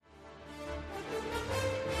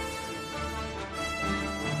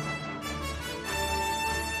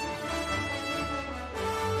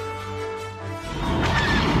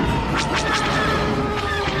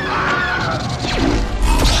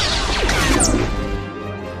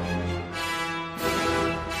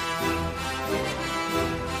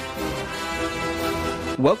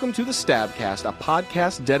Welcome to the STABcast, a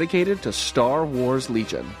podcast dedicated to Star Wars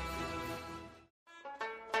Legion.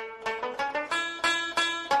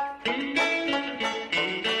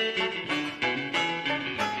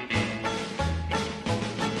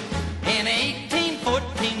 In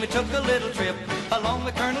 1814 we took a little trip along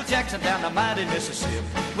with Colonel Jackson down the mighty Mississippi.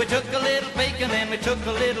 We took a little bacon and we took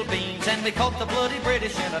a little beans, and we caught the bloody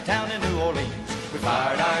British in a town in New Orleans. We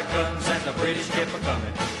fired our guns and the British kept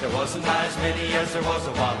a-coming. There wasn't as many as there was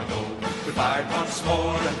a while ago. We fired once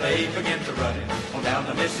more and they began to run it on down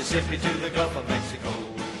the Mississippi to the Gulf of Mexico.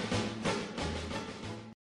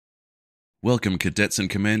 Welcome, cadets and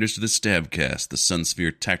commanders, to the STABcast, the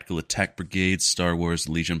Sunsphere Tactical Attack Brigade Star Wars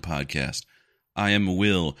Legion podcast. I am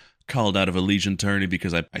Will, called out of a Legion tourney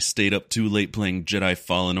because I stayed up too late playing Jedi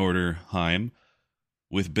Fallen Order Heim.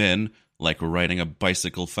 With Ben, like riding a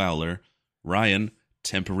bicycle Fowler. Ryan,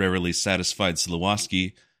 temporarily satisfied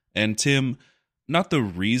Slowoski. And Tim, not the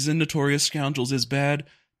reason Notorious Scoundrels is bad,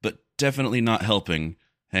 but definitely not helping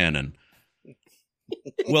Hannon.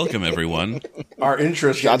 Welcome, everyone. Our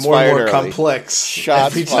interests get more and more complex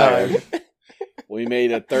every time. We made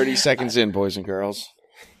it 30 seconds in, boys and girls.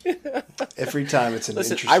 Every time it's an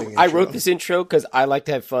interesting I intro. wrote this intro because I like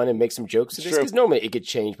to have fun and make some jokes of this, because normally it could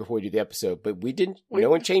change before we do the episode, but we didn't. No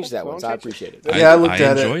one changed that one, so I appreciate it. Yeah, I looked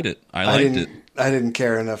at it. I enjoyed it. I liked it. I didn't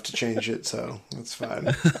care enough to change it, so that's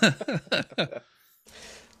fine.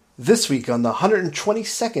 This week on the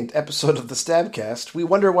 122nd episode of the STABcast, we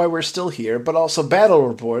wonder why we're still here, but also battle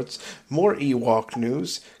reports, more Ewok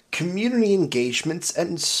news, community engagements,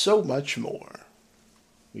 and so much more.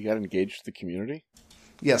 We got engaged with the community?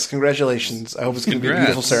 Yes, congratulations. I hope it's going to be a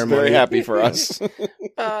beautiful ceremony. Very happy for us.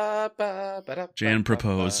 Jan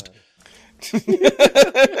proposed.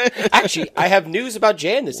 Actually, I have news about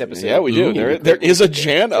Jan this episode. Yeah, we do. There is a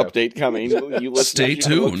Jan update coming. Stay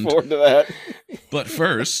tuned. Look forward to that. But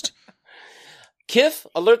first, Kif,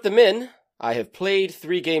 alert the men. I have played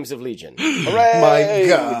 3 games of Legion. My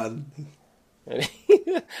God.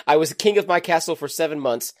 I was king of my castle for 7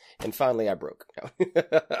 months, and finally I broke.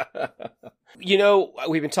 You know,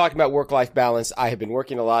 we've been talking about work-life balance. I have been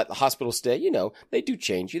working a lot. The hospital stay, you know, they do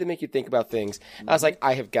change you. They make you think about things. I was like,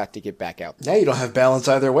 I have got to get back out. Now you don't have balance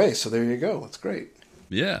either way, so there you go. It's great.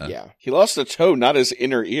 yeah. He lost a toe, not his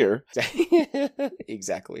inner ear.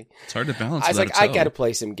 Exactly. It's hard to balance. I was like, without a I toe. got to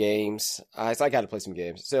play some games.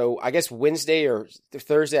 So I guess Wednesday or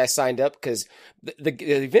Thursday I signed up because the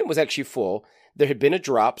event was actually full. There had been a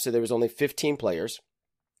drop, so there was only 15 players.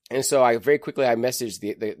 And so I messaged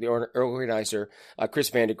the organizer, Chris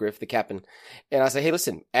Vandegrift, the captain, and I said, hey,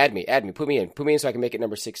 listen, add me, put me in so I can make it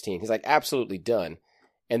number 16. He's like, absolutely done.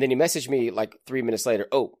 And then he messaged me like 3 minutes later,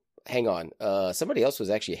 oh, hang on, somebody else was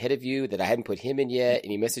actually ahead of you that I hadn't put him in yet,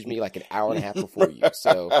 and he messaged me like an hour and a half before you.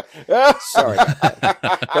 So sorry about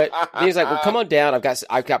that. But then he's like, well, come on down.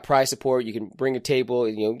 I've got prize support. You can bring a table.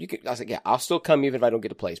 And, you know, you could. I was like, yeah, I'll still come even if I don't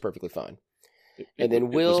get a place. Perfectly fine. And then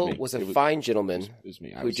Will was a fine gentleman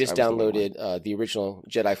who just downloaded the original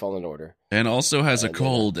Jedi Fallen Order. And also has a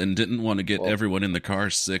cold and didn't want to get everyone in the car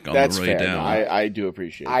sick on the way fair. down. I do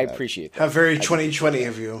appreciate that. I appreciate that. How very 2020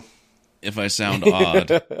 of you. If I sound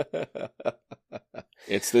odd.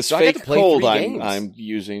 It's this So I got fake to play cold 3 games. I'm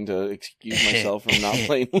using to excuse myself from not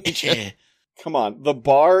playing Legion. Come on, the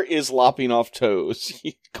bar is lopping off toes.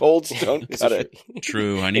 Colds don't cut it.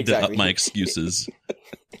 True, I need to up my excuses.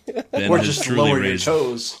 Ben Or has just truly lower your raised-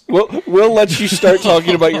 toes. We'll let you start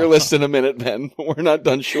talking about your list in a minute, Ben. We're not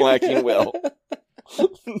done shellacking Will.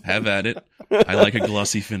 Have at it. I like a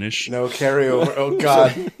glossy finish. No carryover. Oh,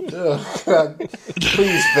 God. Oh, God.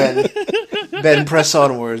 Please, Ben. Ben, press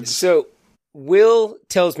onwards. So Will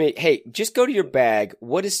tells me, hey, just go to your bag.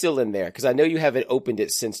 What is still in there? Because I know you haven't opened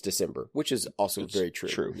it since December, which is also very true.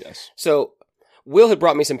 True, yes. So Will had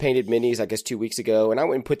brought me some painted minis, I guess 2 weeks ago, and I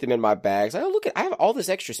went and put them in my bags. I look, I have all this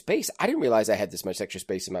extra space. I didn't realize I had this much extra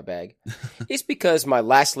space in my bag. It's because my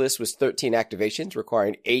last list was 13 activations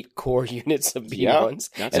requiring 8 core units of B1s,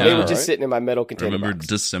 and they were just sitting in my metal container Remember box.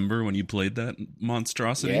 December when you played that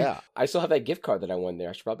monstrosity? Yeah. I still have that gift card that I won there.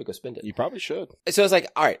 I should probably go spend it. You probably should. So I was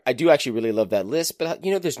like, all right, I do actually really love that list, but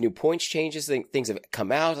you know, there's new points changes, things have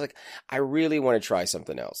come out. I was like, I really want to try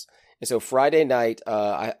something else. And so Friday night,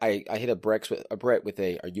 I hit a Brett with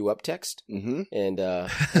a "Are you up?" text, and I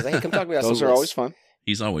was like, hey, come talk to me about Those some are lists. always fun.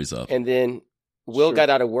 He's always up. And then Will got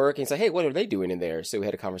out of work and he's like, hey, what are they doing in there? So we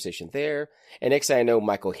had a conversation there. And next thing I know,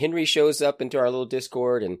 Michael Henry shows up into our little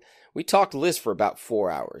Discord, and we talked list for about 4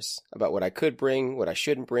 hours about what I could bring, what I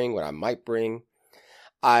shouldn't bring, what I might bring.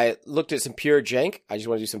 I looked at some pure jank. I just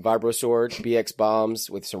want to do some Vibro Sword, BX bombs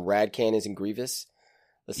with some rad cannons and Grievous.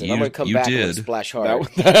 Listen, I'm going to come back and splash hard.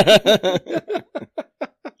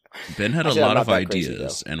 Ben had a Actually, I'm lot not of that crazy,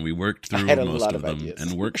 ideas, though. and we worked through had a most lot of of them ideas.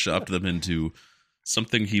 and workshopped them into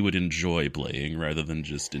something he would enjoy playing rather than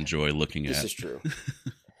just enjoy looking at. This is true.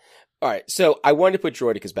 All right, so I wanted to put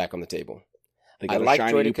Droidicas back on the table. They got I a like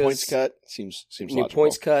shiny new Droidicas. points cut. Seems New logical.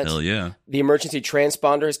 points cut. Hell yeah. The emergency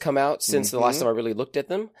transponder has come out since the last time I really looked at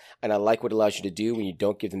them, and I like what it allows you to do when you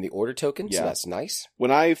don't give them the order token, so Yeah. that's nice. When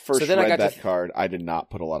I first then I read got that to card, I did not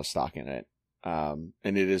put a lot of stock in it. And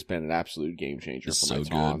it has been an absolute game changer It's for my so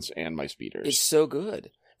taunts and my speeders. It's so good.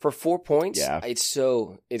 For 4 points, Yeah. it's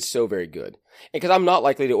so very good. And because I'm not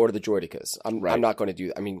likely to order the Droidicas. I'm Right. not going to do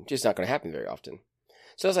that. I mean, just not going to happen very often.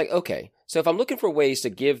 So I was like, okay. So if I'm looking for ways to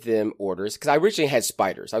give them orders, because I originally had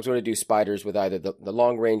spiders. I was going to do spiders with either the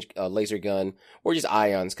long-range laser gun or just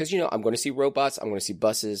ions. Because, I'm going to see robots. I'm going to see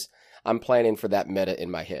buses. I'm planning for that meta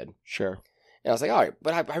in my head. Sure. And I was like, all right,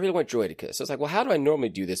 but I really want Droidicas. So I was like, well, how do I normally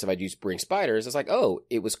do this if I do bring spiders? It's like, oh,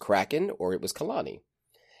 it was Kraken or it was Kalani.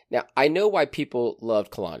 Now, I know why people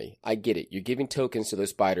loved Kalani. I get it. You're giving tokens to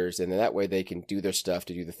those spiders, and then that way they can do their stuff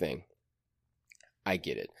to do the thing. I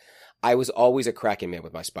get it. I was always a Kraken man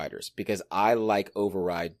with my spiders because I like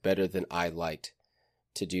Override better than I liked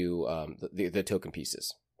to do the token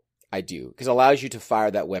pieces. I do, because it allows you to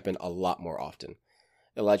fire that weapon a lot more often.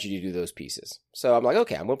 It allows you to do those pieces. So I'm like,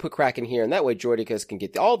 okay, I'm going to put Kraken here, and that way Droidicas can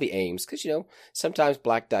get all the aims, because, sometimes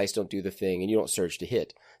black dice don't do the thing, and you don't surge to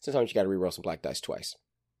hit. Sometimes you got to reroll some black dice twice.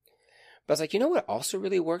 But I was like, what also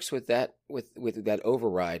really works with that with that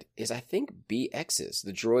Override is I think BXs,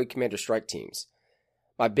 the Droid Commander Strike Teams.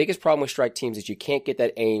 My biggest problem with strike teams is you can't get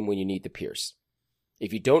that aim when you need the pierce.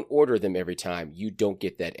 If you don't order them every time, you don't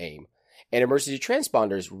get that aim. And emergency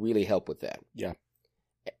transponders really help with that. Yeah.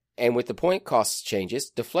 And with the point cost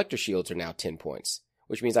changes, deflector shields are now 10 points,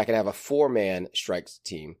 which means I can have a 4-man strike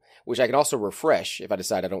team, which I can also refresh if I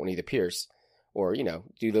decide I don't need the pierce or,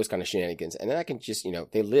 do those kind of shenanigans. And then I can just,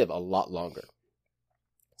 they live a lot longer.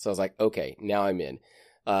 So I was like, okay, now I'm in.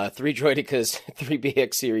 3 Droidicas, 3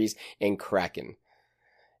 BX series, and Kraken.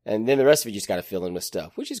 And then the rest of it you just got to fill in with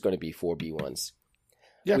stuff, which is going to be 4 B1s.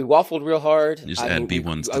 Yeah. We waffled real hard. You just add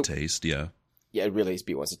B1s to taste, yeah. Yeah, it really is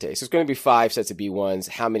B1s to taste. So it's going to be 5 sets of B1s,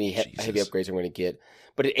 how many heavy upgrades I'm going to get.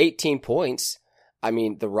 But at 18 points,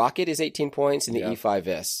 the Rocket is 18 points and the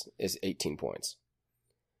E5S is 18 points.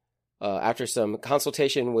 After some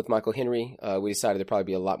consultation with Michael Henry, we decided there'd probably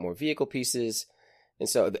be a lot more vehicle pieces. And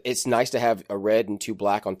so it's nice to have a red and 2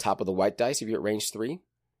 black on top of the white dice if you're at range 3.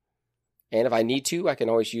 And if I need to, I can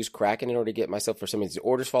always use Kraken in order to get myself for some of these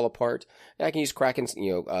orders fall apart. And I can use Kraken's,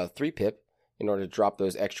 3-pip in order to drop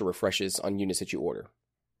those extra refreshes on units that you order.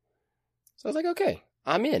 So I was like, okay,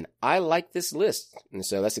 I'm in. I like this list. And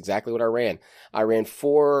so that's exactly what I ran. I ran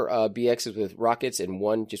 4 BXs with rockets and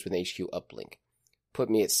 1 just with an HQ uplink. Put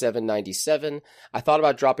me at 797. I thought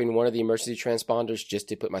about dropping one of the emergency transponders just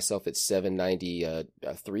to put myself at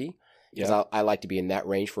 793. Because I like to be in that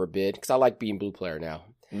range for a bid. Because I like being blue player now.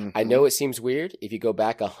 Mm-hmm. I know it seems weird. If you go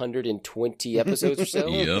back 120 episodes or so,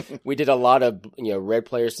 Yep. We did a lot of red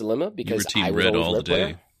player's dilemma because you were team I was red always all red the day.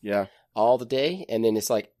 player. Yeah. All the day. And then it's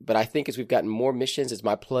like, but I think as we've gotten more missions, as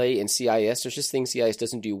my play in CIS, there's just things CIS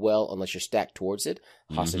doesn't do well unless you're stacked towards it.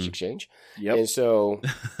 Hostage exchange. Yep. And so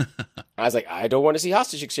I was like, I don't want to see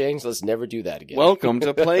hostage exchange. Let's never do that again. Welcome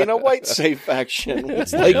to playing a white safe faction.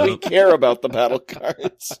 It's like we care about the battle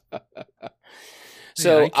cards.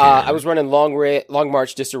 So I I was running long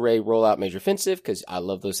march, disarray, rollout, major offensive because I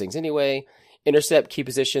love those things anyway. Intercept, key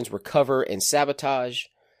positions, recover, and sabotage.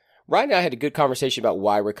 Right now I had a good conversation about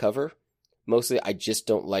why recover. Mostly I just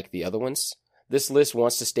don't like the other ones. This list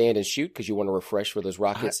wants to stand and shoot because you want to refresh for those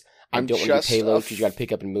rockets. I don't want to do payload because you got to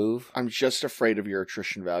pick up and move. I'm just afraid of your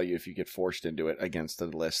attrition value if you get forced into it against a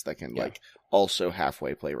list that can also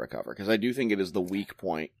halfway play recover. Because I do think it is the weak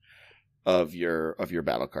point of your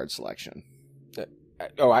battle card selection.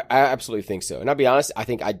 Oh, I absolutely think so. And I'll be honest, I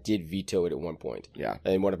think I did veto it at one point. Yeah.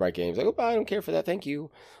 In one of our games. Like, I don't care for that. Thank you.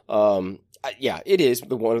 It is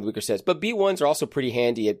one of the weaker sets. But B1s are also pretty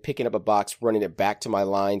handy at picking up a box, running it back to my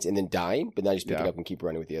lines, and then dying. But now you just pick it up and keep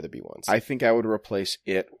running with the other B1s. I think I would replace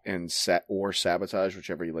it and sabotage,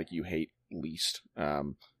 whichever you hate least,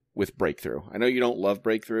 with breakthrough. I know you don't love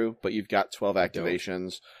breakthrough, but you've got 12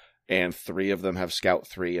 activations, and 3 of them have Scout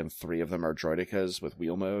 3, and 3 of them are Droidicas with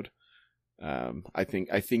wheel mode. I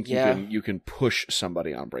think you can push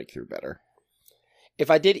somebody on breakthrough better. If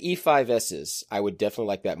I did E5Ss, I would definitely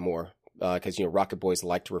like that more. Because, Rocket Boys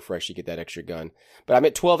like to refresh, you get that extra gun. But I'm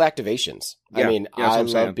at 12 activations. Yeah, I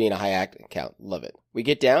love being a high act count. Love it. We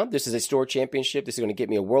get down. This is a store championship. This is going to get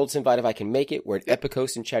me a Worlds invite if I can make it. We're at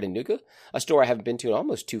Epicos in Chattanooga, a store I haven't been to in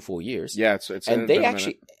almost 2 full years. Yeah, it's and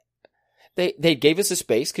They gave us a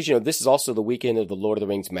space because, this is also the weekend of the Lord of the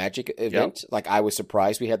Rings Magic event. Yep. Like, I was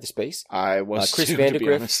surprised we had the space. I was Chris too,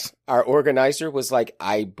 Vandergrift, our organizer, was like,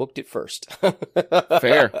 I booked it first.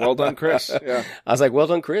 Fair. Well done, Chris. Yeah. I was like, well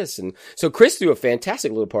done, Chris. And so Chris threw a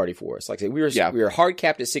fantastic little party for us. Like I said, we were hard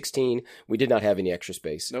capped at 16. We did not have any extra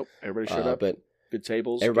space. Nope. Everybody showed up. But good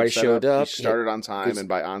tables. Everybody good showed up. We started on time, and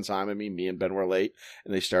by on time, I mean me and Ben were late,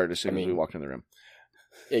 and they started as soon as we walked in the room.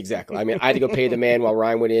 Exactly. I mean, I had to go pay the man while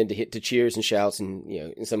Ryan went in to cheers and shouts and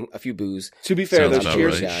a few boos. To be fair, Sounds those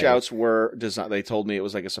cheers right. and shouts were designed. They told me it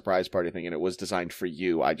was like a surprise party thing, and it was designed for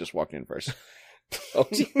you. I just walked in first.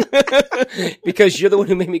 Because you're the one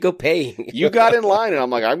who made me go pay. You got in line, and I'm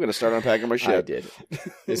like, I'm going to start unpacking my shit. I did.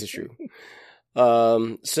 This is true.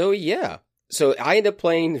 So yeah. So I ended up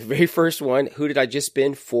playing the very first one. Who did I just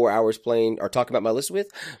spend 4 hours playing or talking about my list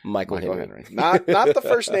with? Michael Henry. Not the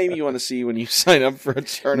first name you want to see when you sign up for a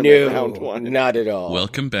tournament round one. Not at all.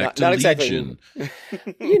 Welcome back to Legion.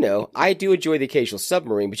 Exactly. I do enjoy the occasional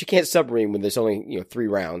submarine, but you can't submarine when there's only 3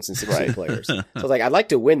 rounds and 16 players. So I was like, I'd like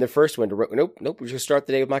to win the first one. Nope. We're just gonna start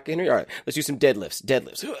the day with Michael Henry. All right, let's do some deadlifts.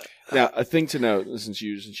 Now, a thing to note, since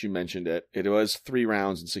you mentioned it, it was 3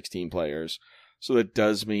 rounds and 16 players. So that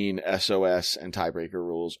does mean SOS and tiebreaker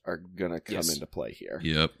rules are going to come into play here.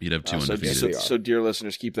 Yep, you'd have 2 undefeated. So, dear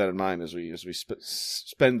listeners, keep that in mind as we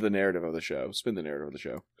spin the narrative of the show.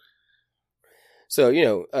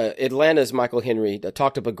 So, Atlanta's Michael Henry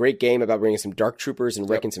talked up a great game about bringing some dark troopers and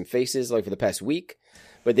wrecking some faces like for the past week.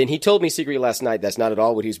 But then he told me secretly last night that's not at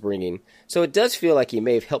all what he's bringing. So it does feel like he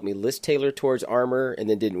may have helped me list tailor towards armor and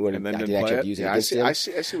then didn't actually use it against him. I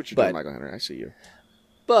see what you're doing, Michael Henry. I see you.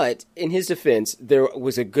 But in his defense, there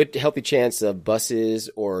was a good, healthy chance of buses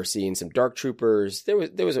or seeing some dark troopers. There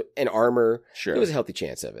was an armor. Sure. There was a healthy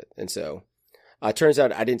chance of it. And so, turns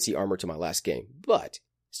out I didn't see armor to my last game, but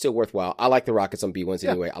still worthwhile. I like the rockets on B1s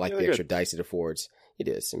anyway. I like the extra dice it affords. It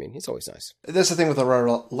is. I mean, it's always nice. That's the thing with a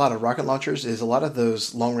lot of rocket launchers is a lot of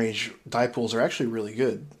those long range die pools are actually really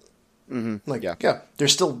good. Mm-hmm. They're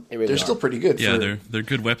still pretty good. Yeah, they're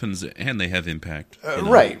good weapons and they have impact.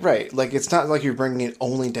 Right. Like it's not like you're bringing it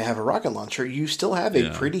only to have a rocket launcher. You still have a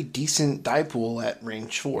pretty decent die pool at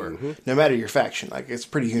range 4, no matter your faction. Like it's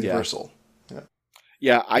pretty universal.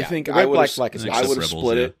 Yeah, I think I would have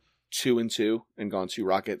split it 2 and 2 and gone 2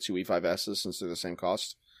 rocket, 2 E5Ss since they're the same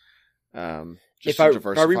cost. If I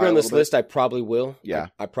rerun this list, I probably will. Yeah,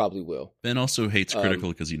 I probably will. Ben also hates critical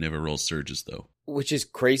because he never rolls surges, though. Which is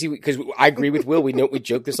crazy because I agree with Will. We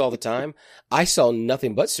joke this all the time. I saw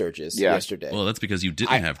nothing but surges yesterday. Well, that's because you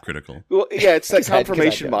didn't have critical. Well, yeah, it's that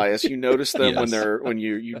confirmation bias. You notice them when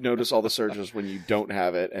you notice all the surges when you don't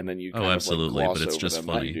have it, and then you absolutely, gloss but it's over just them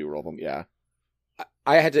funny. when you do roll them. Yeah.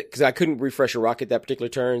 I had to, because I couldn't refresh a rocket that particular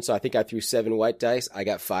turn, so I think I threw 7 white dice. I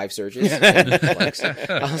got 5 surges.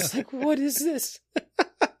 I was like, what is this?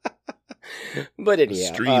 But anyhow.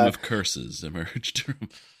 A stream of curses emerged.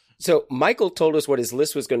 So Michael told us what his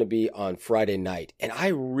list was going to be on Friday night, and I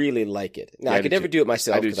really like it. Now, I could never do it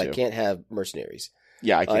myself because I can't have mercenaries.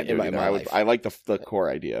 Yeah, I can't do it either. I like the core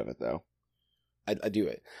idea of it, though. I do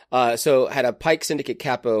it. So had a Pike Syndicate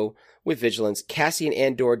Capo with Vigilance, Cassian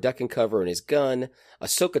Andor duck and cover in his gun,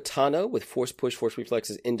 Ahsoka Tano with Force Push, Force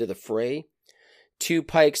Reflexes into the fray, 2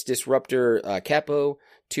 Pikes Disruptor Capo,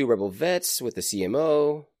 2 Rebel Vets with the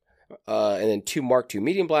CMO, and then 2 Mark II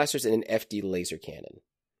Medium Blasters and an FD Laser Cannon.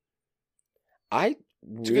 I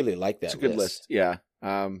really like that list. It's a good list, yeah.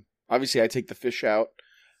 Obviously, I take the fish out.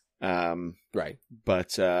 Right.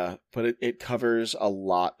 But it covers a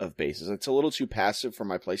lot of bases. It's a little too passive for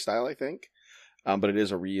my playstyle, I think. But it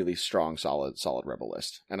is a really strong, solid Rebel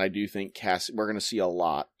list. And I do think we're going to see a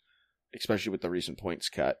lot, especially with the recent points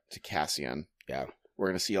cut to Cassian. Yeah. We're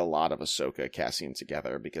going to see a lot of Ahsoka, Cassian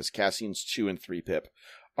together because Cassian's 2 and 3 pip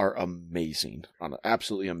are amazing,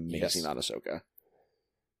 absolutely amazing on Ahsoka.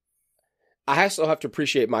 I also have to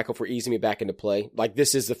appreciate Michael for easing me back into play. Like,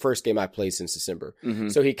 this is the first game I played since December. Mm-hmm.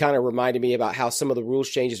 So he kind of reminded me about how some of the rules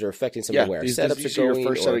changes are affecting some of the way our setups are going. Your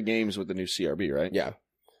first set of games with the new CRB, right? Yeah.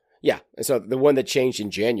 Yeah. And so the one that changed in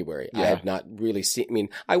January, I had not really seen. I mean,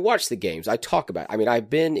 I watched the games. I talk about it. I mean, I've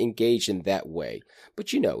been engaged in that way.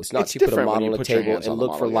 But, it's not to put a model on the table and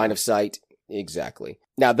look for line of sight. Exactly.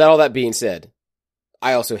 Now, all that being said,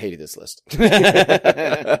 I also hated this list.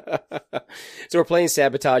 So we're playing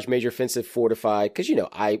Sabotage, Major Offensive, Fortified, because,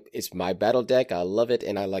 it's my battle deck. I love it,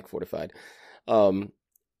 and I like Fortified. And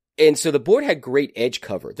so the board had great edge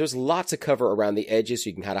cover. There's lots of cover around the edges, so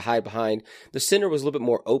you can kind of hide behind. The center was a little bit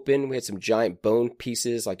more open. We had some giant bone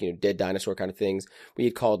pieces, like, dead dinosaur kind of things. We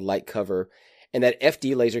had called light cover. And that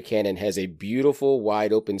FD laser cannon has a beautiful,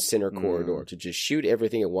 wide open center corridor to just shoot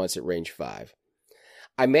everything at once at range 5.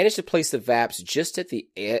 I managed to place the VAPs just at the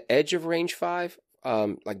edge of range 5,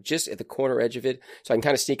 like just at the corner edge of it, so I can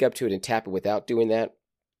kind of sneak up to it and tap it without doing that.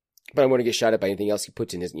 But I'm going to get shot at by anything else he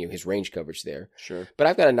puts in his, his range coverage there. Sure. But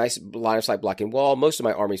I've got a nice line of sight blocking wall. Most of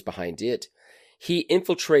my army's behind it. He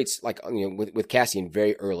infiltrates with Cassian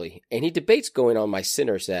very early, and he debates going on my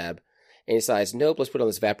center sab, and he decides, nope, let's put on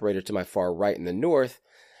this evaporator to my far right in the north.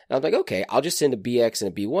 And I'm like, okay, I'll just send a BX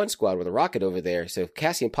and a B1 squad with a rocket over there. So if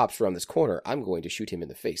Cassian pops around this corner, I'm going to shoot him in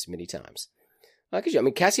the face many times.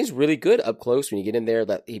 Cassian's really good up close when you get in there.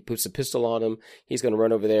 That he puts a pistol on him. He's going to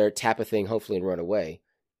run over there, tap a thing, hopefully, and run away.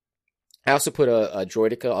 I also put a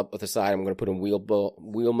droidica up with the side. I'm going to put him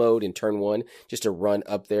wheel mode in turn 1 just to run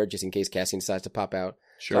up there just in case Cassian decides to pop out.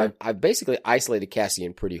 Sure. So I've basically isolated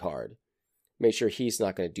Cassian pretty hard. Made sure he's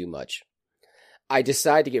not going to do much. I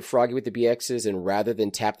decide to get froggy with the BXs, and rather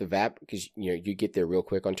than tap the VAP, because you get there real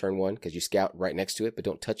quick on turn 1 because you scout right next to it, but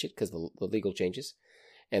don't touch it because the legal changes.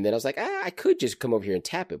 And then I was like, I could just come over here and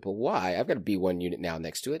tap it, but why? I've got a B1 unit now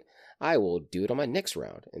next to it. I will do it on my next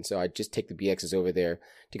round. And so I just take the BXs over there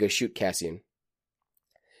to go shoot Cassian.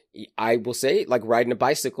 I will say, like riding a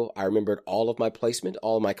bicycle, I remembered all of my placement,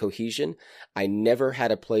 all of my cohesion. I never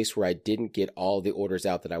had a place where I didn't get all the orders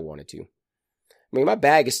out that I wanted to. I mean, my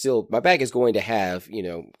bag is going to have,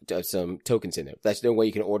 some tokens in there. That's no way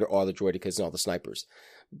you can order all the droidicas and all the snipers.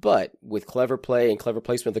 But with clever play and clever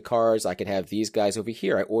placement of the cards, I could have these guys over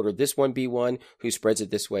here. I ordered this one B1 who spreads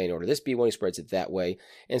it this way and order this B1 who spreads it that way.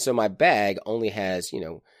 And so my bag only has,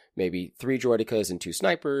 maybe 3 droidicas and 2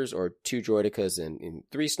 snipers, or 2 droidicas and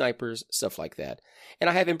 3 snipers, stuff like that. And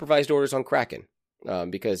I have improvised orders on Kraken,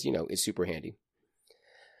 because, it's super handy.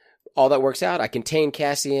 All that works out. I contain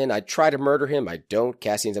Cassian. I try to murder him. I don't.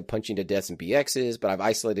 Cassian's up punching to death some BXs, but I've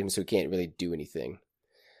isolated him so he can't really do anything.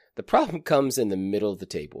 The problem comes in the middle of the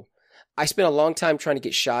table. I spent a long time trying to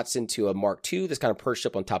get shots into a Mark II that's kind of perched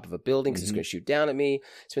up on top of a building because it's going to shoot down at me.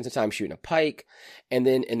 Spent some time shooting a pike. And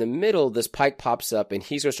then in the middle, this pike pops up and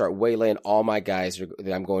he's going to start waylaying all my guys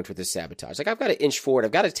that I'm going for this sabotage. Like, I've got to inch forward.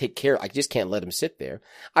 I've got to take care. I just can't let him sit there.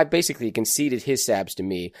 I basically conceded his sabs to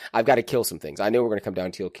me. I've got to kill some things. I know we're going to come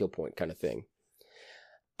down to a kill point kind of thing.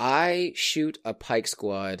 I shoot a pike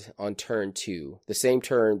squad on turn 2, the same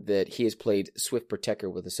turn that he has played Swift Protector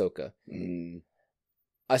with Ahsoka.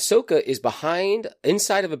 Ahsoka is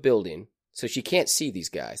inside of a building, so she can't see these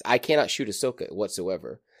guys. I cannot shoot Ahsoka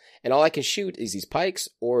whatsoever. And all I can shoot is these pikes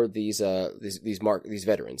or these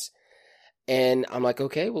veterans. And I'm like,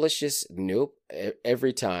 okay, well, let's just, nope,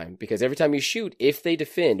 every time. Because every time you shoot, if they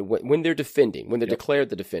defend, when they're defending, when they're declared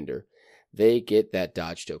the defender, they get that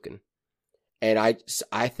dodge token. And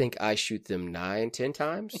I think I shoot them 9-10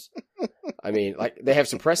 times. I mean, like, they have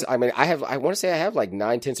suppress. I mean, I want to say I have like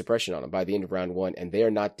 9-10 suppression on them by the end of round 1, and they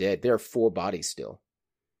are not dead. There are 4 bodies still.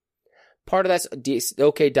 Part of that's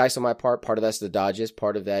okay dice on my part. Part of that's the dodges.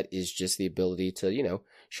 Part of that is just the ability to,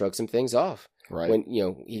 shrug some things off. Right. When,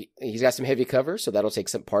 he's got some heavy cover, so that'll take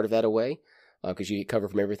some part of that away. Because you get cover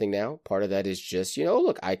from everything now. Part of that is just,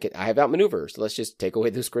 look, I have outmaneuvers. So let's just take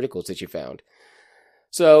away those criticals that you found.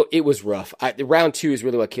 So it was rough. Round 2 is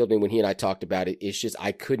really what killed me when he and I talked about it. It's just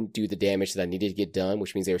I couldn't do the damage that I needed to get done,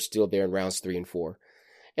 which means they were still there in rounds 3 and 4.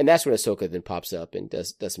 And that's when Ahsoka then pops up and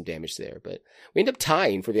does some damage there. But we end up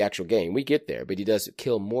tying for the actual game. We get there, but he does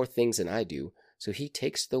kill more things than I do. So he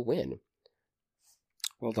takes the win.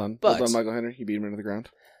 Well done. But, well done, Michael Henry. You beat him into the ground.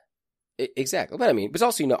 Exactly. But I mean, but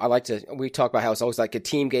also, we talk about how it's always like a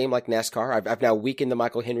team game like NASCAR. I've now weakened the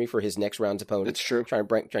Michael Henry for his next round's opponent. It's true.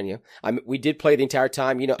 We did play the entire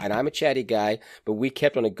time, and I'm a chatty guy, but we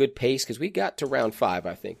kept on a good pace because we got to round 5,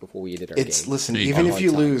 I think, before we ended our game. Listen, even if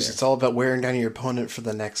you lose, it's all about wearing down your opponent for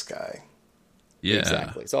the next guy. Yeah.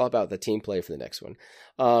 Exactly. It's all about the team play for the next one.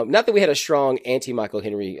 Not that we had a strong anti-Michael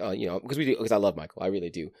Henry, because I love Michael. I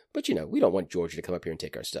really do. But, we don't want Georgia to come up here and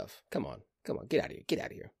take our stuff. Come on. Get out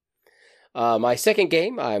of here. My second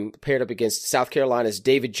game, I'm paired up against South Carolina's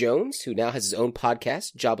David Jones, who now has his own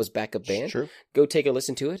podcast, Jabba's Backup Band. Sure. Go take a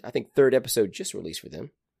listen to it. I think 3rd episode just released for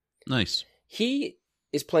them. Nice. He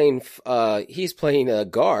is playing,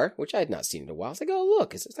 Gar, which I had not seen in a while. I was like, oh,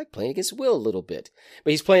 look, it's like playing against Will a little bit.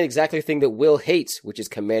 But he's playing exactly the thing that Will hates, which is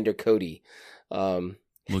Commander Cody. We'll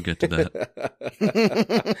get to that.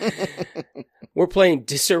 We're playing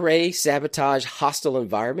Disarray, Sabotage, Hostile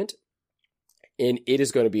Environment. And it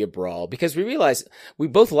is going to be a brawl because we realize we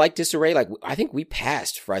both like Disarray. Like, I think we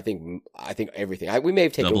passed for, I think everything. We may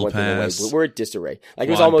have taken double one pass. thing away, but we're at Disarray. Like,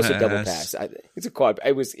 it was Quad almost pass. a double pass. It's a quad.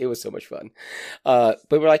 It was so much fun. But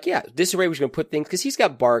we're like, yeah, Disarray was going to put things, because he's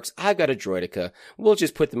got Barks. I've got a Droidica. We'll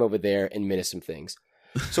just put them over there and menace some things.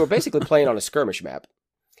 So we're basically playing on a skirmish map.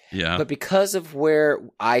 Yeah. But because of where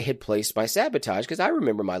I had placed my sabotage, because I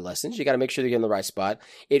remember my lessons, you got to make sure they're in the right spot.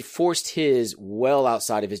 It forced his well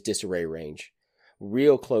outside of his disarray range,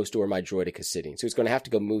 real close to where my Droidic is sitting. So he's going to have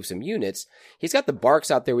to go move some units. He's got the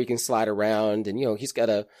Barks out there where he can slide around, and he's got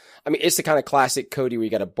it's the kind of classic Cody where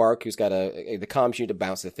you got a Bark who's got the comms unit to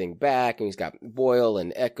bounce the thing back, and he's got Boyle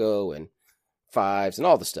and Echo and Fives and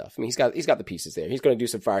all the stuff. I mean, he's got the pieces there. He's going to do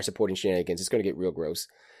some fire supporting shenanigans. It's going to get real gross.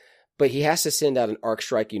 But he has to send out an arc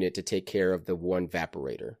strike unit to take care of the one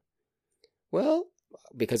Vaporator. Well,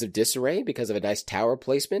 because of disarray, because of a nice tower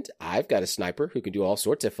placement, I've got a sniper who can do all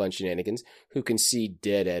sorts of fun shenanigans, who can see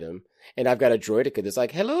dead at him. And I've got a Droidica that's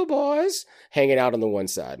like, hello, boys, hanging out on the one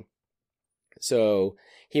side. So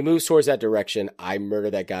he moves towards that direction. I murder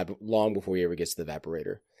that guy long before he ever gets to the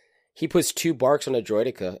Vaporator. He puts 2 Barks on a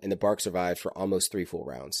Droidica, and the Bark survives for almost 3 full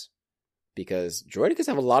rounds. Because Droidicas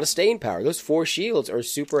have a lot of staying power. Those 4 shields are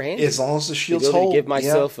super handy. As long as the shields hold. To give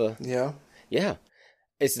myself Yeah.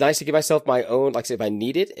 It's nice to give myself my own, like I said, if I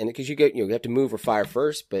need it, and because you have to move or fire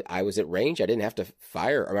first, but I was at range. I didn't have to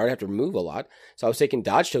fire, or I didn't have to move a lot. So I was taking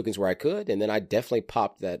dodge tokens where I could, and then I definitely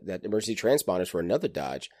popped that emergency transponders for another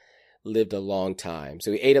dodge. Lived a long time.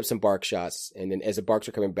 So he ate up some Bark shots, and then as the Barks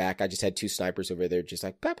were coming back, I just had 2 snipers over there just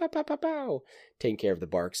like pow, pow, pow, pow, pow, taking care of the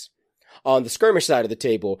Barks. On the skirmish side of the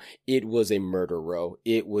table, it was a murder row.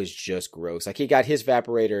 It was just gross. Like, he got his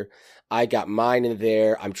Vaporator. I got mine in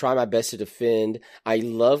there. I'm trying my best to defend. I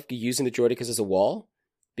love using the Droidicas as a wall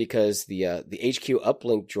because the HQ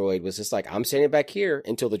uplink droid was just like, I'm standing back here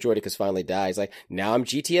until the Droidicas finally die. He's like, now I'm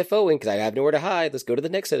GTFOing because I have nowhere to hide. Let's go to the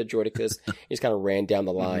next set of Droidicas. He just kind of ran down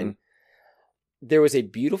the line. Mm-hmm. There was a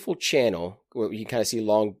beautiful channel where you can kind of see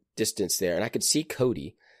long distance there, and I could see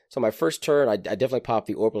Cody. So my first turn, I definitely popped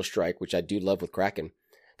the Orbital Strike, which I do love with Kraken,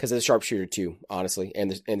 because of the Sharpshooter too, honestly,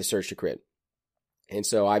 and the Surge to Crit. And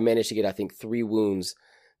so I managed to get, I think, 3 wounds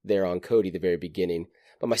there on Cody at the very beginning.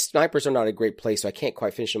 But my snipers are not a great place, so I can't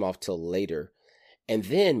quite finish them off till later. And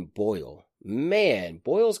then Boyle. Man,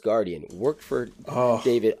 Boyle's Guardian worked for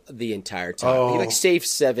David the entire time. He saved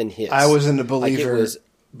 7 hits. I wasn't a believer.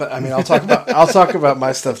 But I mean, I'll talk about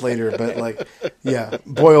my stuff later. But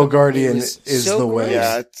Boyle Guardian is so the way.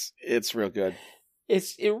 Yeah, it's real good.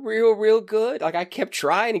 It's real good. Like, I kept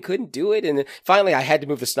trying and couldn't do it, and then finally I had to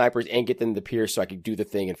move the snipers and get them to pierce so I could do the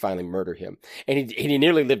thing and finally murder him. And he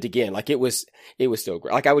nearly lived again. Like, it was so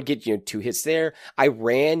great. Like, I would get 2 hits there. I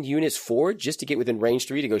ran units forward just to get within range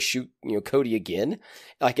 3 to go shoot Cody again.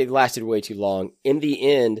 Like, it lasted way too long. In the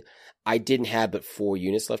end, I didn't have but 4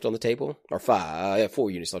 units left on the table, or 5. I had 4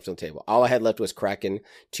 units left on the table. All I had left was Kraken,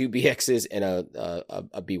 2 BXs, and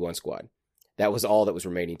a B1 squad. That was all that was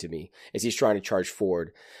remaining to me as he's trying to charge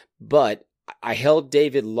forward. But I held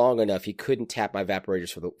David long enough; he couldn't tap my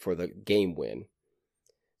Vaporators for the game win.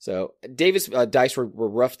 So David's dice were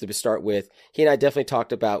rough to start with. He and I definitely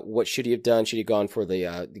talked about what should he have done. Should he have gone for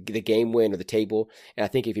the game win or the table? And I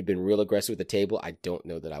think if he'd been real aggressive with the table, I don't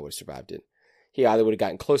know that I would have survived it. He either would have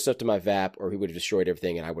gotten close enough to my VAP, or he would have destroyed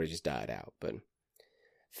everything, and I would have just died out. But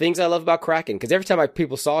things I love about Kraken, because every time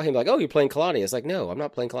people saw him, like, oh, you're playing Kalani. It's like, no, I'm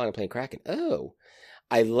not playing Kalani, I'm playing Kraken. Oh,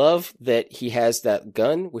 I love that he has that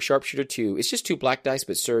gun with Sharpshooter 2. It's just 2 black dice,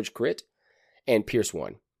 but Surge Crit and Pierce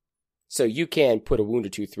 1. So you can put a wound or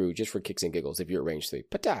 2 through just for kicks and giggles if you're at range 3.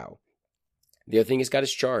 Patow. The other thing he's got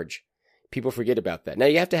is Charge. People forget about that. Now,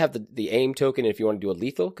 you have to have the aim token if you want to do a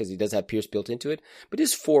lethal, because he does have Pierce built into it, but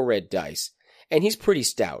it's 4 red dice. And he's pretty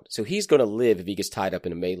stout, so he's going to live if he gets tied up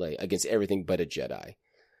in a melee against everything but a Jedi.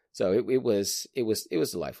 So it was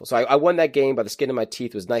delightful. So I won that game by the skin of my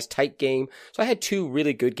teeth. It was a nice, tight game. So I had 2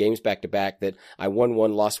 really good games back to back that I won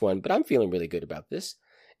 1, lost 1, but I'm feeling really good about this.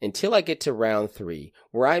 Until I get to round 3,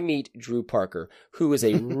 where I meet Drew Parker, who is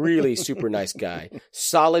a really super nice guy.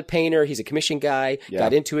 Solid painter. He's a commission guy. Yeah.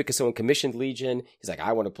 Got into it because someone commissioned Legion. He's like,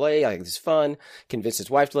 I want to play. I think this is fun. Convinced his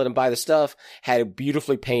wife to let him buy the stuff. Had a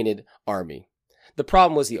beautifully painted army. The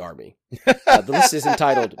problem was the army. The list is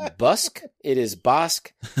entitled Busk. It is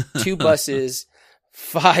Bosk, 2 buses,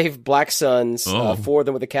 5 Black Suns, 4 of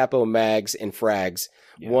them with a capo, mags, and frags.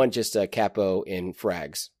 Yeah. 1 just a capo and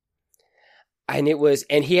frags. And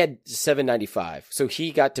he had 795. So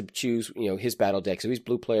he got to choose, his battle deck. So he's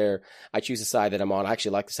blue player. I choose the side that I'm on. I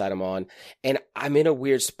actually like the side I'm on. And I'm in a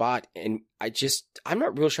weird spot. And I'm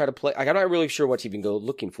not real sure how to play. Like, I'm not really sure what to even go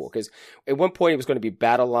looking for. Because at one point it was going to be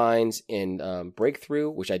battle lines and breakthrough,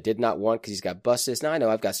 which I did not want because he's got buses. Now I know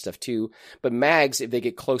I've got stuff too. But mags, if they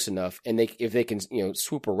get close enough and if they can,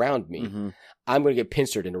 swoop around me, I'm going to get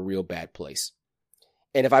pincered in a real bad place.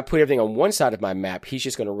 And if I put everything on one side of my map, he's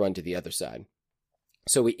just going to run to the other side.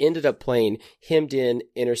 So we ended up playing hemmed in,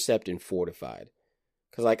 intercept, and fortified.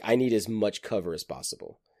 Because, I need as much cover as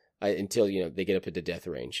possible. until, they get up into death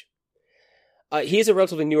range. He is a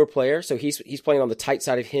relatively newer player, so he's playing on the tight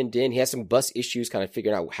side of hemmed in. He has some bus issues kind of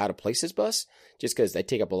figuring out how to place his bus, just because they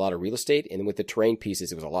take up a lot of real estate. And with the terrain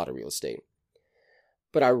pieces, it was a lot of real estate.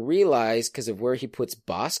 But I realized, because of where he puts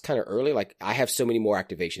boss kind of early, like, I have so many more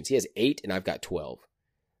activations. He has 8 and I've got 12.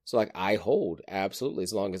 So, like, I hold absolutely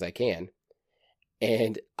as long as I can.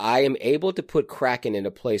 And I am able to put Kraken in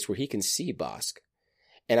a place where he can see Bosk.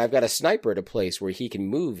 And I've got a sniper at a place where he can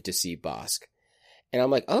move to see Bosk. And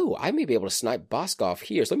I'm like, oh, I may be able to snipe Bosk off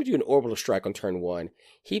here. So let me do an orbital strike on turn 1.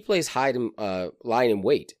 He plays line in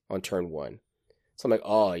wait on turn 1. So I'm like,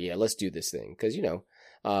 oh yeah, let's do this thing. Because,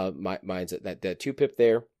 mine's that 2-pip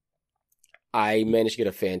there. I managed to get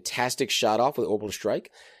a fantastic shot off with orbital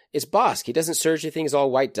strike. It's Bosk. He doesn't surge anything. It's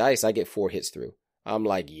all white dice. I get 4 hits through. I'm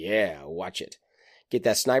like, yeah, watch it. Get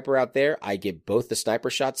that sniper out there. I get both the sniper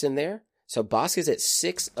shots in there. So Bosk is at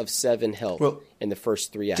 6 of 7 health in the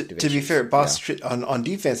first 3 activations. To be fair, Bosk should, on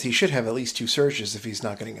defense, he should have at least 2 surges if he's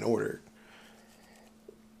not getting an order.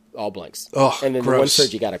 All blanks. Oh, and then gross. the one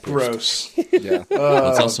surge you got to Gross. Yeah.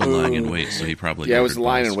 It's also lying in wait, so he probably it was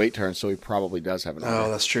lying in wait turn, so he probably does have an order.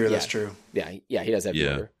 Oh, that's true. Yeah. That's true. Yeah, he does have the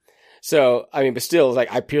order. So, I mean, but still,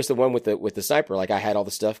 like, I pierced the one with the sniper. Like, I had all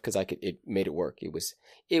the stuff because it made it work. It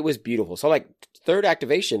was beautiful. So, like, 3rd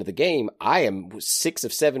activation of the game, I am 6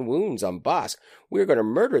 of 7 wounds on Bosk. We're going to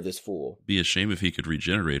murder this fool. Be a shame if he could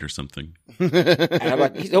regenerate or something. And I'm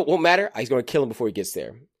like, it won't matter. He's going to kill him before he gets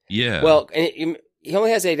there. Yeah. Well, and he only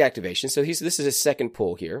has 8 activations, so this is his second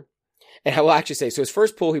pull here. And I will actually say, so his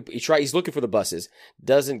first pull, he's looking for the buses,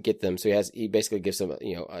 doesn't get them, so he basically gives them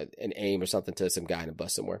an aim or something to some guy in a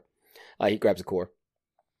bus somewhere. He grabs a core.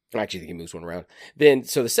 I actually think he moves one around. Then,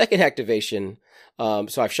 so the second activation,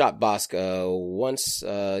 so I've shot Bosk once,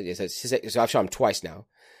 so I've shot him twice now.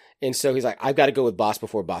 And so he's like, I've got to go with Bosk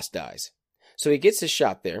before Bosk dies. So he gets his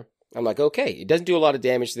shot there. I'm like, okay, it doesn't do a lot of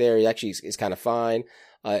damage there. He actually is kind of fine.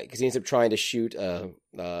 Because he ends up trying to shoot, I don't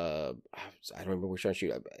remember what he was trying to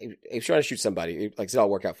shoot. He was trying to shoot somebody. Like, it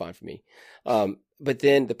all worked out fine for me. But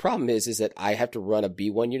then the problem is that I have to run a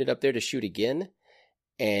B1 unit up there to shoot again,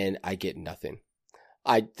 and I get nothing.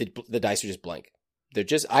 The dice are just blank.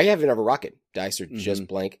 I haven't ever rocket. Dice are just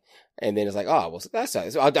blank. And then it's like, oh, well, that's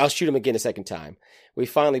nice. I'll shoot him again a second time. We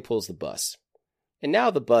finally pulls the bus. And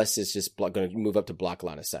now the bus is just going to move up to block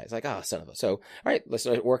line of sight. It's like, oh, son of a. So, all right, let's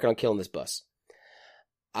start working on killing this bus.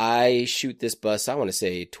 I shoot this bus, I want to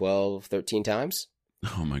say 12, 13 times.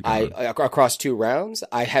 Oh my God. Across 2 rounds.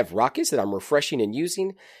 I have rockets that I'm refreshing and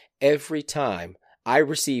using every time. I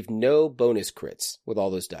receive no bonus crits with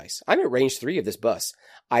all those dice. I'm at range 3 of this bus.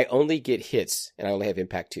 I only get hits, and I only have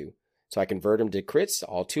impact 2. So I convert him to crits,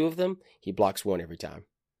 all 2 of them. He blocks 1 every time.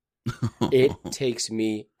 It takes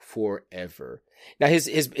me forever. Now, his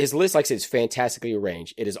list, like I said, is fantastically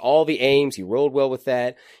arranged. It is all the aims. He rolled well with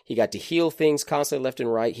that. He got to heal things constantly left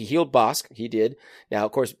and right. He healed Bosk. He did. Now,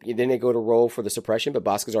 of course, then they go to roll for the suppression, but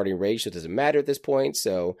Bosk is already enraged, so it doesn't matter at this point.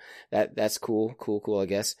 So that's cool, I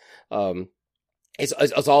guess.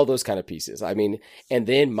 It's all those kind of pieces. I mean, and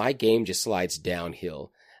then my game just slides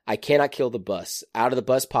downhill. I cannot kill the bus. Out of the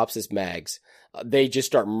bus pops this mags. They just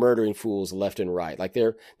start murdering fools left and right. Like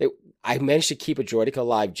I managed to keep a Droidica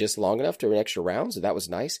alive just long enough to an extra round, so that was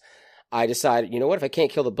nice. I decided, you know what? If I can't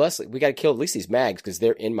kill the bus, we got to kill at least these mags because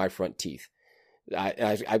they're in my front teeth.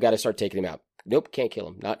 I've got to start taking them out. Nope, can't kill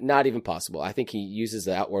him. Not even possible. I think he uses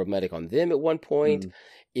the Outward Medic on them at one point.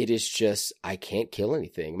 It is just, I can't kill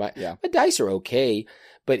anything. My dice are okay,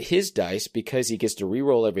 but his dice, because he gets to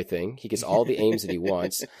reroll everything, he gets all the aims that he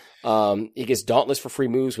wants. He gets Dauntless for free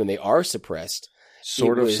moves when they are suppressed.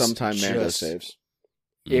 Sometime Mando saves.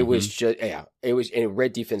 It was just, it was in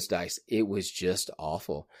red defense dice. It was just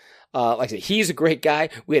awful. Like I said, he's a great guy.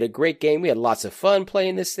 We had a great game. We had lots of fun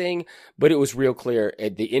playing this thing, but it was real clear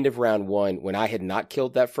at the end of round 1 when I had not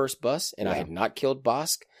killed that first bus and I had not killed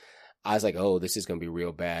Bosk. I was like, oh, this is going to be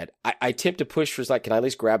real bad. I attempt to push for, like, can I at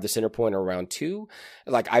least grab the center point on round 2?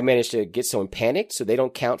 Like, I managed to get someone panicked so they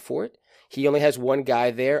don't count for it. He only has 1 guy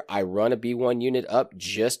there. I run a B1 unit up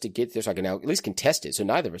just to get there so I can now at least contest it. So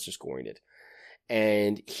neither of us are scoring it.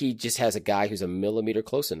 And he just has a guy who's a millimeter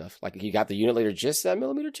close enough. Like, he got the unit leader just that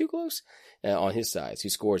millimeter too close on his side. So he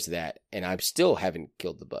scores that. And I still haven't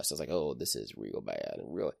killed the bus. I was like, oh, this is real bad.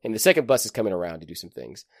 And the second bus is coming around to do some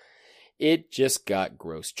things. It just got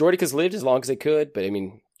gross. Droidicas lived as long as they could, but I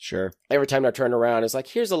mean, sure. Every time I turn around, it's like,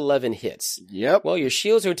 here's 11 hits. Yep. Well, your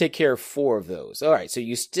shields are going to take care of 4 of those. All right, so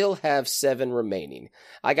you still have 7 remaining.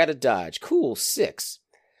 I got to dodge. Cool, 6.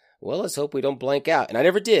 Well, let's hope we don't blank out. And I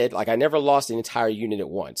never did. Like, I never lost an entire unit at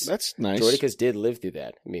once. That's nice. Droidicas did live through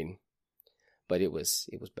that. I mean, but it was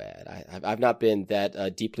bad. I've not been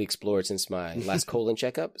that deeply explored since my last colon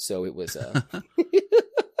checkup, so it was.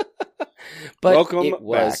 But Welcome it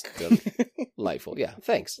was delightful. Yeah,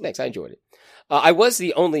 thanks. I enjoyed it. I was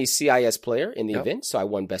the only CIS player in the event, so I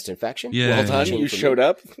won Best in Faction. Yeah. Well done. You showed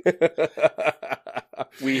up.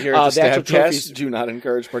 We here at the STABcast do not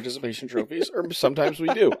encourage participation trophies, or sometimes we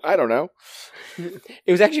do. I don't know.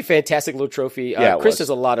 It was actually a fantastic little trophy. Yeah, Chris does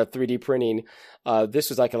a lot of 3D printing. This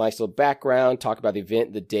was like a nice little background, talk about the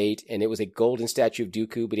event, the date, and it was a golden statue of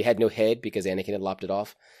Dooku, but he had no head because Anakin had lopped it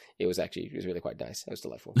off. It was really quite nice. It was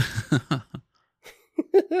delightful.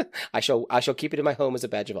 I shall keep it in my home as a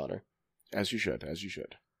badge of honor. As you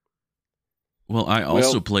should. Well, I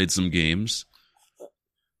also played some games.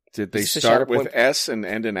 Did they start with S and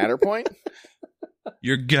end in Adderpoint?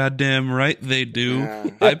 You're goddamn right they do. Yeah.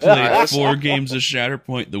 I played 4 games of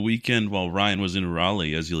Shatterpoint the weekend while Ryan was in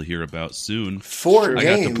Raleigh, as you'll hear about soon. 4 I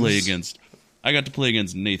games. I got to play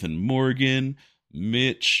against Nathan Morgan,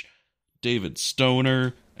 Mitch, David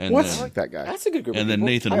Stoner, and What? then, I like that guy. That's a good group and of then people.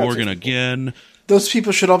 Nathan I got Morgan some- again. Those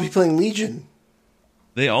people should all be playing Legion.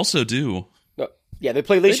 They also do. No, yeah, they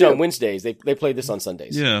play Legion on Wednesdays. They play this on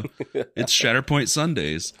Sundays. Yeah. It's Shatterpoint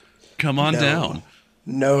Sundays. Come on down.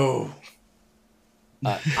 No.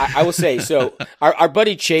 I will say, so our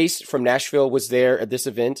buddy Chase from Nashville was there at this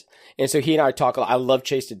event. And so he and I talk a lot. I love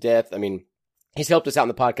Chase to death. I mean, he's helped us out in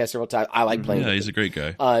the podcast several times. I like playing. Yeah, he's a great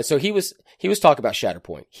guy. So he was talking about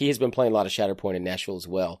Shatterpoint. He has been playing a lot of Shatterpoint in Nashville as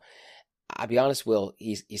well. I'll be honest, Will,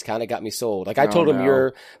 he's kind of got me sold. Like I told him,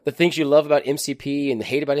 you're the things you love about MCP and the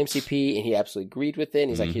hate about MCP, and he absolutely agreed with it. And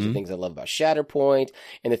he's like, here's the things I love about Shatterpoint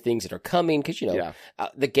and the things that are coming. Cause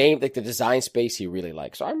the game, like the design space he really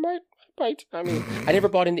likes. So I might. I mean, I never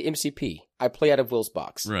bought into MCP. I play out of Will's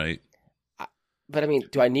box. Right. But I mean,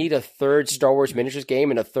 do I need a third Star Wars miniatures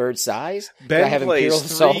game in a third size? Ben have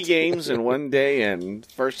plays Imperial 3 games in one day, and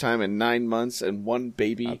first time in 9 months, and 1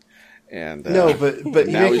 baby. And No, but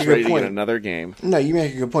you now make he's a ready good to point. get another game. No, you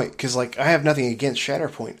make a good point because like I have nothing against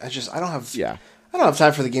Shatterpoint. I don't have. Yeah. I don't have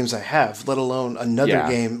time for the games I have, let alone another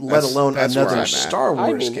game, let alone that's where I'm another at. Star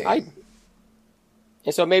Wars game.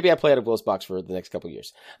 And so maybe I play out of Will's box for the next couple of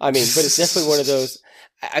years. I mean, but it's definitely one of those.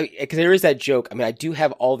 Because there is that joke. I mean, I do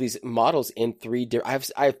have all these models in 3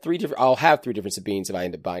 different. I have 3 different. I'll have 3 different Sabines if I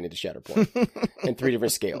end up buying into Shatterpoint, in 3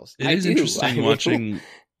 different scales. It is interesting watching,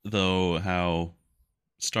 though, how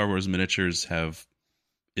Star Wars miniatures have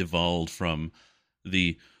evolved from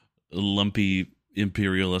the lumpy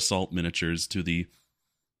Imperial Assault miniatures to the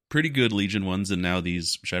pretty good Legion ones, and now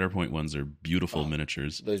these Shatterpoint ones are beautiful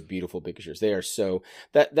miniatures. Those beautiful pictures. They are so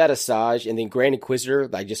that Asajj and then Grand Inquisitor.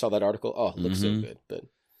 I just saw that article. Oh, it looks so good. But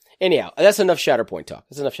anyhow, that's enough Shatterpoint talk.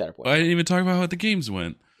 That's enough Shatterpoint. I didn't even talk about how the games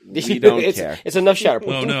went. We don't care. It's enough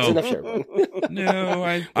Shatterpoint. Oh, no. It's enough Shatterpoint. No,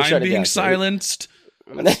 I'm shut it being down, silenced.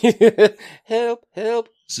 Help!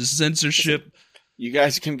 This is censorship. You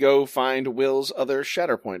guys can go find Will's other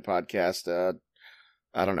Shatterpoint podcast.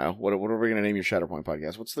 I don't know. What are we going to name your Shatterpoint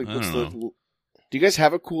podcast? Do you guys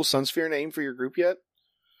have a cool Sunsphere name for your group yet?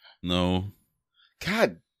 No.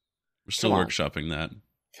 God. We're still workshopping that.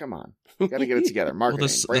 Come on. You got to get it together. Marketing,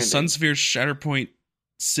 the branding. Sunsphere Shatterpoint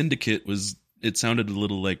Syndicate it sounded a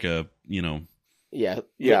little like a, Yeah.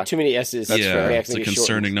 Too many S's. It's a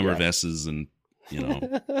concerning number of S's and,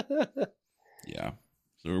 yeah.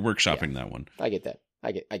 So we're workshopping that one. I get that.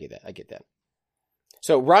 I get that.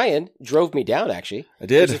 So Ryan drove me down, actually. I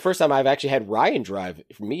did. It's the first time I've actually had Ryan drive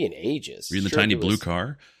for me in ages. Were you in the tiny blue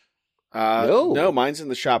car? No, mine's in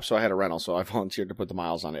the shop, so I had a rental, so I volunteered to put the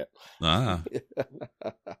miles on it. Ah.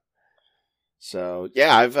 So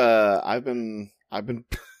yeah, I've been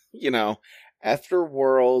after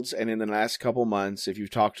Worlds and in the last couple months, if you've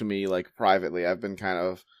talked to me like privately, I've been kind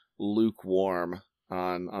of lukewarm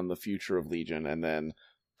on the future of Legion, and then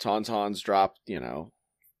Tauntauns dropped,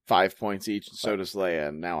 5 points each, and so does Leia,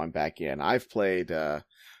 and now I'm back in. I've played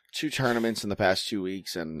 2 tournaments in the past 2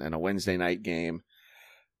 weeks and a Wednesday night game.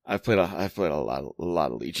 I've played a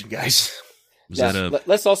lot of Legion, guys.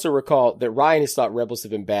 Let's also recall that Ryan has thought Rebels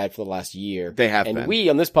have been bad for the last year. They have and been. We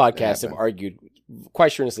on this podcast have argued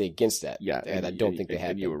quite strenuously against that. Yeah, and I don't think they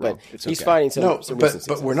have. You were but wrong. It's he's okay. finding some. No, some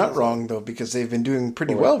but we're not wrong though because they've been doing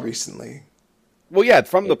pretty well recently. Well, yeah,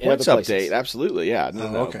 from the In points other places. update, absolutely, yeah. No,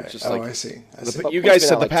 Okay. It's just I see. You But guys points been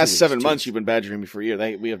said out the like past 2 7 weeks, months you've been badgering me for a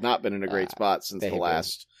year. We have not been in a great spot since the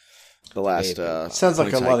last. Sounds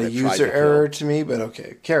like a lot of user error to me, but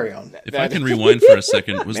okay, carry on. If I can rewind for a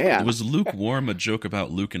second, Man. was lukewarm a joke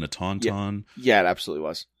about Luke and a Tauntaun? Yeah, it absolutely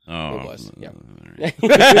was. Oh, It was, yeah. right.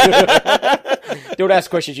 Don't ask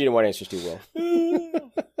questions you didn't want answers to, Will.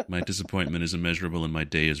 My disappointment is immeasurable and my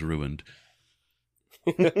day is ruined.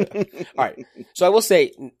 All right. So I will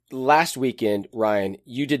say, last weekend, Ryan,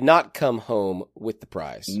 you did not come home with the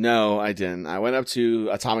prize. No, I didn't. I went up to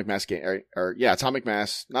Atomic Mass Atomic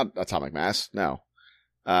Mass, not Atomic Mass, no.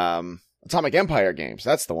 Atomic Empire Games,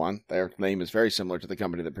 that's the one. Their name is very similar to the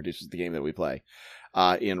company that produces the game that we play.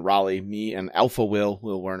 In Raleigh, me and Alpha Will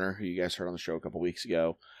Werner, who you guys heard on the show a couple weeks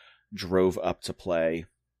ago, drove up to play.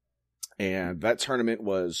 And that tournament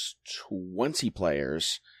was 20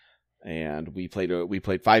 players. And we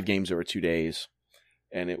played 5 games over 2 days,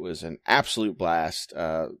 and it was an absolute blast.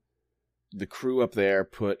 The crew up there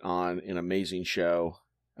put on an amazing show.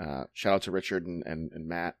 Shout out to Richard and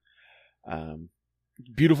Matt.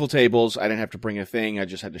 Beautiful tables. I didn't have to bring a thing. I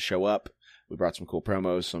just had to show up. We brought some cool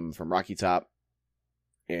promos, some from Rocky Top,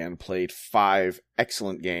 and played 5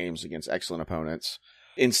 excellent games against excellent opponents.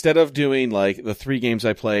 Instead of doing like the 3 games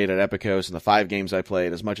I played at Epicos and the 5 games I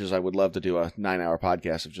played, as much as I would love to do a 9-hour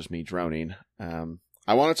podcast of just me droning,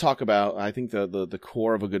 I want to talk about, I think the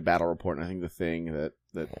core of a good battle report, and I think the thing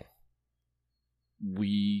that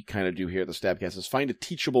we kind of do here at the STABcast is find a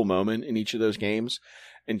teachable moment in each of those games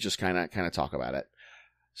and just kind of talk about it.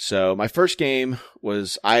 So my first game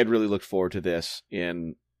was, I had really looked forward to this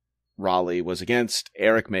in Raleigh, was against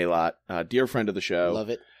Eric Maylott, a dear friend of the show. Love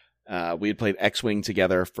it. We had played X-Wing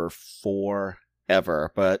together for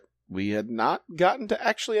forever, but we had not gotten to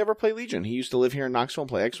actually ever play Legion. He used to live here in Knoxville and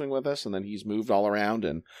play X-Wing with us, and then he's moved all around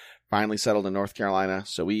and finally settled in North Carolina.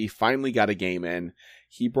 So we finally got a game in.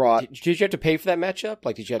 He brought... Did you have to pay for that matchup?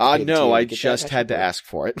 Like, did you have to pay no, I just had to ask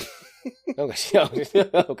for it.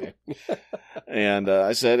 Okay. And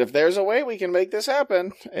I said, if there's a way we can make this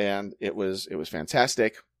happen. And it was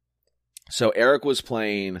fantastic. So Eric was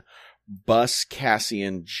playing Bus,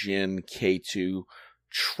 Cassian, Jin, K2,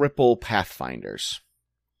 triple Pathfinders.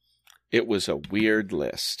 It was a weird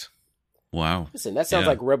list. Wow. Listen, that sounds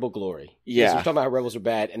like Rebel Glory. Yeah. We're talking about how Rebels are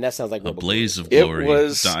bad, and that sounds like Rebel Glory. A blaze of glory.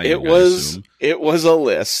 It was a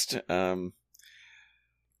list.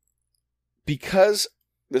 Because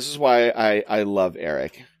this is why I love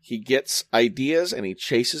Eric. He gets ideas and he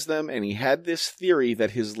chases them, and he had this theory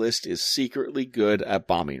that his list is secretly good at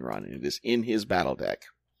bombing run, and it is in his battle deck.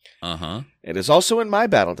 Uh-huh. It is also in my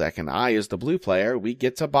battle deck, and I, as the blue player, we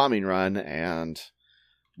get to bombing run, and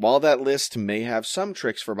while that list may have some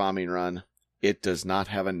tricks for bombing run, it does not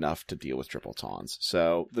have enough to deal with triple tawns.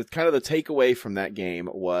 So the takeaway from that game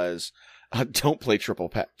was don't play triple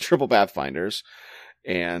Pathfinders,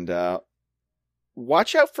 and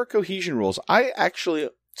watch out for cohesion rules. I actually,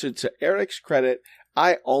 to Eric's credit,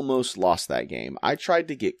 I almost lost that game. I tried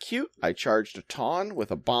to get cute. I charged a Taun with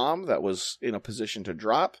a bomb that was in a position to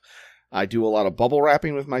drop. I do a lot of bubble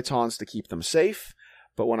wrapping with my Tauns to keep them safe.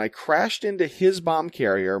 But when I crashed into his bomb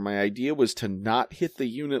carrier, my idea was to not hit the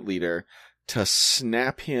unit leader, to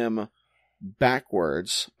snap him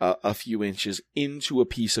backwards a few inches into a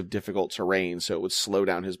piece of difficult terrain so it would slow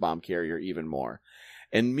down his bomb carrier even more.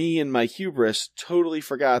 And me and my hubris totally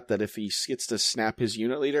forgot that if he gets to snap his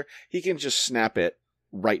unit leader, he can just snap it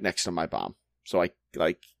right next to my bomb. So I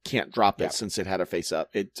can't drop it since it had a face up.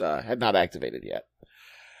 It had not activated yet.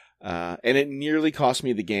 And it nearly cost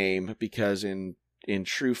me the game because in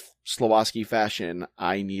true Slowoski fashion,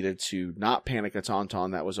 I needed to not panic a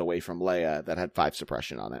Tauntaun that was away from Leia that had 5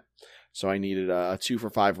 suppression on it. So I needed a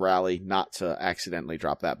 2-for-5 rally not to accidentally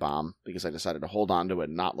drop that bomb because I decided to hold on to it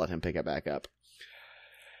and not let him pick it back up.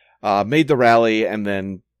 Made the rally and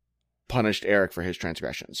then punished Eric for his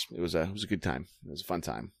transgressions. It was a good time. It was a fun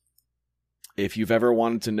time. If you've ever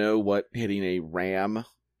wanted to know what hitting a ram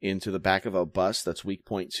into the back of a bus that's weak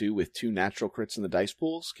point 2 with 2 natural crits in the dice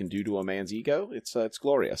pools can do to a man's ego, it's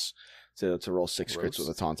glorious to roll 6 crits with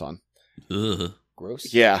a Tauntaun. Ugh.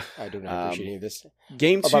 Gross. Yeah. I do not appreciate any of this.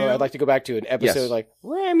 Game 2. By the way, I'd like to go back to an episode like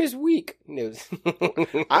Ram is weak.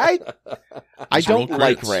 I don't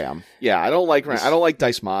like Ram. Yeah, I don't like Ram. I don't like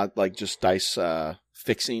dice mod, like just dice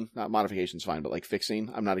fixing. Not modification's fine, but like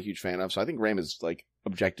fixing, I'm not a huge fan of. So I think Ram is like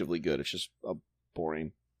objectively good. It's just a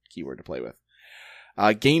boring keyword to play with.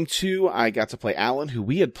 Game 2, I got to play Alan, who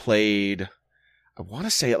we had played, I want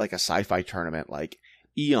to say at like a sci-fi tournament, like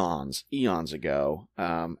eons ago.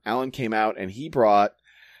 Alan came out and he brought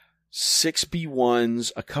 6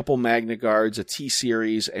 B1s, a couple Magna Guards, a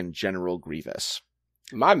T-Series, and General Grievous.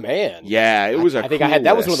 My man. Yeah, it was I think I had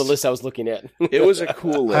that was one of the lists I was looking at. It was a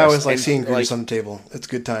cool list. I always like seeing Grievous on the table. It's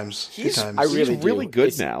good times. He's really good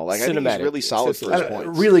it's now. Like I think he's really solid for his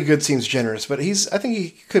points. Really good seems generous, but I think he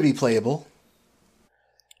could be playable.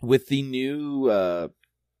 With the new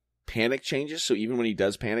panic changes, so even when he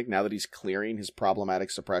does panic, now that he's clearing his problematic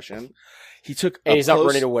suppression, he took and he's not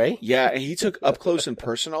running away. Yeah, and he took up close and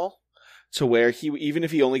personal. to where even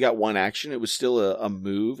if he only got one action, it was still a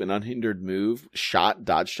move, an unhindered move, shot,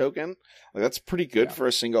 dodge token. Like, that's pretty good for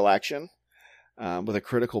a single action with a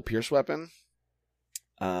critical pierce weapon.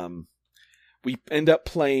 We end up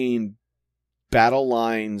playing Battle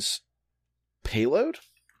Lines Payload.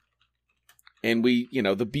 And the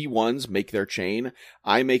B1s make their chain.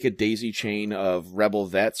 I make a daisy chain of rebel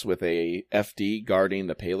vets with a FD guarding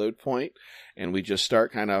the payload point. And we just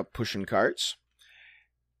start kind of pushing carts.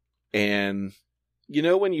 And,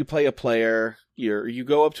 when you play a player, you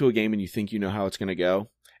go up to a game and you think you know how it's going to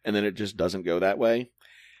go. And then it just doesn't go that way.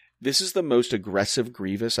 This is the most aggressive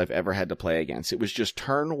Grievous I've ever had to play against. It was just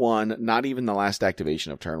turn 1, not even the last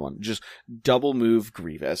activation of turn 1. Just double move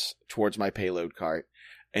Grievous towards my payload cart.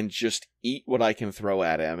 And just eat what I can throw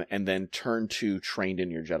at him, and then turn 2 trained in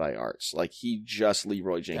your Jedi arts. Like, he just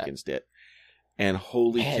Leroy Jenkins did. And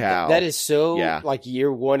holy cow. That is so, like, year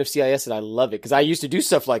 1 of CIS, and I love it, because I used to do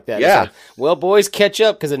stuff like that. Yeah. It's like, well, boys, catch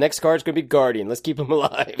up, because the next card's going to be Guardian. Let's keep him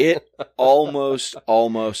alive. It almost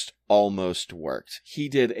worked. He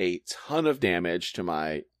did a ton of damage to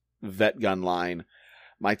my vet gun line.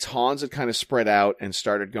 My Tawns had kind of spread out and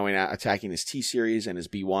started going out, attacking his T-Series and his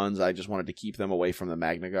B1s. I just wanted to keep them away from the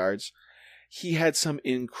Magna Guards. He had some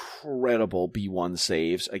incredible B1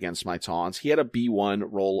 saves against my Tawns. He had a B1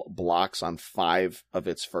 roll blocks on 5 of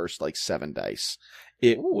its first, 7 dice.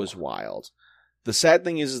 It was wild. The sad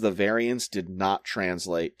thing is the variance did not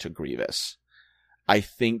translate to Grievous. I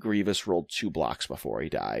think Grievous rolled 2 blocks before he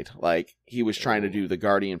died. He was trying to do the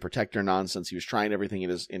Guardian Protector nonsense. He was trying everything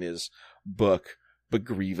in his book. But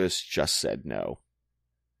Grievous just said no.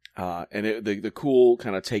 And the cool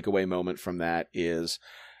kind of takeaway moment from that is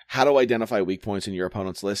how to identify weak points in your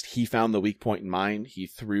opponent's list. He found the weak point in mine. He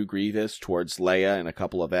threw Grievous towards Leia and a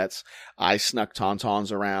couple of vets. I snuck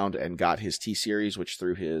Tauntauns around and got his T-Series, which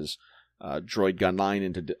threw his droid gun line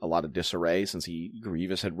into a lot of disarray since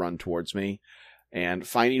Grievous had run towards me. And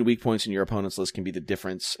finding weak points in your opponent's list can be the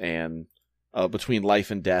difference and between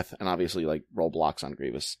life and death, and obviously roll blocks on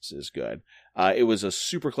Grievous is good. It was a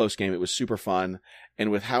super close game. It was super fun.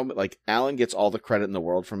 And with how, Alan gets all the credit in the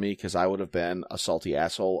world from me because I would have been a salty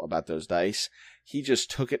asshole about those dice. He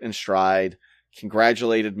just took it in stride,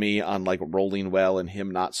 congratulated me on rolling well and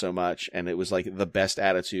him not so much. And it was the best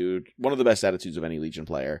attitude, one of the best attitudes of any Legion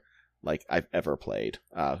player I've ever played,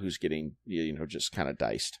 who's getting, just kind of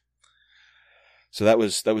diced. So that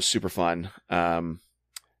was super fun.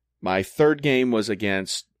 My third game was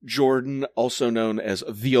against Jordan, also known as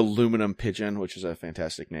the Aluminum Pigeon, which is a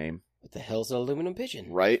fantastic name. What the hell's an aluminum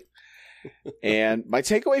pigeon? Right. And my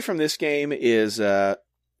takeaway from this game is, know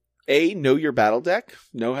your battle deck,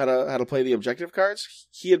 know how to play the objective cards.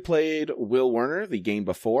 He had played Will Werner the game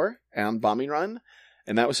before on Bombing Run,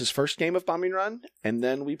 and that was his first game of Bombing Run. And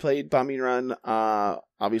then we played Bombing Run,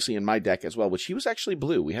 obviously in my deck as well, which he was actually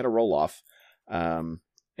blue. We had a roll-off, and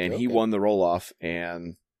he won the roll-off,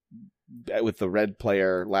 and with the red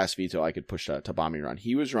player last veto, I could push to Bombing Run.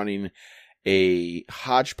 He was running a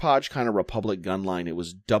hodgepodge kind of Republic gun line. It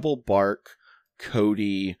was double Bark,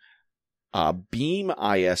 Cody, Beam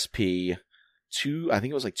ISP, I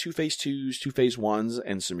think it was 2 phase 2s, 2 phase 1s,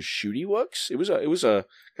 and some shooty wooks. It was a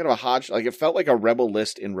kind of a hodge, it felt like a rebel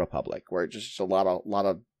list in Republic, where it just a lot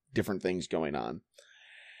of different things going on.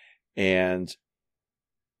 And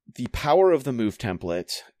the power of the move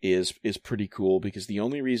template is pretty cool because the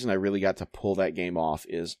only reason I really got to pull that game off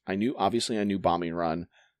is I knew Bombing Run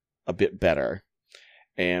a bit better.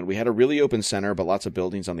 And we had a really open center, but lots of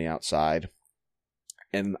buildings on the outside.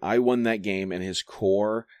 And I won that game, and his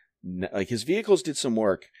core, his vehicles did some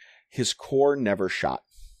work. His core never shot.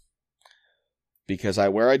 Because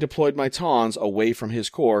where I deployed my Tawns away from his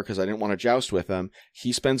core, because I didn't want to joust with him,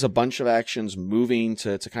 he spends a bunch of actions moving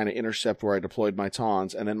to kind of intercept where I deployed my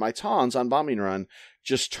Tawns, and then my Tawns on Bombing Run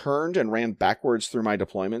just turned and ran backwards through my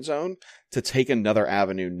deployment zone to take another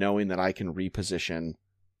avenue, knowing that I can reposition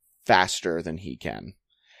faster than he can.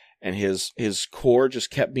 And his core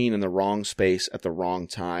just kept being in the wrong space at the wrong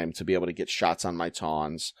time to be able to get shots on my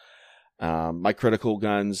Tawns. My critical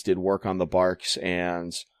guns did work on the Barks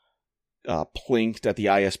and plinked at the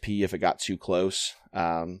ISP if it got too close,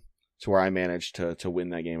 to where I managed to win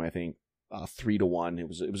that game. I think 3-1.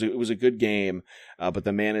 It was a good game, but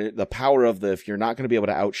the power of if you're not going to be able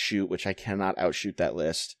to outshoot, which I cannot outshoot that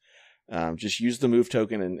list, just use the move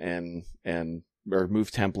token or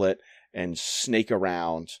move template and snake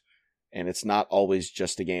around. And it's not always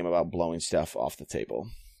just a game about blowing stuff off the table.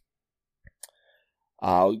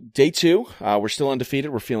 Day 2, we're still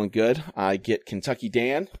undefeated. We're feeling good. I get Kentucky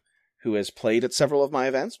Dan, who has played at several of my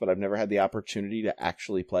events, but I've never had the opportunity to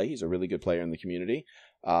actually play. He's a really good player in the community.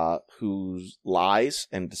 who lies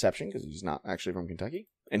and deception because he's not actually from Kentucky.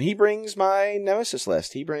 And he brings my nemesis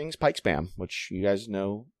list. He brings Pike Spam, which you guys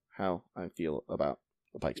know how I feel about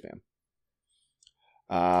the Pike Spam.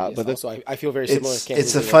 Yes, but also, I feel very similar.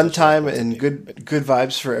 It's a fun time and good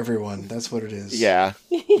vibes for everyone. That's what it is. Yeah.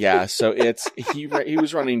 So he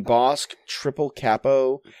was running Bosk, triple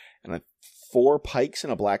Capo, and 4 Pikes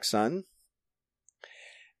and a Black Sun.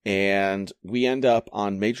 And we end up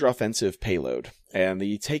on major offensive payload. And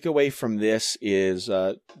the takeaway from this is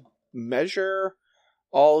measure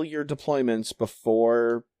all your deployments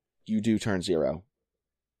before you do turn 0.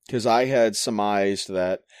 Because I had surmised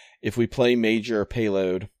that if we play major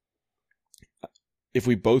payload, if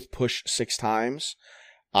we both push 6 times,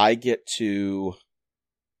 I get to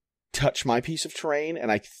touch my piece of terrain,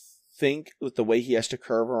 and I think with the way he has to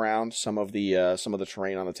curve around some of the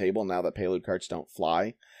terrain on the table, now that payload cards don't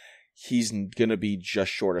fly, he's gonna be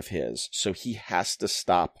just short of his. So he has to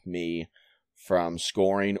stop me from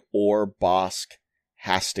scoring, or Bosk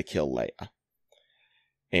has to kill Leia.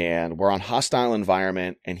 And we're on hostile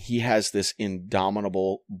environment, and he has this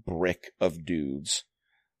indomitable brick of dudes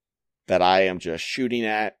that I am just shooting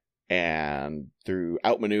at, and through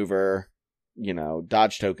outmaneuver,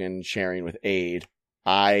 dodge token, sharing with aid,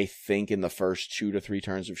 I think in the first 2 to 3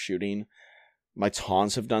 turns of shooting, my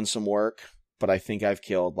taunts have done some work, but I think I've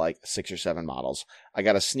killed like 6 or 7 models. I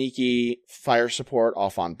got a sneaky fire support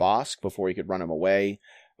off on Bosk before he could run him away,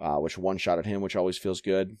 which one-shotted him, which always feels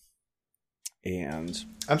good. And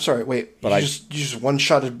I'm sorry, wait. You just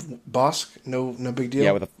one-shotted Bosk? No big deal.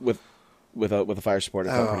 Yeah, with a fire support, it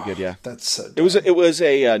felt pretty good. Yeah, that's so it was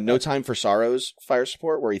a No Time for Sorrows fire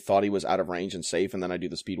support where he thought he was out of range and safe, and then I do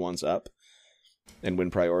the speed ones up and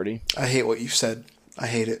win priority. I hate what you said. I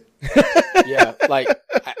hate it. Yeah, like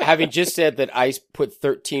having just said that Ice put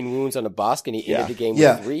 13 wounds on a Bosk and he ended the game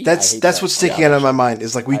with 3. That's what's sticking out of my mind.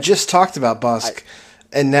 Is like we just talked about Bosk,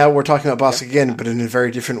 and now we're talking about Bosk again, but in a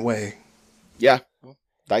very different way. Yeah,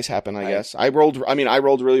 dice happen, I guess. I rolled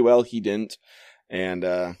really well. He didn't,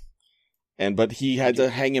 but he had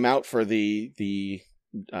to hang him out for the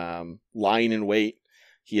lying in wait.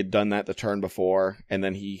 He had done that the turn before, and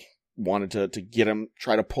then he wanted to get him,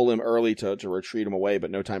 try to pull him early to retreat him away,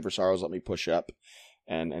 but No Time for Sorrows let me push up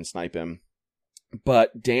and snipe him.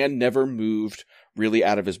 But Dan never moved really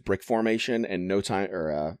out of his brick formation, and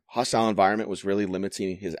hostile environment was really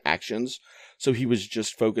limiting his actions. So he was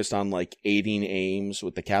just focused on like aiding aims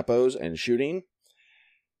with the capos and shooting.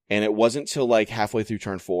 And it wasn't till like halfway through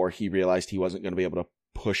turn 4, he realized he wasn't going to be able to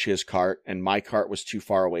push his cart, and my cart was too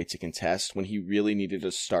far away to contest when he really needed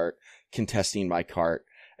to start contesting my cart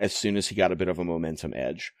as soon as he got a bit of a momentum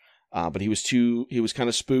edge. But he was kind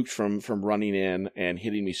of spooked from running in and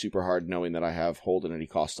hitting me super hard, knowing that I have hold and any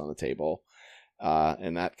cost on the table.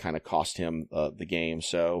 And that kind of cost him the game.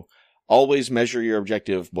 So always measure your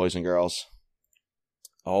objective, boys and girls.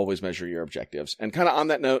 Always measure your objectives. And kind of on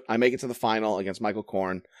that note, I make it to the final against Michael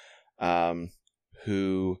Korn,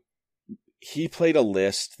 who he played a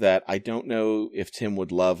list that I don't know if Tim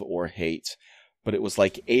would love or hate, but it was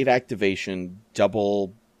like 8 activation,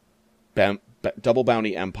 double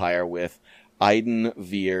bounty empire with Iden,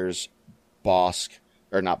 Veers, Bosk,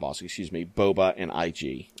 or not Bosk, excuse me, Boba and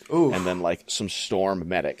IG. Ooh. And then like some Storm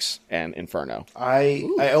medics and Inferno. I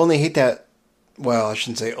only hate that. Well, I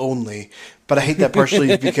shouldn't say only, but I hate that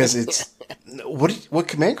partially because it's what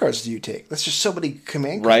command cards do you take? That's just so many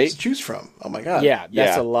command cards to choose from. Oh my god! Yeah,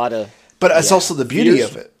 that's a lot of. But it's also the beauty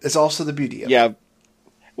of it. It's also the beauty of it. Yeah.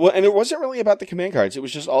 Well, and it wasn't really about the command cards. It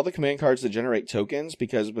was just all the command cards that generate tokens,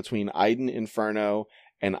 because between Iden, Inferno,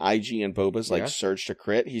 and IG and Boba's surge to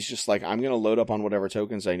crit, he's just like, I'm going to load up on whatever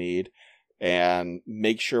tokens I need and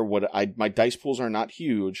make sure my dice pools are not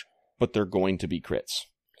huge, but they're going to be crits.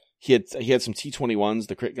 He had some T-21s,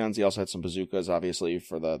 the crit guns. He also had some bazookas, obviously,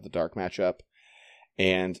 for the dark matchup.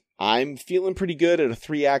 And I'm feeling pretty good at a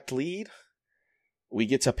 3-act lead. We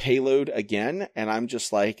get to payload again, and I'm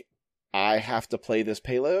just like, I have to play this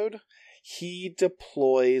payload. He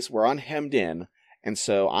deploys, we're unhemmed in, and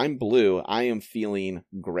so I'm blue. I am feeling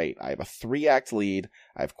great. I have a 3-act lead.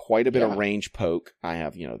 I have quite a bit of range poke. I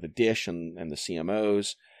have, the dish and the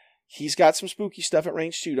CMOs. He's got some spooky stuff at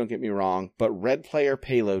range too, don't get me wrong, but red player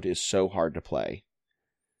payload is so hard to play.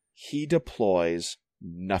 He deploys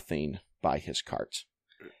nothing by his cart,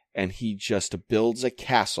 and he just builds a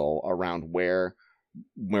castle around where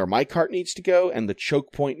my cart needs to go and the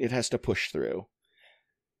choke point it has to push through.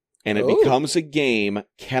 And it becomes a game,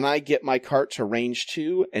 can I get my cart to range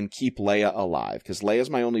 2 and keep Leia alive? Because Leia's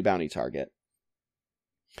my only bounty target.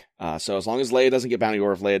 So as long as Leia doesn't get bounty,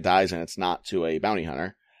 or if Leia dies and it's not to a bounty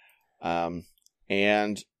hunter.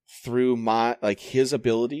 And through his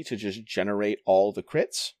ability to just generate all the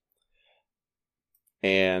crits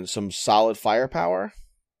and some solid firepower.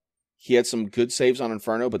 He had some good saves on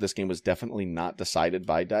Inferno, but this game was definitely not decided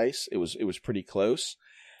by dice. It was pretty close.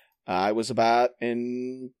 I was about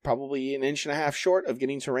probably an inch and a half short of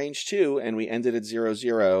getting to range 2, and we ended at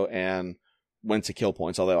 0-0 and went to kill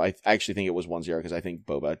points. Although I actually think it was 1-0 because I think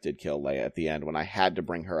Boba did kill Leia at the end when I had to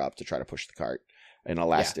bring her up to try to push the cart in a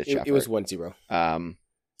last ditch effort. It was 1-0.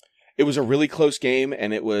 It was a really close game,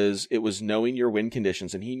 and it was knowing your win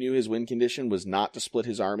conditions, and he knew his win condition was not to split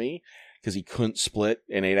his army because he couldn't split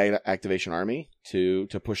an 8 activation army to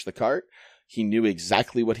push the cart. He knew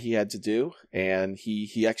exactly what he had to do, and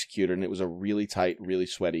he executed, and it was a really tight, really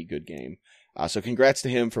sweaty, good game. So congrats to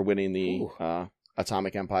him for winning the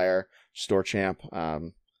Atomic Empire Store Champ.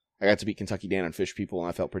 I got to beat Kentucky Dan and Fish People, and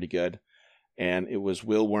I felt pretty good. And it was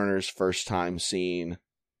Will Werner's first time seeing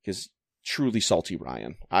his truly salty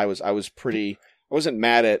Ryan. I wasn't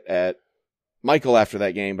mad at Michael after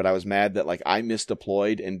that game, but I was mad that I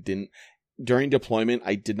misdeployed and during deployment,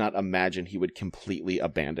 I did not imagine he would completely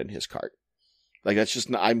abandon his cart. That's just,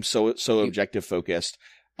 I'm so objective focused.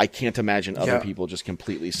 I can't imagine other people just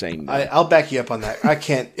completely saying no. I'll back you up on that. I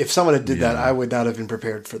can't, if someone had did that, I would not have been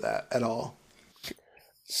prepared for that at all.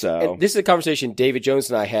 So and this is a conversation David Jones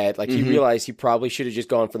and I had. He realized he probably should have just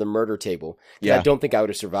gone for the murder table. Yeah. I don't think I would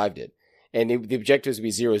have survived it. And the objective would be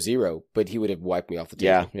 0-0, but he would have wiped me off the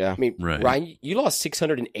table. Yeah. I mean, right. Ryan, you lost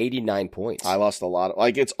 689 points. I lost a lot.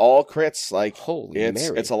 It's all crits. Holy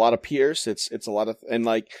Mary. It's a lot of Pierce. It's a lot of, and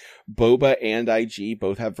Boba and IG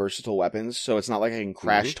both have versatile weapons, so it's not like I can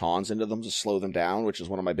crash tawns into them to slow them down, which is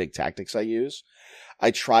one of my big tactics I use. I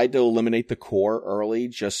tried to eliminate the core early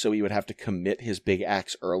just so he would have to commit his big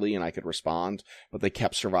axe early and I could respond, but they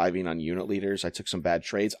kept surviving on unit leaders. I took some bad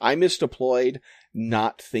trades. I misdeployed,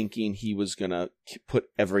 not thinking he was going to put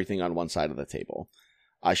everything on one side of the table.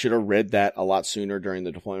 I should have read that a lot sooner during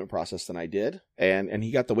the deployment process than I did, and he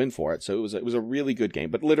got the win for it. So it was a really good game,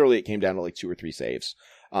 but literally it came down to 2 or 3 saves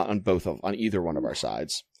on either one of our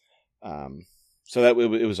sides. So that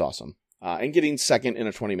it was awesome. And getting second in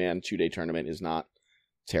a 20-man 2-day tournament is not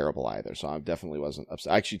terrible either, so I definitely wasn't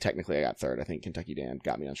upset. Actually, technically, I got third. I think Kentucky Dan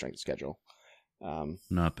got me on strength of schedule.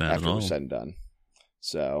 Not bad after at all. it was said and done.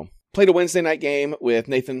 So, played a Wednesday night game with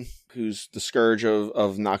Nathan, who's the scourge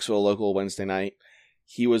of Knoxville local Wednesday night.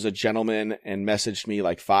 He was a gentleman and messaged me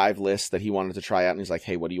 5 lists that he wanted to try out, and he's like,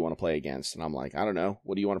 hey, what do you want to play against? And I'm like, I don't know.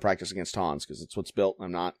 What do you want to practice against Tawns? Because it's what's built.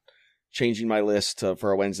 I'm not changing my list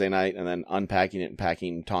for a Wednesday night and then unpacking it and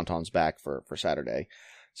packing Tauntauns back for Saturday.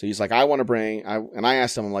 So he's like, I want to bring, and I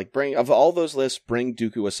asked him, I'm like, of all those lists, bring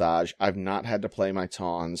Dooku Asajj. I've not had to play my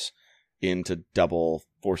Tawns into double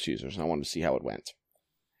Force users, and I wanted to see how it went.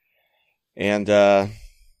 And I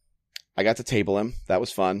got to table him. That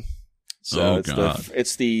was fun. So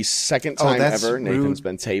it's the second time ever Nathan's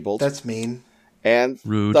been tabled. That's mean. And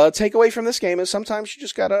rude. The takeaway from this game is sometimes you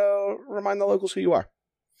just got to remind the locals who you are.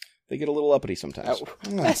 They get a little uppity sometimes.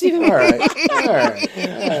 That's even all right.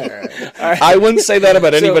 I wouldn't say that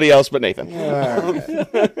about anybody else but Nathan.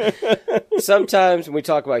 Sometimes when we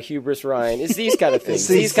talk about hubris, Ryan, it's these kind of things.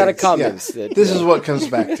 These kind of comments. Yeah. This is what comes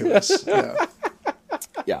back to us.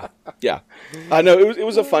 Yeah. No, it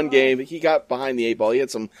was a fun game. He got behind the 8 ball. He had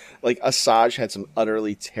some, Asajj had some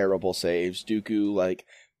utterly terrible saves. Dooku,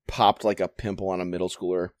 popped like a pimple on a middle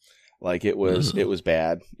schooler. It was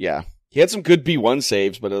bad. Yeah. He had some good B1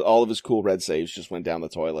 saves, but all of his cool red saves just went down the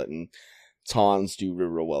toilet, and Tawns do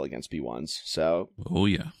real well against B1s. So, oh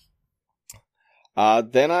yeah.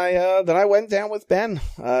 Then I went down with Ben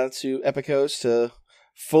to Epicos to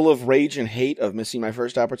full of rage and hate of missing my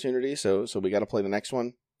first opportunity. So we got to play the next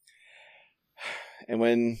one. And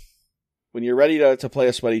when you're ready to play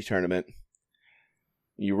a sweaty tournament,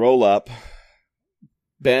 you roll up.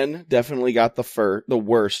 Ben definitely got the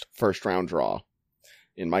worst first round draw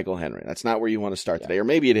in Michael Henry. That's not where you want to start today. Or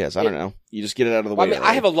maybe it is. I don't know. You just get it out of the way.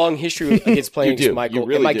 I have a long history against playing against Michael.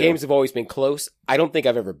 Really and my do. games have always been close. I don't think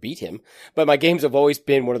I've ever beat him. But my games have always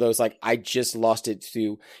been one of those, I just lost it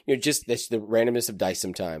to, just that's the randomness of dice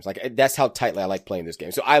sometimes. That's how tightly I like playing this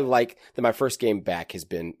game. So I like that my first game back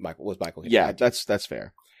was Michael Henry. Yeah, that's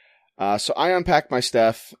fair. So I unpack my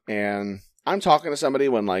stuff, and I'm talking to somebody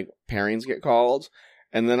when, pairings get called,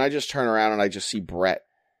 and then I just turn around and I just see Brett,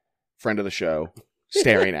 friend of the show,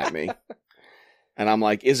 staring at me. And I'm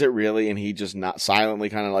like, is it really? And he just silently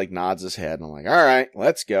kind of nods his head. And I'm like, all right,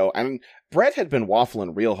 let's go. And Brett had been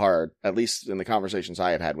waffling real hard, at least in the conversations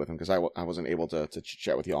I had with him, because I wasn't able to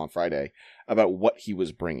chat with you all on Friday, about what he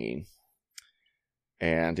was bringing.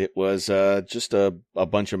 And it was just a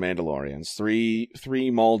bunch of Mandalorians. Three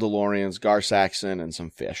Mandalorians, Gar Saxon, and some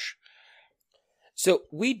fish. So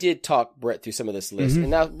we did talk Brett through some of this list. And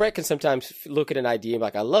now Brett can sometimes look at an idea and be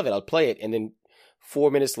like, I love it, I'll play it. And then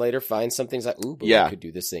 4 minutes later find something's like, ooh, but we could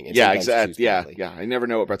do this thing. And exactly. Yeah. I never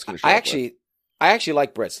know what Brett's going to show up with. I actually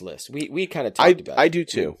like Brett's list. We kind of talked about it. I do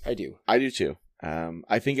too. I do too.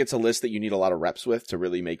 I think it's a list that you need a lot of reps with to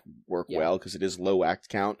really make work well, because it is low act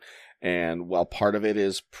count. And while part of it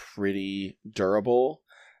is pretty durable,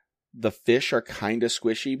 the fish are kind of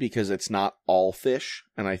squishy because it's not all fish.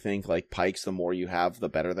 And I think like pikes, the more you have, the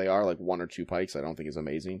better they are. Like 1 or 2 pikes, I don't think is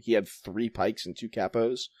amazing. He had 3 pikes and 2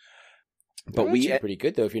 capos. But they're pretty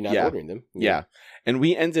good though if you're not ordering them. Yeah. And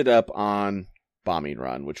we ended up on Bombing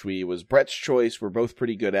Run, which was Brett's choice. We're both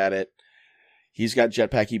pretty good at it. He's got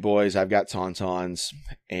jetpacky boys. I've got tauntauns.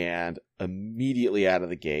 And immediately out of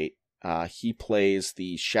the gate, he plays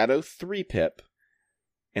the Shadow 3 pip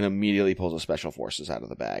and immediately pulls a Special Forces out of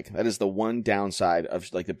the bag. That is the one downside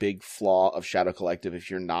of like the big flaw of Shadow Collective. If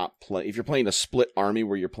you're playing a split army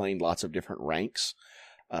where you're playing lots of different ranks,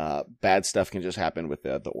 bad stuff can just happen with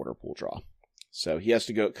the order pool draw. So he has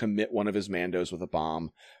to go commit one of his Mandos with a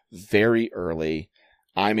bomb very early.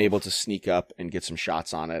 I'm able to sneak up and get some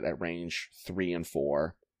shots on it at range 3 and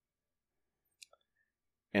 4.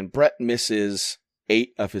 And Brett misses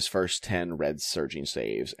 8 of his first 10 red surging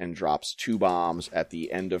saves and drops 2 bombs at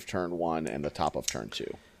the end of turn 1 and the top of turn 2.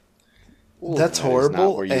 Ooh, that's that horrible. Is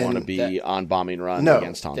not where you want to be on Bombing Run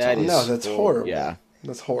against Tauntaun. That's horrible. Yeah.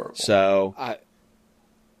 That's horrible. So,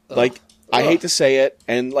 I hate to say it,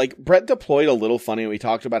 and like Brett deployed a little funny. We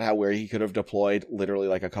talked about how where he could have deployed literally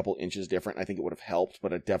like a couple inches different. I think it would have helped,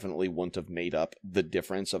 but it definitely wouldn't have made up the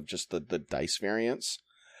difference of just the dice variance.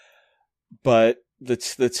 But the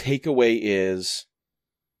takeaway is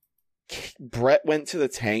Brett went to the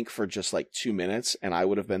tank for just like 2 minutes, and I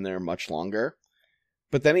would have been there much longer.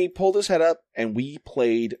 But then he pulled his head up, and we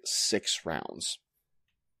played 6 rounds.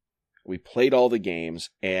 We played all the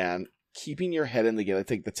games, and keeping your head in the game, I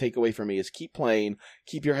think the takeaway for me is keep playing,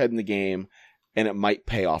 keep your head in the game, and it might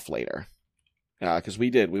pay off later. Because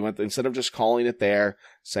we went, instead of just calling it there,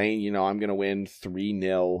 saying, I'm going to win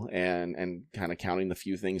 3-0 and kind of counting the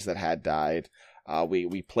few things that had died.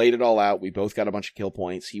 We played it all out. We both got a bunch of kill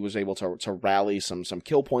points. He was able to rally some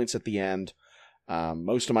kill points at the end.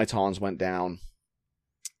 Most of my tawns went down,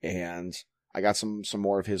 and I got some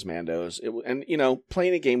more of his Mandos.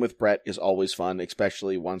 Playing a game with Brett is always fun,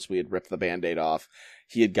 especially once we had ripped the Band-Aid off.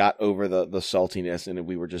 He had got over the saltiness, and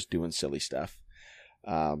we were just doing silly stuff.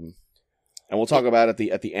 And we'll talk about at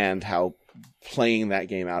the end how playing that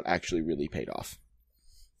game out actually really paid off.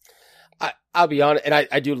 I'll be honest, and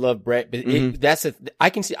I do love Brett, but I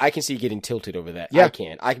can see getting tilted over that. Yeah.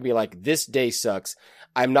 I can be like, this day sucks.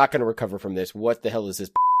 I'm not going to recover from this. What the hell is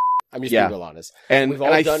this? I'm just being real honest. And we've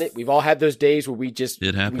all done it. We've all had those days where we just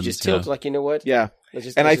tilt like, you know what? Yeah.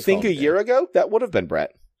 I think a year ago, that would have been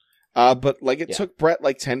Brett. But like it took Brett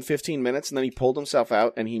like 10, 15 minutes, and then he pulled himself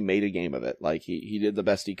out and he made a game of it. Like he did the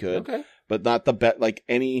best he could, but not the best. I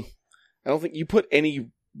don't think you put any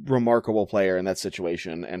remarkable player in that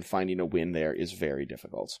situation, and finding a win there is very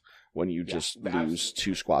difficult when you just lose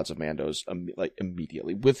 2 squads of Mandos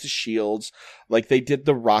immediately with the shields. Like they did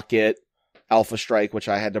the rocket Alpha Strike, which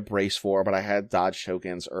I had to brace for, but I had dodge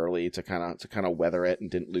tokens early to kind of weather it, and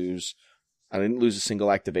didn't lose a single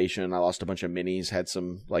activation. I lost a bunch of minis, had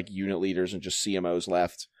some like unit leaders and just CMOs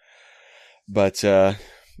left, but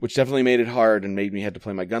which definitely made it hard and made me had to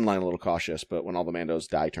play my gun line a little cautious. But when all the Mandos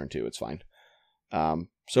die turn 2, it's fine.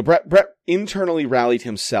 So Brett internally rallied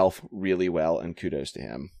himself really well, and kudos to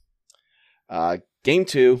him. Game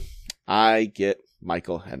 2, I get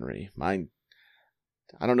Michael Henry.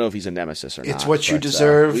 I don't know if he's a nemesis or not. It's what you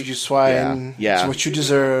deserve, you swine. Yeah. It's what you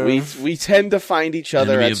deserve. We tend to find each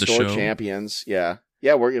other Enemy at of the store show. champions. Yeah.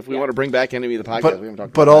 Yeah, if we want to bring back Enemy of the Podcast, we haven't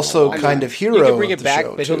talked but about also that kind of hero. You can bring of it the back,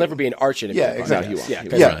 show, but he'll too. never be an arch enemy. Yeah, exactly. No, he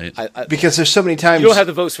won't. Yeah, Because there's so many times you don't have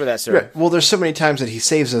the votes for that, sir. Right. Well, there's so many times that he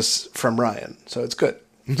saves us from Ryan, so it's good.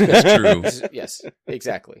 It's true. Yes,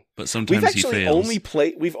 exactly. But sometimes he fails.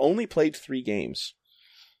 We've only played 3 games,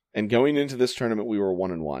 and going into this tournament, we were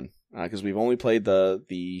 1-1 because we've only played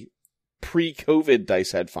the pre-COVID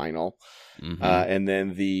Dice Head final, and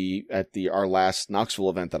then our last Knoxville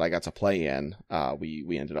event that I got to play in,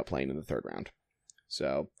 we ended up playing in the 3rd round.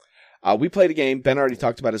 So we played a game. Ben already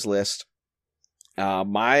talked about his list.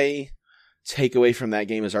 My takeaway from that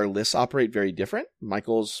game is our lists operate very different.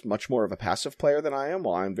 Michael's much more of a passive player than I am,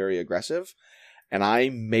 while I'm very aggressive, and I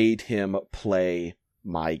made him play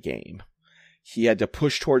my game. He had to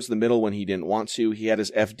push towards the middle when he didn't want to. He had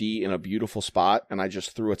his FD in a beautiful spot, and I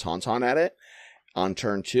just threw a tauntaun at it. on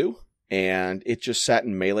turn 2, and it just sat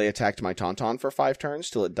and melee attacked my Tauntaun for 5 turns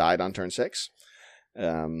till it died on turn 6.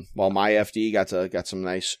 While my FD got some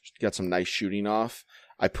nice shooting off.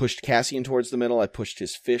 I pushed Cassian towards the middle. I pushed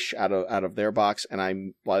his fish out of their box,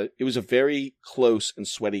 and it was a very close and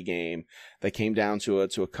sweaty game that came down to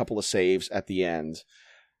a couple of saves at the end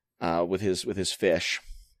with his fish.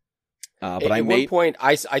 But at one point,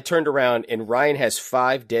 I turned around and Ryan has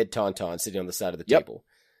 5 dead Tauntauns sitting on the side of the table.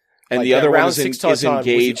 And the other one is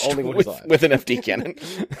engaged with an FD cannon.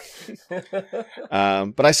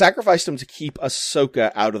 But I sacrificed him to keep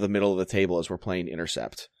Ahsoka out of the middle of the table as we're playing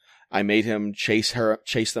Intercept. I made him chase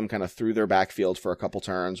them kind of through their backfield for a couple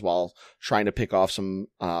turns while trying to pick off some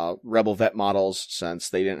Rebel vet models since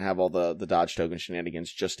they didn't have all the dodge token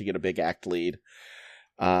shenanigans just to get a big act lead.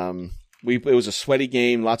 It was a sweaty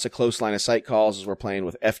game, lots of close line of sight calls as we're playing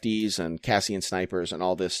with FDs and Cassian snipers and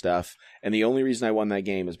all this stuff. And the only reason I won that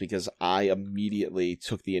game is because I immediately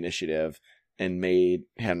took the initiative and made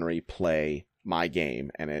Henry play my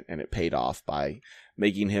game, and it paid off by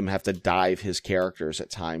making him have to dive his characters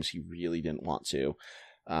at times he really didn't want to.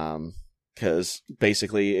 Because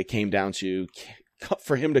basically it came down to,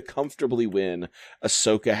 for him to comfortably win,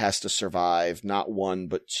 Ahsoka has to survive not 1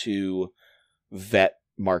 but 2 vet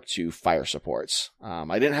Mark II fire supports.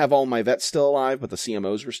 I didn't have all my vets still alive, but the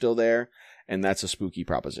CMOs were still there, and that's a spooky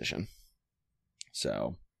proposition.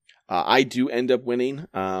 So I do end up winning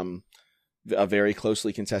a very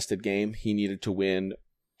closely contested game. He needed to win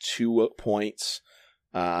 2 points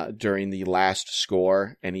during the last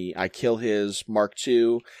score, and I kill his Mark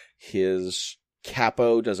II. His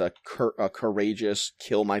Capo does a courageous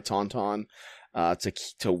kill my Tauntaun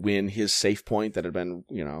to win his safe point that had been,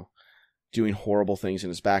 doing horrible things in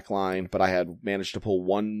his back line, but I had managed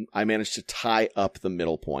to I managed to tie up the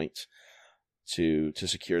middle point to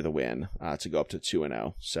secure the win, to go up to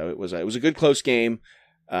 2-0. So it was a good close game,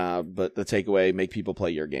 but the takeaway, make people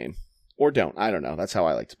play your game. Or don't. I don't know. That's how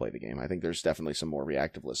I like to play the game. I think there's definitely some more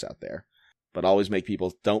reactive lists out there. But always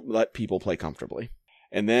don't let people play comfortably.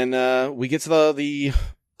 And then we get to the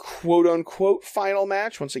quote-unquote final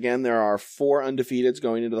match. Once again, there are 4 undefeateds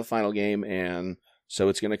going into the final game, and so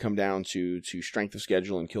it's going to come down to strength of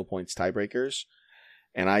schedule and kill points tiebreakers.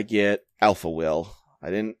 And I get Alpha Will.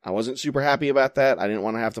 I wasn't super happy about that. I didn't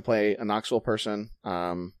want to have to play a Knoxville person.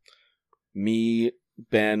 Me,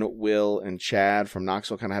 Ben, Will, and Chad from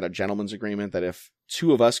Knoxville kind of had a gentleman's agreement that if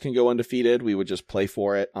 2 of us can go undefeated, we would just play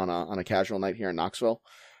for it on a casual night here in Knoxville.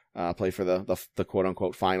 Play for the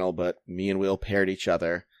quote-unquote final, but me and Will paired each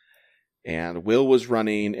other. And Will was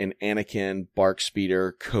running an Anakin, Bark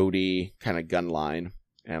Speeder, Cody kind of gun line.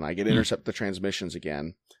 And I get intercept the transmissions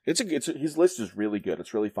again. His list is really good.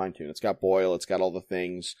 It's really fine-tuned. It's got Boyle. It's got all the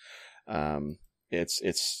things.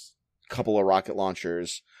 It's a couple of rocket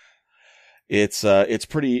launchers. It's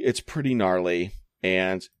pretty gnarly.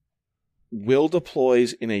 And Will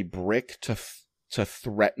deploys in a brick to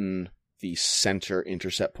threaten the center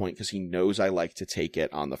intercept point because he knows I like to take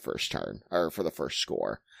it on the first turn or for the first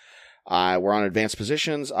score. We're on advanced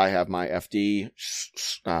positions. I have my FD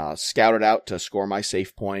scouted out to score my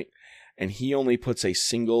safe point, and he only puts a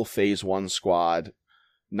single phase 1 squad,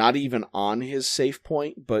 not even on his safe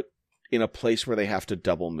point, but in a place where they have to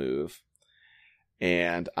double move.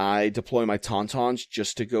 And I deploy my Tauntauns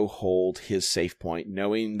just to go hold his safe point,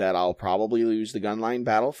 knowing that I'll probably lose the gunline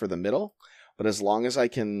battle for the middle, but as long as I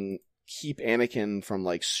can keep Anakin from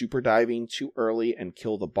super diving too early and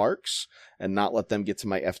kill the Barks and not let them get to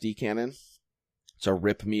my FD cannon to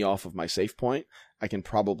rip me off of my safe point, I can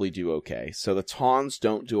probably do okay. So the Tauns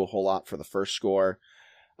don't do a whole lot for the first score.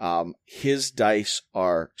 His dice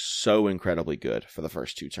are so incredibly good for the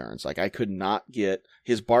first 2 turns. I could not get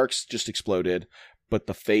his Barks just exploded, but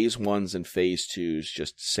the phase 1s and phase 2s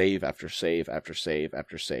just save after save after save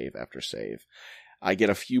after save after save. I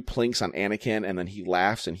get a few plinks on Anakin, and then he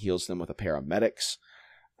laughs and heals them with a pair of medics.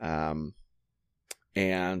 And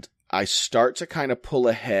I start to kind of pull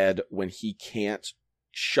ahead when he can't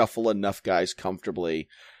shuffle enough guys comfortably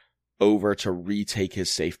over to retake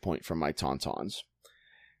his safe point from my Tauntauns.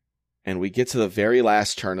 And we get to the very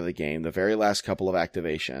last turn of the game, the very last couple of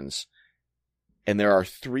activations. And there are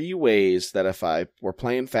 3 ways that if I were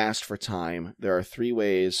playing fast for time, there are 3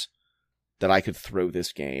 ways that I could throw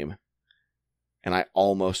this game. And I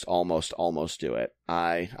almost do it.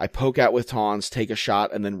 I poke out with Taunts, take a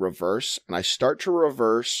shot, and then reverse. And I start to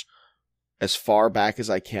reverse as far back as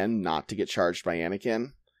I can, not to get charged by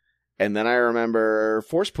Anakin. And then I remember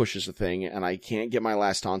force push is a thing, and I can't get my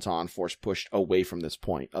last Tauntaun force pushed away from this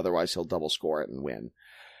point. Otherwise, he'll double score it and win.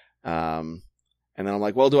 And then I'm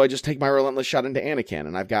like, well, do I just take my relentless shot into Anakin?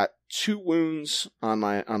 And I've got 2 wounds on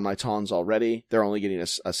my Tawns already. They're only getting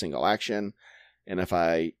a single action. And if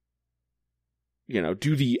I,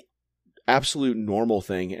 do the absolute normal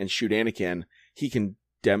thing and shoot Anakin, he can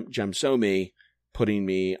gemso me, putting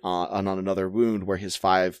me on another wound where his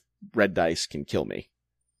 5 red dice can kill me.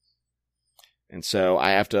 And so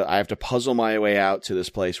I have to puzzle my way out to this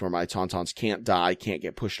place where my Tauntauns can't die, can't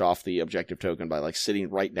get pushed off the objective token by like sitting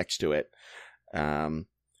right next to it, to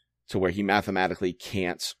where he mathematically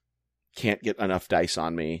can't get enough dice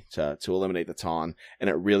on me to eliminate the Taunt. And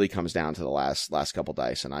it really comes down to the last couple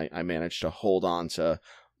dice. And I managed to hold on to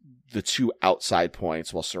the 2 outside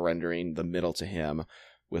points while surrendering the middle to him,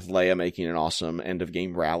 with Leia making an awesome end of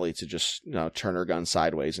game rally to just turn her gun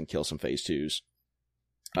sideways and kill some phase 2s.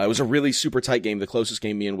 It was a really super tight game, the closest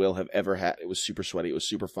game me and Will have ever had. It was super sweaty. It was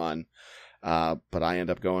super fun. But I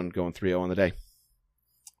ended up going 3-0 on the day,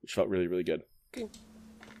 which felt really, really good. Okay.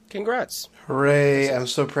 Congrats. Hooray. I'm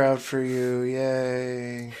so proud for you.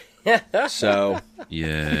 Yay. So,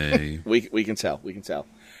 yay. We can tell. We can tell.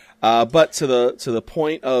 But to the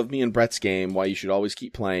point of me and Brett's game, why you should always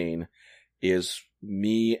keep playing, is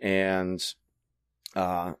me and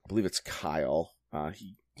I believe it's Kyle.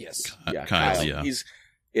 Yes. Kyle. Yeah.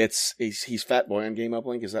 He's Fat Boy on Game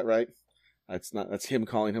Uplink, is that right? That's him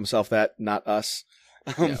calling himself that, not us.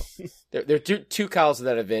 Yeah. There are two Kyles at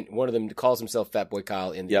that event. One of them calls himself Fat Boy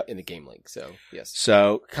Kyle in the Game Link. So yes.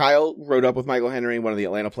 So Kyle rode up with Michael Henry, one of the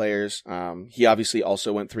Atlanta players. He obviously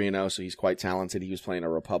also went 3-0, so he's quite talented. He was playing a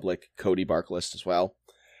Republic Cody Barklist as well.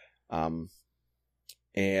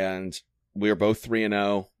 And we are both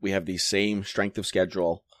 3-0. We have the same strength of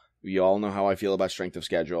schedule. We all know how I feel about strength of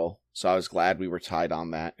schedule, so I was glad we were tied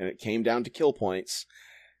on that. And it came down to kill points,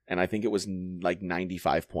 and I think it was like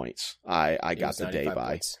 95 points I got the day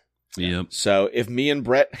by. Points. Yep. So if me and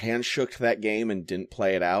Brett handshooked that game and didn't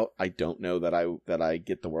play it out, I don't know that I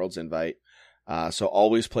get the World's invite. So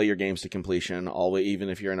always play your games to completion, always, even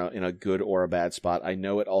if you're in a good or a bad spot. I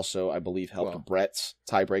know it also, I believe, helped Brett's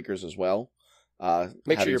tiebreakers as well.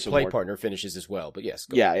 Make sure your play partner finishes as well, but yes.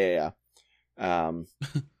 Yeah.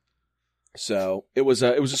 So it was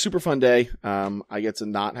a super fun day. I get to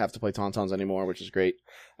not have to play Tauntauns anymore, which is great.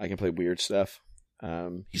 I can play weird stuff.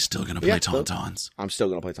 He's still gonna play Tauntauns. I'm still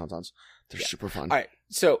gonna play Tauntauns. They're super fun. All right.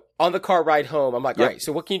 So on the car ride home, I'm like, all right,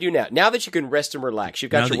 so what can you do now? Now that you can rest and relax,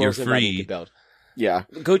 you've got your World's Invite belt. Yeah.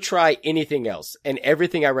 Go try anything else. And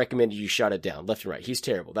everything I recommended, you shot it down left and right. He's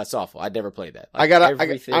terrible. That's awful. I'd never play that. I've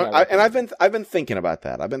been thinking about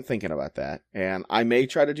that. And I may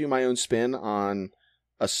try to do my own spin on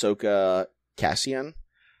Ahsoka Cassian.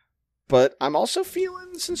 But I'm also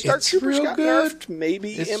feeling, since Dark Troopers got nerfed,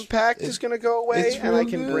 maybe Impact is going to go away, and I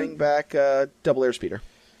can bring back Double Airspeeder.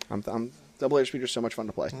 I'm Double Airspeeder is so much fun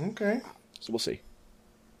to play. Okay. So we'll see.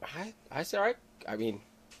 I said, all right. I mean,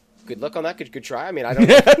 good luck on that. Good try. I mean, I don't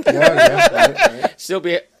know. Right. Still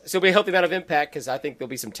be a healthy amount of Impact, because I think there'll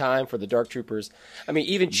be some time for the Dark Troopers. I mean,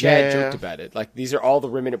 even Chad joked about it. Like, these are all the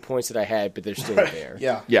remnant points that I had, but they're still there.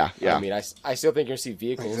 Yeah. I mean, I still think you're going to see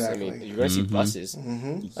vehicles. Exactly. I mean, you're going to see buses.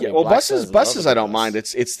 Mm-hmm. Well, buses I don't mind.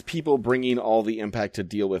 It's people bringing all the Impact to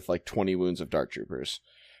deal with like 20 wounds of Dark Troopers.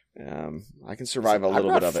 I can survive a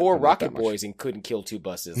little bit of it. I brought 4 Rocket Boys and couldn't kill 2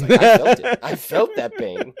 buses. Like, I felt it. I felt that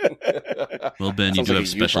pain. Well, Ben, you do have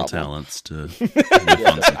special talents to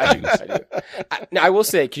I do. Now, I will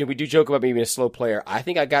say, we do joke about me being a slow player. I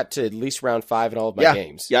think I got to at least round 5 in all of my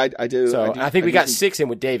games. Yeah, I do. So I think we got 6 in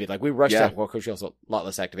with David. Like, we rushed out. Well, of course, we also a lot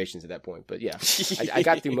less activations at that point. But yeah, I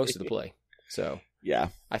got through most of the play. So yeah,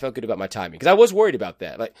 I felt good about my timing, because I was worried about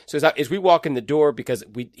that. Like, so as we walk in the door, because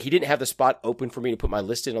he didn't have the spot open for me to put my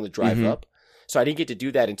list in on the drive up, so I didn't get to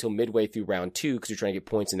do that until midway through round 2, because we're trying to get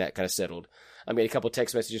points and that kind of settled. I made a couple of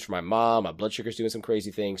text messages from my mom. My blood sugar's doing some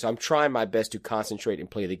crazy things, so I'm trying my best to concentrate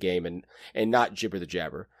and play the game and not jibber the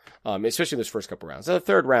jabber, especially in those first couple rounds. So the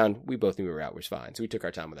third round, we both knew we were out, was fine, so we took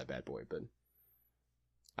our time with that bad boy, but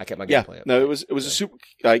I kept my gameplay up. No, it was a super.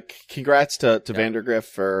 Like, congrats to Vandergriff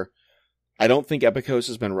for. I don't think Epicos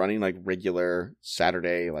has been running like regular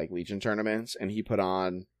Saturday like Legion tournaments, and he put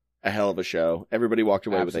on a hell of a show. Everybody walked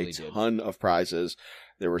away with a ton of prizes.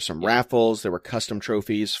 There were some raffles. There were custom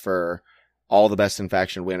trophies for all the best in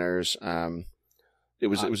faction winners. It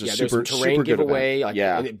was a super terrain super giveaway. Good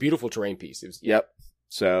event. And a beautiful terrain piece. It was, Yep.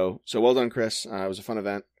 So well done, Chris. It was a fun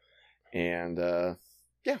event, and it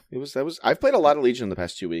was. I've played a lot of Legion in the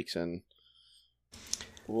past 2 weeks, and.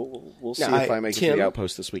 We'll see if I make it to the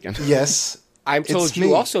outpost this weekekend. Yes. I'm told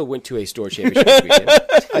you also went to a store championship this weekend.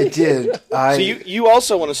 I did. So you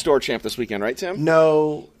also won a store champ this weekend, right, Tim?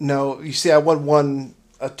 No. You see, I won one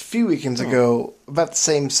a few weekends ago, about the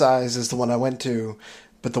same size as the one I went to,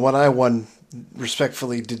 but the one I won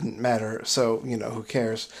respectfully didn't matter. So who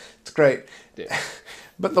cares? It's great. Yeah.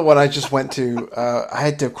 But the one I just went to, I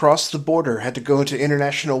had to cross the border, had to go into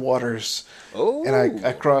international waters. Oh. And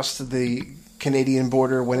I crossed the Canadian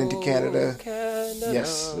border, went into Canada.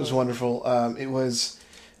 Yes, it was wonderful. It was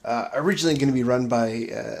originally going to be run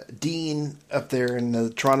by Dean up there in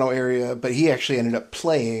the Toronto area, but he actually ended up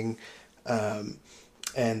playing, and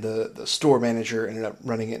the store manager ended up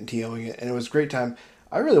running it and TOing it, and it was a great time.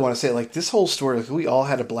 I really want to say, like, this whole story, like, we all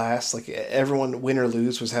had a blast. Like, everyone, win or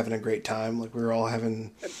lose, was having a great time. Like, we were all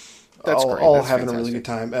having, having a really good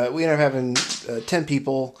time. We ended up having 10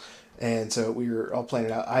 people, and so we were all playing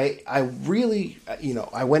it out. I really,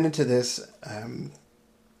 I went into this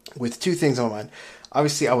with two things on my mind.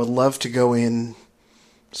 Obviously, I would love to go in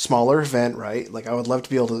smaller event, right? Like, I would love to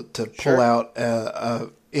be able to pull out a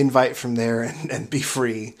invite from there and be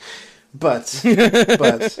free. But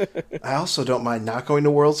I also don't mind not going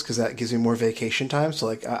to Worlds because that gives me more vacation time. So,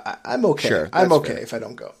 like, I'm okay. Sure, I'm okay fair. if I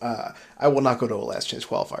don't go. I will not go to a last chance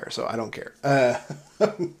qualifier, so I don't care.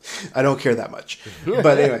 I don't care that much.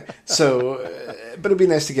 But anyway, but it'd be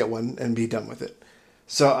nice to get one and be done with it.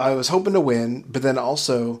 So I was hoping to win, but then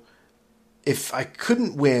also, if I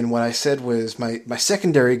couldn't win, what I said was my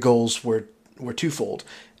secondary goals were twofold.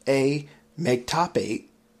 A, make top 8.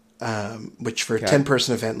 Which for a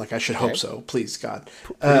 10-person event, like, I should hope so. Please, God.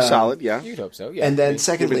 Pretty solid, yeah. You'd hope so, yeah. And then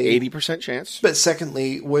secondly... 80% chance. But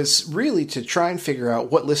secondly was really to try and figure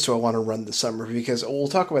out what list do I want to run this summer, because we'll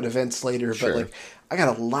talk about events later, Sure. but, like, I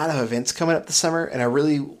got a lot of events coming up this summer, and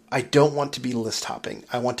I don't want to be list hopping.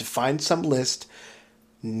 I want to find some list,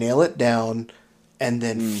 nail it down, and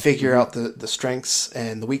then figure out the strengths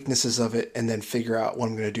and the weaknesses of it, and then figure out what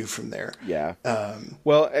I'm going to do from there. Yeah.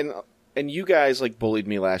 Well, and you guys, like, bullied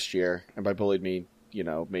me last year, and by bullied me,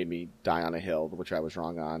 made me die on a hill, which I was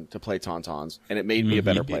wrong on, to play Tauntauns, and it made me a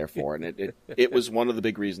better player for it. And it was one of the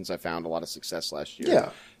big reasons I found a lot of success last year. Yeah.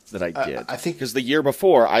 That I did. I think because the year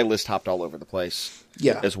before I list hopped all over the place.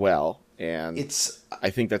 Yeah. As well, and I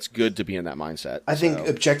think that's good to be in that mindset. I think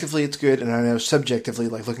objectively it's good, and I know subjectively,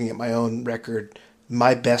 like, looking at my own record,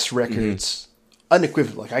 my best records.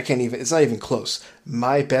 Unequivocal. Like, I can't even, it's not even close.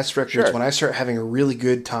 My best records, when I start having a really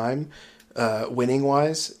good time, winning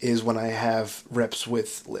wise, is when I have reps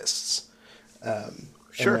with lists. And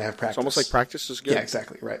when I have practice. It's almost like practice is good. Yeah,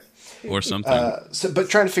 exactly. Right. Or something. But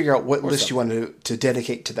trying to figure out what list you want to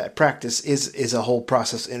dedicate to that practice is a whole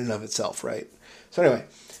process in and of itself. Right. So anyway,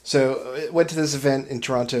 went to this event in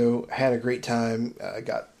Toronto, had a great time,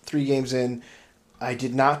 got 3 games in. I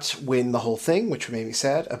did not win the whole thing, which made me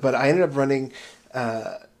sad, but I ended up running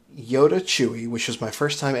Yoda Chewy, which was my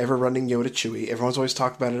first time ever running Yoda Chewy. Everyone's always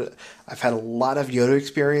talked about it. I've had a lot of Yoda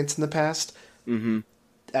experience in the past. Mm-hmm.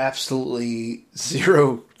 Absolutely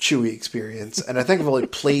zero Chewy experience. And I think I've only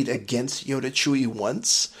played against Yoda Chewy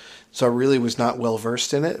once, so I really was not well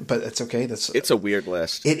versed in it, but it's okay. It's a weird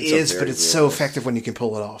list. It is, but it's so effective when you can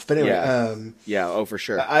pull it off. But anyway, yeah, for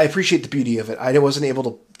sure. I appreciate the beauty of it. I wasn't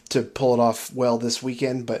able to pull it off well this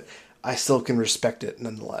weekend, but I still can respect it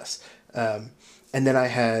nonetheless. And then I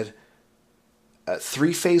had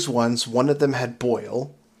 3 phase 1s. One of them had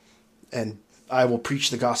Boyle, and I will preach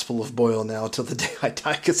the gospel of Boyle now until the day I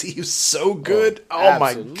die because he was so good. Oh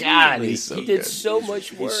my God, he's so good. He did so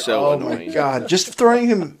much work. He's so annoying. My God, just throwing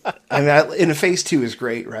him. I mean, in a phase 2 is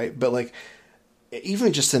great, right? But, like,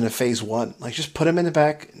 even just in a phase 1, like, just put him in the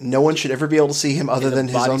back. No one should ever be able to see him other than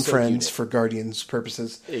his own friends for Guardians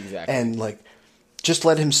purposes. Exactly. And, like, just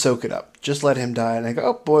let him soak it up. Just let him die. And I go,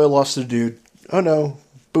 oh, Boyle lost a dude. Oh no,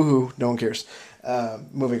 boo-hoo, no one cares.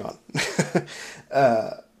 Moving on.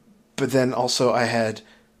 But then also I had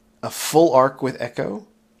a full arc with Echo,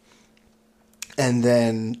 and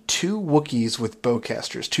then 2 Wookiees with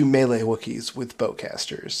bowcasters, 2 melee Wookiees with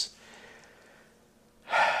bowcasters.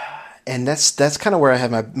 And that's kind of where I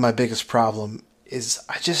have my biggest problem, is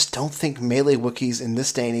I just don't think melee Wookiees in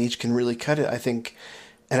this day and age can really cut it. I think,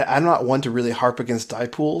 and I'm not one to really harp against die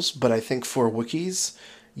pools, but I think for Wookiees,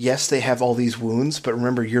 yes, they have all these wounds, but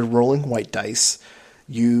remember, you're rolling white dice.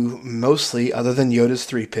 You mostly, other than Yoda's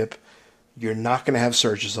 3-pip, you're not going to have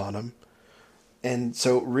surges on them. And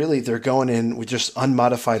so really they're going in with just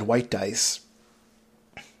unmodified white dice.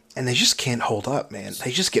 And they just can't hold up, man.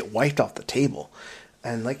 They just get wiped off the table.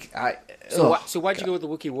 And like So why'd you go with the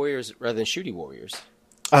Wookiee Warriors rather than Shooty Warriors?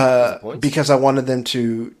 Because I wanted them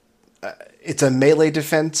to... it's a melee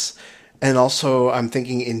defense, and also I'm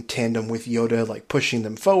thinking in tandem with Yoda, like pushing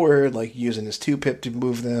them forward, like using his 2-pip to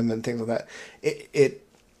move them and things like that.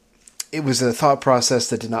 It was a thought process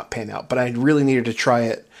that did not pan out, but I really needed to try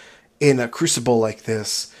it in a crucible like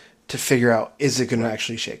this to figure out, is it going to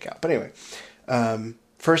actually shake out? But anyway,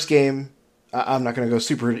 first game, I'm not going to go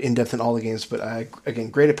super in-depth in all the games, but again,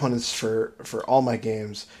 great opponents for all my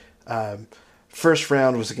games. First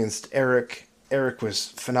round was against Eric. Eric was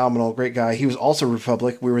phenomenal, great guy. He was also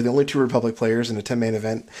Republic. We were the only 2 Republic players in a 10-man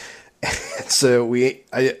event. And so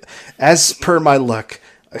as per my luck,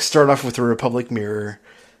 I start off with a Republic mirror.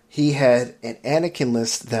 He had an Anakin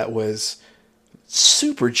list that was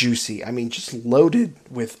super juicy. I mean, just loaded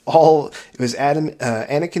with it was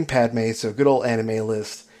Anakin Padme, so good old anime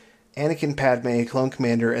list. Anakin Padme, Clone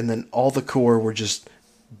Commander, and then all the core were just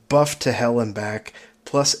buffed to hell and back,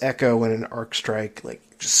 plus Echo and an Arc Strike. Like,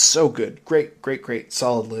 just so good. Great,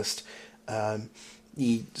 solid list.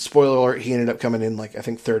 Spoiler alert, he ended up coming in, like, I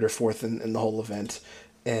think 3rd or 4th in the whole event,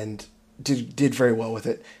 and did very well with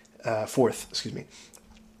it. 4th, excuse me.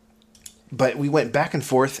 But we went back and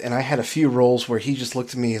forth, and I had a few rolls where he just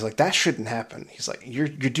looked at me, he's like, that shouldn't happen. He's like, you're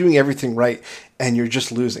doing everything right, and you're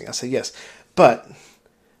just losing. I said, yes. But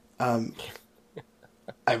I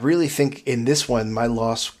really think in this one, my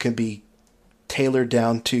loss can be tailored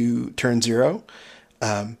down to turn 0.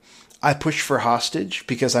 I pushed for hostage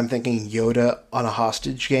because I'm thinking Yoda on a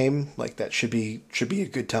hostage game, like that should be a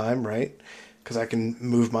good time, right? Because I can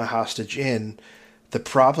move my hostage in. The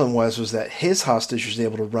problem was that his hostage was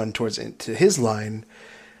able to run into his line,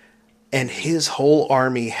 and his whole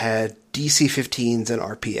army had DC-15s and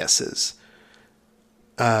RPSs.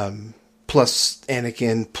 Plus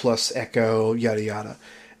Anakin, plus Echo, yada yada.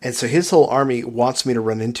 And so his whole army wants me to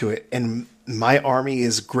run into it, and my army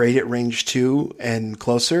is great at range 2 and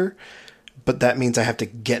closer, but that means I have to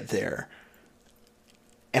get there.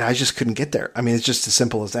 And I just couldn't get there. I mean, it's just as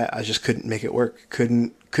simple as that. I just couldn't make it work.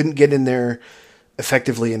 Couldn't get in there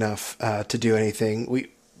effectively enough to do anything.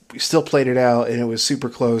 We still played it out, and it was super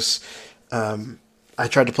close. I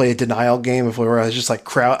tried to play a denial game where I was just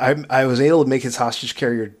like I was able to make his hostage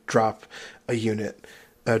carrier drop a unit,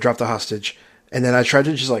 drop the hostage. And then I tried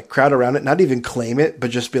to just like crowd around it, not even claim it, but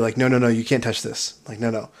just be like, no, you can't touch this. Like,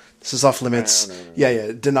 no, this is off limits. No.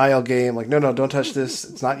 Yeah, denial game. Like, no, don't touch this.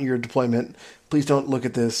 It's not your deployment. Please don't look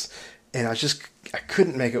at this. And I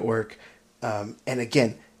couldn't make it work. And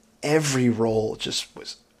again, every roll just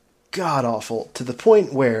was god awful to the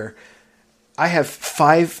point where I have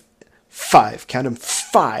five, count them,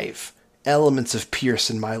 5 elements of Pierce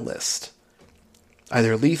in my list.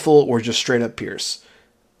 Either lethal or just straight up Pierce.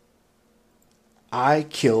 I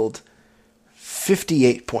killed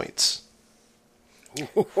 58 points.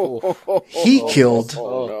 He killed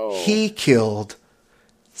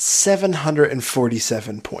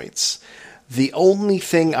 747 points. The only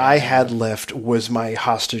thing I had left was my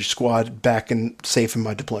hostage squad back and safe in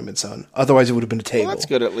my deployment zone. Otherwise, it would have been a table. Well, that's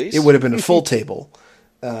good at least. It would have been a full table.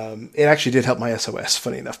 It actually did help my SOS,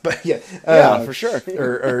 funny enough. But yeah. For sure.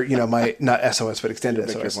 or my, not SOS, but extended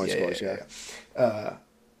SOS. Yeah.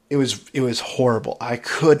 It was horrible. I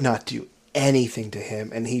could not do anything to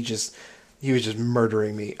him, and he was just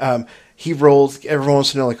murdering me. He rolled every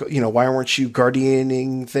once in a while, like, why weren't you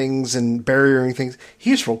guardianing things and barriering things?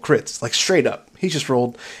 He just rolled crits, like straight up. He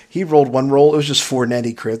rolled one roll. It was just 4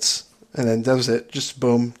 natty crits, and then that was it. Just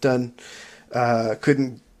boom, done.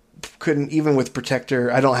 Couldn't even with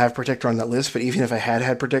Protector. I don't have Protector on that list, but even if I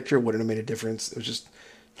had Protector, it wouldn't have made a difference. It was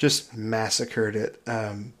just massacred it.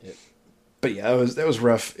 But yeah, that was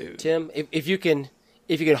rough. Tim, if you can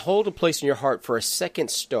hold a place in your heart for a second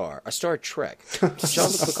star, a Star Trek,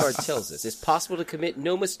 Jean-Luc Picard tells us it's possible to commit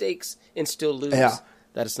no mistakes and still lose. Yeah.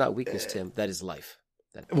 That is not weakness, Tim. That is life.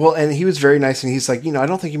 Well, and he was very nice, and he's like, I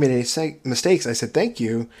don't think you made any mistakes. I said, thank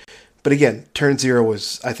you. But again, turn 0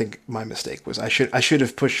 was, I think, my mistake. Was I should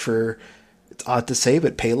have pushed for, it's odd to say,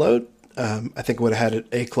 but payload. I think I would have had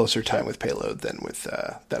a closer time with payload than with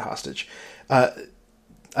that hostage.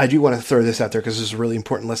 I do want to throw this out there because this is a really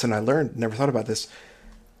important lesson I learned. Never thought about this.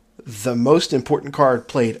 The most important card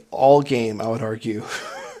played all game, I would argue,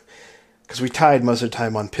 because we tied most of the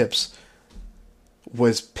time on pips,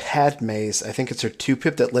 was Padme's. I think it's her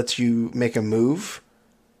 2-pip that lets you make a move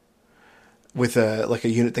with a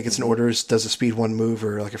unit that gets an orders, does a speed 1 move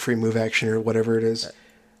or like a free move action or whatever it is.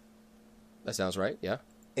 That sounds right, yeah.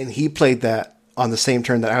 And he played that on the same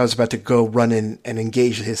turn that I was about to go run in and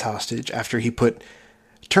engage his hostage after he put...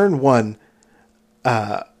 Turn 1,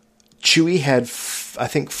 Chewie had, I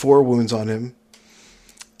think, 4 wounds on him.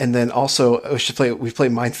 And then also, we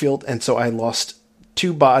played Minefield, and so I lost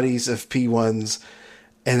 2 bodies of P1s,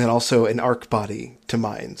 and then also an arc body to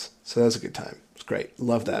mines. So that was a good time. It was great.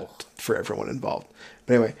 Love that for everyone involved.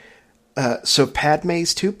 But anyway, so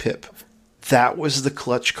Padme's 2-pip, that was the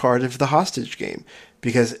clutch card of the hostage game.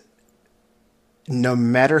 Because no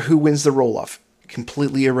matter who wins the roll-off,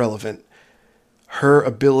 completely irrelevant, her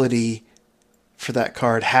ability for that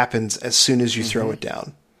card happens as soon as you throw it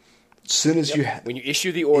down. As soon as when you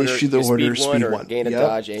issue the order, speed one, gain a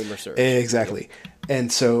dodge, aim, or surge. Exactly.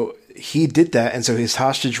 And so he did that, and so his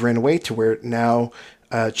hostage ran away to where now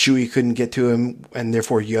Chewie couldn't get to him, and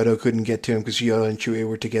therefore Yoda couldn't get to him because Yoda and Chewie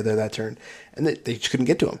were together that turn, and they just couldn't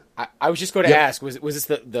get to him. I was just going to ask, was this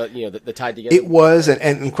the tied together? It was,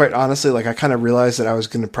 and quite honestly, like I kind of realized that I was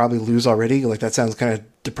going to probably lose already. Like that sounds kind of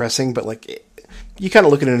depressing, but like you kind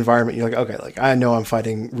of look at an environment, you're like, okay, like I know I'm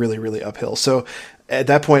fighting really, really uphill. So at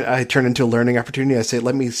that point, I turned into a learning opportunity. I say,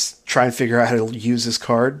 let me try and figure out how to use this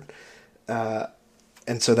card.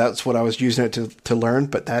 And so that's what I was using it to learn.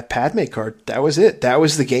 But that Padme card, that was it. That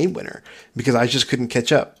was the game winner because I just couldn't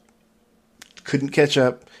catch up. Couldn't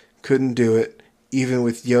do it. Even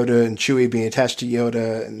with Yoda and Chewie being attached to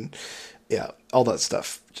Yoda and all that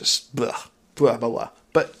stuff. Just blah, blah, blah, blah.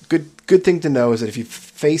 But good thing to know is that if you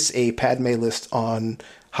face a Padme list on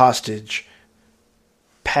hostage,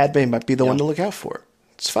 Padme might be the one to look out for.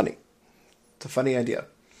 It's funny. It's a funny idea.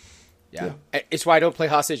 Yeah. It's why I don't play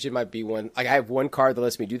hostage. It might be one. Like I have one card that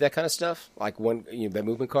lets me do that kind of stuff, like one that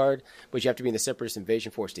movement card, but you have to be in the Separatist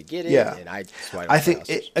Invasion Force to get it. Yeah. And that's why I think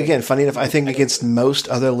again, funny enough, I think against most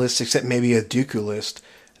other lists except maybe a Dooku list,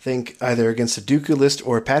 I think either against a Dooku list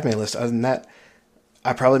or a Padme list. Other than that,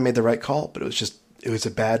 I probably made the right call, but it was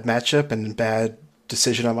a bad matchup and bad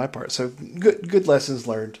decision on my part. So good lessons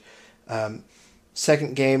learned.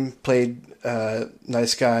 Second game, played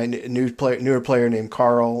nice guy, newer player named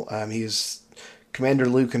Carl. He's Commander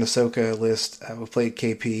Luke and Ahsoka list. We played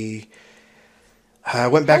KP.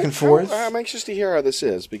 Went back and forth. I'm anxious to hear how this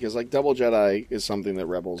is because like Double Jedi is something that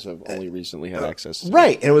Rebels have only recently had access to.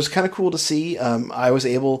 Right, and it was kind of cool to see. I was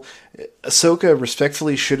able. Ahsoka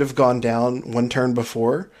respectfully should have gone down one turn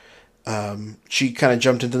before. She kind of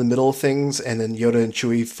jumped into the middle of things, and then Yoda and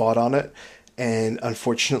Chewie fought on it. And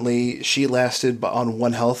unfortunately, she lasted on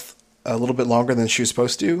 1 health a little bit longer than she was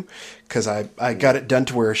supposed to, because I got it done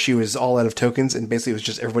to where she was all out of tokens, and basically it was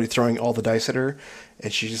just everybody throwing all the dice at her,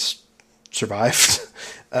 and she just survived.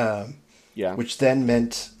 Which then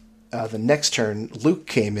meant the next turn, Luke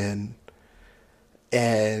came in,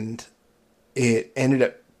 and it ended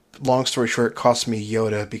up, long story short, cost me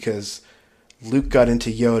Yoda, because Luke got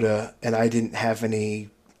into Yoda, and I didn't have any...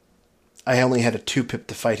 I only had a 2-pip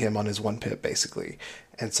to fight him on his 1-pip, basically.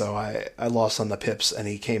 And so I lost on the pips, and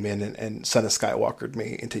he came in and Son of Skywalkered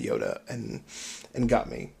me into Yoda and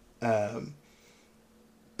got me. But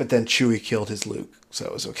then Chewie killed his Luke, so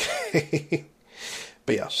it was okay.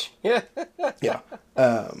 But yeah. Yeah.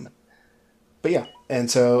 But yeah.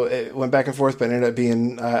 And so it went back and forth, but it ended up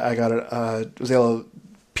being, I got it, was able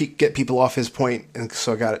to get people off his point, and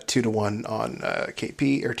so I got it 2-1 on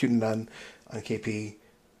KP, or 2-0 on KP.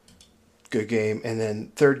 Good game. And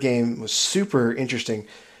then third game was super interesting,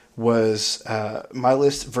 was my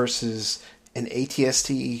list versus an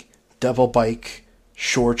ATST double bike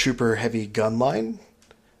shore trooper heavy gun line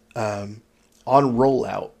on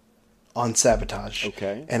rollout on Sabotage.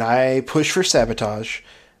 Okay. And I pushed for Sabotage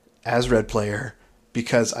as red player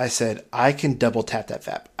because I said I can double tap that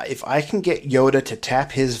VAP. If I can get Yoda to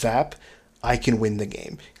tap his VAP, I can win the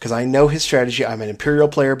game because I know his strategy. I'm an Imperial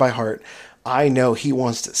player by heart. I know he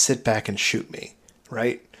wants to sit back and shoot me,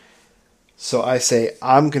 right? So I say,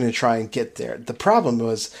 I'm going to try and get there. The problem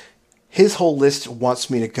was his whole list wants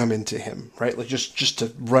me to come into him, right? Like just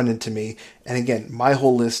to run into me. And again, my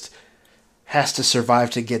whole list has to survive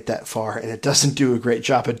to get that far, and it doesn't do a great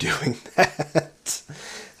job of doing that.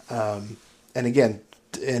 And again,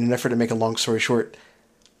 in an effort to make a long story short,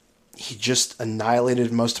 he just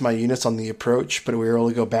annihilated most of my units on the approach, but we were able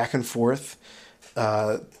to go back and forth.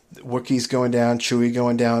 Wookiees going down, Chewie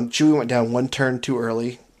going down. Chewie went down 1 turn too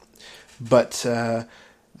early, but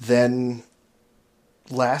then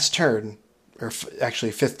last turn, or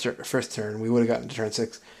actually first turn, we would have gotten to turn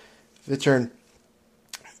 6. 5th turn,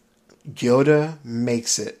 Yoda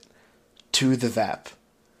makes it to the VAP.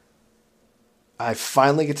 I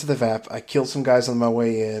finally get to the VAP. I killed some guys on my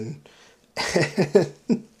way in.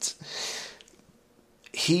 And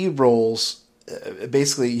he rolls...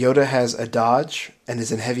 basically, Yoda has a dodge and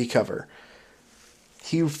is in heavy cover.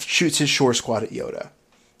 He shoots his shore squad at Yoda.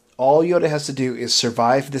 All Yoda has to do is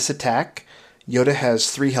survive this attack. Yoda has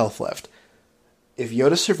 3 health left. If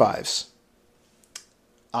Yoda survives,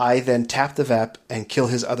 I then tap the VAP and kill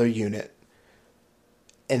his other unit.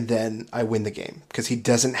 And then I win the game. Because he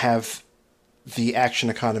doesn't have the action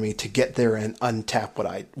economy to get there and untap what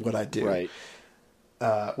I do. Right.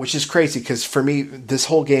 Which is crazy because for me, this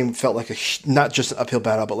whole game felt like not just an uphill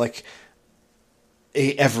battle, but like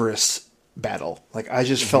a Everest battle. Like, I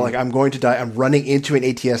just felt like I'm going to die. I'm running into an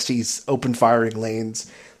ATST's open firing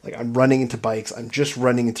lanes. Like, I'm running into bikes. I'm just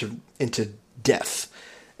running into death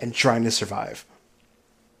and trying to survive.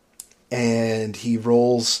 And he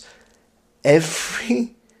rolls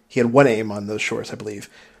he had one aim on those shorts, I believe.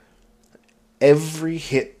 Every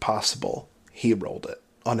hit possible, he rolled it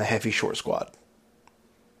on a heavy short squad.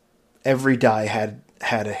 Every die had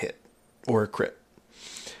a hit or a crit.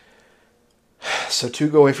 So 2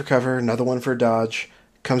 go away for cover, another one for dodge.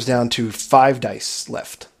 Comes down to 5 dice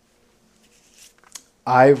left.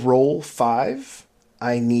 I roll 5.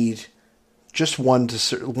 I need just one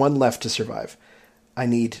left to survive. I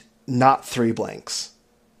need not 3 blanks.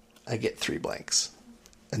 I get 3 blanks,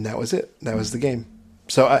 and that was it. That was the game.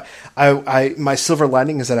 So I my silver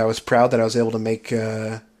lining is that I was proud that I was able to make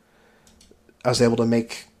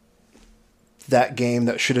that game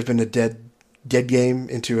that should have been a dead game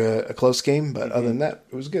into a close game. But other than that,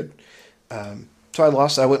 it was good. So I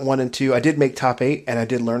lost. I went 1 and 2. I did make top 8, and I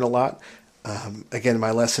did learn a lot. Again,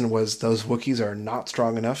 my lesson was those Wookiees are not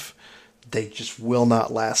strong enough. They just will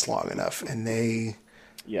not last long enough, and the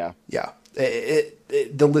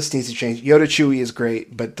list needs to change. Yoda Chewie is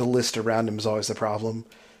great, but the list around him is always the problem.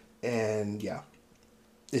 And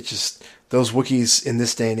it's just those Wookiees in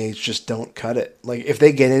this day and age just don't cut it. Like, if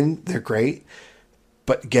they get in, they're great,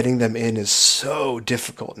 but getting them in is so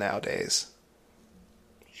difficult nowadays.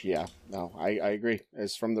 Yeah, no, I agree.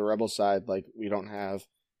 As from the Rebel side, like, we don't have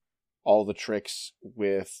all the tricks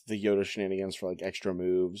with the Yoda shenanigans for like extra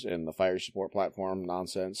moves and the fire support platform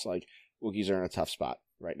nonsense. Like, Wookiees are in a tough spot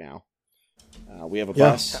right now. We have a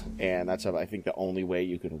bus, and that's I think the only way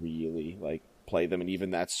you can really like play them, and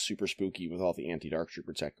even that's super spooky with all the anti-Dark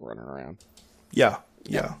Trooper tech running around. Yeah.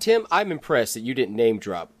 Tim, I'm impressed that you didn't name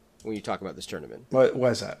drop when you talk about this tournament. Why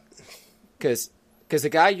is that? Because the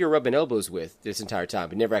guy you're rubbing elbows with this entire time,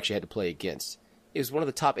 but never actually had to play against, is one of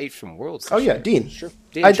the top 8 from Worlds. Oh, yeah, Dean. Sure.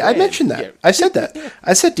 I mentioned that. Yeah. I said that.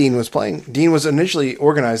 I said Dean was playing. Dean was initially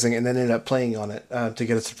organizing and then ended up playing on it to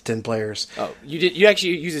get us to 10 players. Oh, you did. You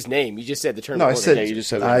actually used his name. You just said the tournament.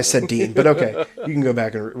 No, I said Dean, but okay. You can go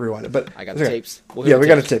back and rewind it. But I got the tapes. We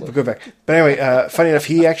got a tape. We'll go back. But anyway, funny enough,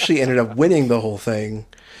 he actually ended up winning the whole thing.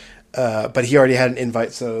 But he already had an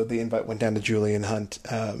invite, so the invite went down to Julian Hunt.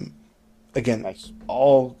 Again, nice.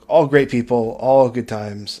 all great people, all good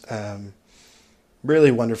times.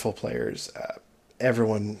 Really wonderful players.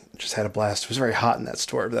 Everyone just had a blast. It was very hot in that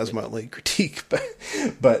store, but that was my only critique.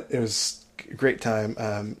 But it was a great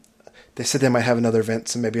time. They said they might have another event,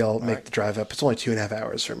 so maybe I'll make the drive up. It's only 2.5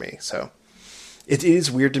 hours for me, so it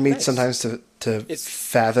is weird to me sometimes to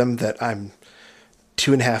fathom that I'm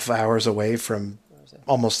 2.5 hours away from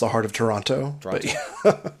almost the heart of Toronto. But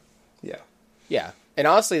yeah. And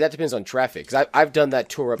honestly, that depends on traffic. Because I've done that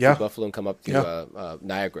tour up to Buffalo and come up to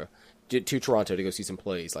Niagara. To Toronto to go see some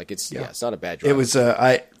plays. Like, it's not a bad drive. It was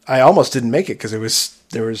I almost didn't make it because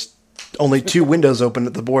there was only 2 windows open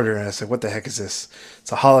at the border, and I said, "What the heck is this?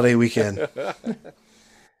 It's a holiday weekend."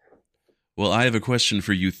 Well, I have a question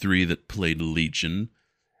for you 3 that played Legion.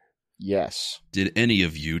 Yes. Did any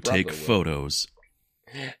of you take photos?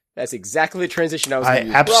 That's exactly the transition I was. I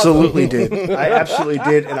absolutely did. I absolutely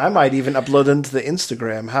did, and I might even upload them to the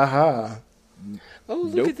Instagram. Ha ha. Oh,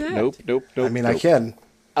 look at that. Nope. I mean, I can.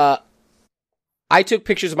 I took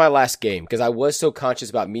pictures of my last game because I was so conscious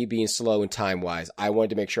about me being slow and time-wise. I wanted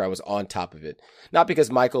to make sure I was on top of it. Not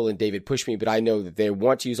because Michael and David pushed me, but I know that they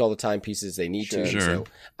want to use all the timepieces they need to. Sure. So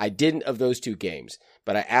I didn't of those 2 games,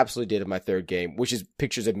 but I absolutely did of my 3rd game, which is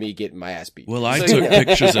pictures of me getting my ass beat. Well, I took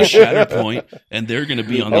pictures of Shatterpoint, and they're going to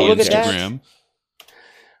be on the Instagram.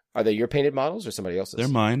 Are they your painted models or somebody else's? They're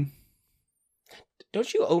mine.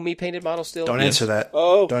 Don't you owe me painted models still? Don't answer that.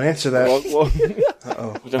 Oh. Don't answer that.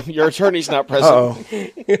 Uh-oh. Your attorney's not present.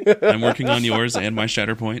 Uh-oh. I'm working on yours and my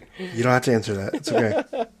Shatterpoint. You don't have to answer that. It's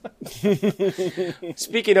okay.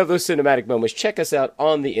 Speaking of those cinematic moments, check us out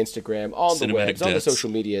on the Instagram, on the webs, on the social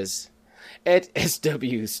medias, at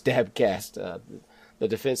STABcast. The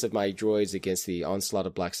defense of my droids against the onslaught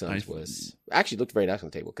of Black Suns actually looked very nice on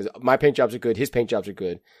the table because my paint jobs are good, his paint jobs are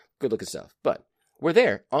good, good looking stuff. But we're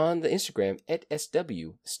there on the Instagram at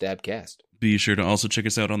STABcast. Be sure to also check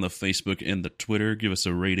us out on the Facebook and the Twitter. Give us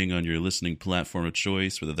a rating on your listening platform of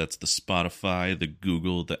choice, whether that's the Spotify, the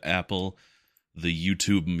Google, the Apple, the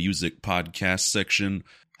YouTube music podcast section.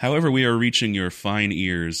 However we are reaching your fine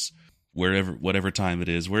ears, whatever time it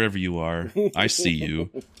is, wherever you are, I see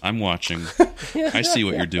you. I'm watching. I see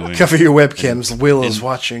what you're doing. Cover your webcams. Will is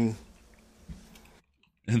watching.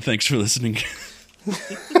 And thanks for listening.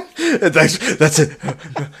 That's it.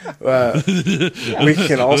 We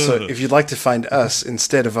can also, if you'd like to find us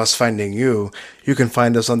instead of us finding you, you can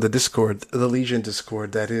find us on the Discord, the Legion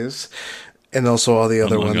Discord, that is. And also all the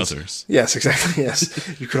other Among ones. others. Yes, exactly.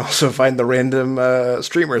 Yes. You can also find the random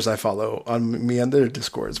streamers I follow on me on their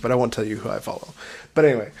Discords, but I won't tell you who I follow. But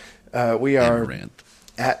anyway, we are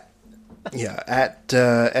at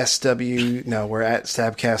SW. No, we're at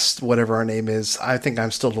STABcast, whatever our name is. I think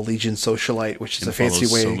I'm still the Legion Socialite, which is a fancy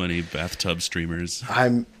way. So many bathtub streamers.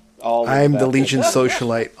 I'm the Legion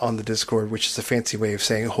Socialite on the Discord, which is a fancy way of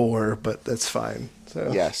saying whore, but that's fine.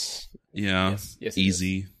 So Yes. Yeah. Yes,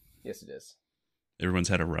 easy. Yes, it is. Everyone's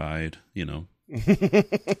had a ride,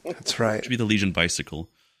 That's right. It should be the Legion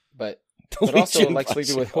bicycle. But also, like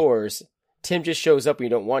sleeping with whores, Tim just shows up when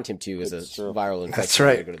you don't want him to as a viral infection. That's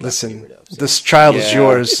right. Listen, this child is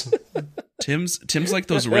yours. Tim's like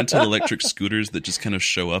those rental electric scooters that just kind of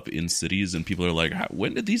show up in cities, and people are like,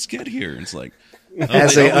 "When did these get here?" And it's like,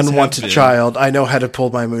 as an unwanted child, I know how to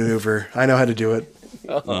pull my maneuver. I know how to do it.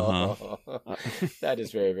 That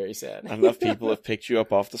is very, very sad. Enough people have picked you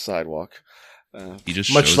up off the sidewalk. He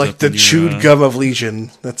just much shows like up the in your, chewed gum of Legion.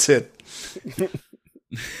 That's it.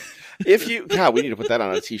 If you, God, we need to put that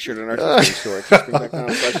on a T-shirt in our T-shirt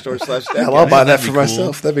store. Just Hell, I'll buy that for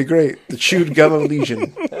myself. That'd be great. The chewed gum of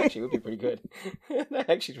Legion. That actually would be pretty good. That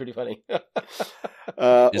actually is pretty funny.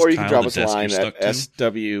 Or you can Kyle drop us a the desk line you're at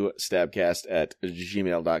stuck to?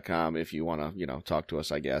 swstabcast@gmail.com if you want to, talk to us,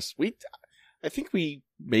 I guess. I think we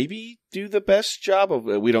maybe do the best job of,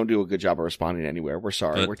 we don't do a good job of responding anywhere. We're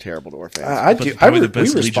sorry. We're terrible to our fans. Probably the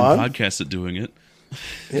best we Legion respond. podcast at doing it.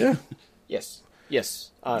 Yeah. Yes.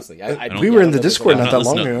 Honestly. We were in the Discord not that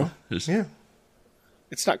long ago. Yeah.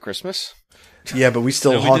 It's not Christmas. Yeah, but we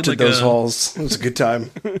still No, we haunted did like those halls. It was a good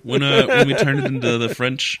time. When we turned it into the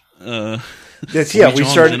French. Yes, yeah, we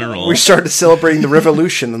General. started celebrating the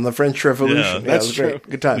Revolution and the French Revolution. Yeah, Yeah, that's it was great.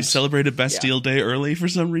 true. Good times. We celebrated Bastille Day early for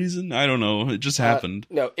some reason. I don't know. It just happened.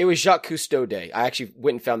 No, it was Jacques Cousteau Day. I actually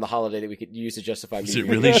went and found the holiday that we could use to justify. Is it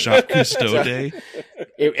really Jacques Cousteau Day?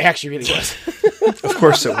 It actually really was. Of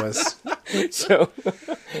course it was. So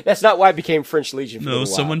that's not why I became French Legion. For a No, while,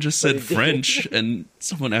 someone just but said it did. French, and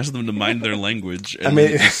someone asked them to mind their language, and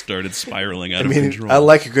mean- it just started spiraling out I of mean, control. I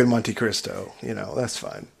like a good Monte Cristo. That's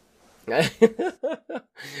fine. But no,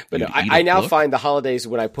 You'd eat I a now book? find the holidays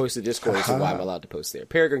when I post the Discord as to why I'm allowed to post there.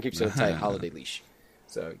 Peregrine keeps a tight holiday leash.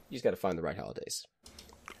 So you just got to find the right holidays.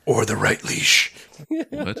 Or the right leash.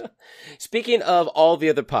 What? Speaking of all the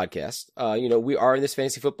other podcasts, we are in this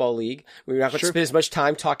fantasy football league. We're not going to spend as much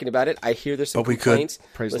time talking about it. I hear there's some But we could. complaints.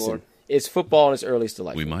 Praise the Lord. It's football in its earliest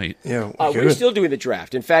delight. We might. Yeah, We're still doing the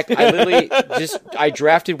draft. In fact, I literally I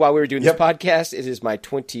drafted while we were doing this podcast. It is my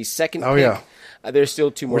 22nd Oh, pick. yeah. There's still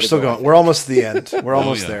two more. We're to still go. going. We're almost to the end. We're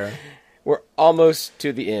almost yeah. there. We're almost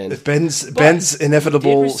to the end. Ben's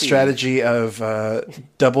inevitable receive- strategy of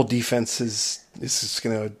double defenses is just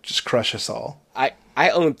going to just crush us all.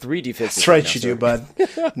 I own 3 defenses. That's right, now, you sir. do, bud.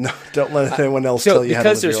 No, don't let anyone else So tell you how to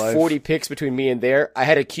live because your there's life. 40 picks between me and there, I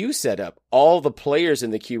had a queue set up. All the players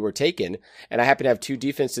in the queue were taken, and I happened to have 2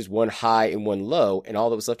 defenses, one high and one low, and all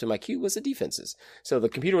that was left in my queue was the defenses. So the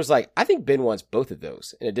computer was like, I think Ben wants both of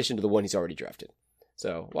those, in addition to the one he's already drafted.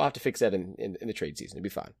 So we'll have to fix that in the trade season. It'll be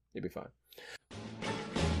fine.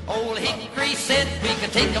 Old Hickory said we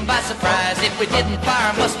could take 'em by surprise. If we didn't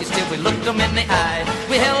fire muskets till we looked 'em in the eye.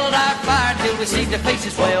 We held our fire till we seen their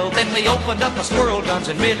faces well. Then we opened up our squirrel guns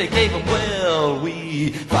and really gave 'em well. We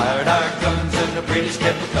fired our guns and the British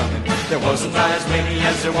kept coming. There wasn't as many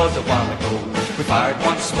as there was a while ago. We fired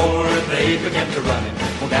once more and they began to running.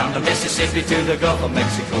 On down the Mississippi to the Gulf of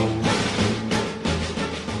Mexico.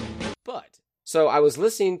 So I was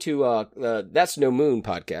listening to That's No Moon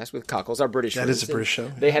podcast with Cockles, our British That friends. is a British show.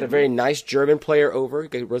 They had a very nice German player over.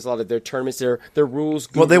 It was a lot of their tournaments, their rules.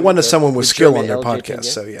 Well, they wanted someone with skill on their German podcast, LJ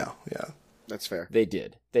so yeah. That's fair. They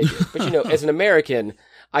did. But as an American,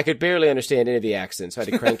 I could barely understand any of the accents. So I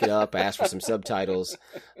had to crank it up. I asked for some subtitles.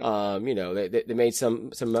 They made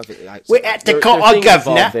some. We're at the there court are of things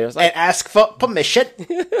governor involved there. It's like, and ask for permission.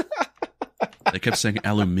 They kept saying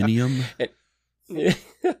aluminium.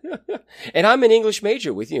 and I'm an English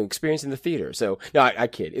major with experience in the theater. So no, I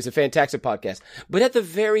kid. It's a fantastic podcast. But at the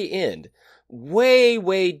very end, way,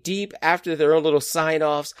 way deep after their own little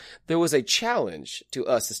sign-offs, there was a challenge to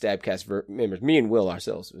us, the STABcast members, me and Will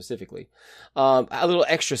ourselves specifically, a little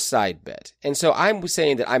extra side bet. And so I'm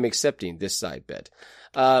saying that I'm accepting this side bet.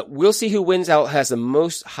 We'll see who wins out, has the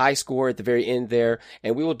most high score at the very end there,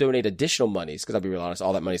 and we will donate additional monies, because I'll be real honest,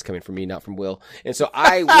 all that money's coming from me, not from Will. And so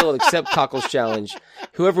I will accept Cockle's challenge.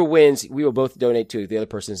 Whoever wins, we will both donate to the other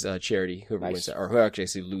person's charity, whoever wins that, or whoever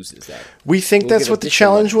actually loses that. We think that's what the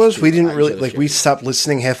challenge was. We didn't really, like, we stopped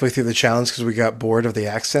listening halfway through the challenge because we got bored of the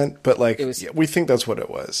accent, but, like, we think that's what it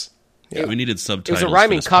was. Yeah. We needed subtitles. It was a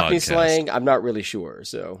rhyming for this Cockney podcast. slang. I'm not really sure,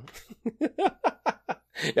 so...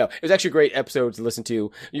 No, it was actually a great episode to listen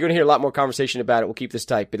to. You're going to hear a lot more conversation about it. We'll keep this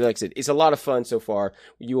tight, but like I said, it's a lot of fun so far.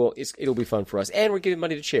 It'll be fun for us, and we're giving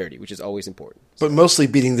money to charity, which is always important. But mostly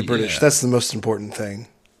beating the British. That's the most important thing.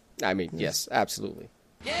 I mean, yes, absolutely.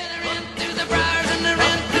 Yeah, they ran through the briars and they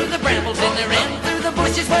ran through the brambles and they ran through the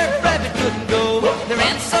bushes where a rabbit couldn't go. They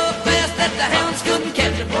ran so fast that the hounds couldn't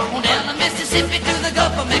catch them. On down the Mississippi to the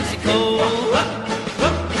Gulf of Mexico.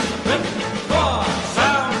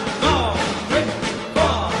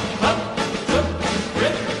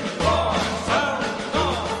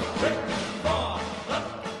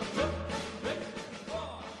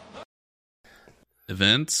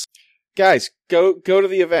 Events. Guys, go to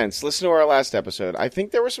the events. Listen to our last episode. I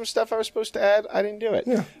think there was some stuff I was supposed to add. I didn't do it.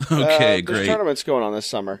 Yeah. Okay, There's great. tournaments going on this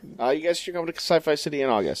summer. You guys should come to Sci-Fi City in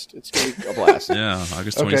August. It's going to be a blast. Yeah,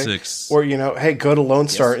 August 26th. Or, hey, go to Lone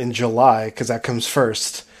Star in July, because that comes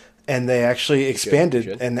first. And they actually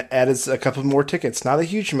expanded and added a couple more tickets. Not a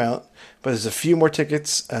huge amount, but there's a few more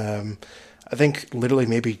tickets. I think literally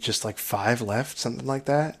maybe just like 5 left, something like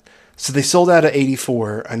that. So they sold out at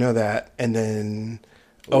 84, I know that, and then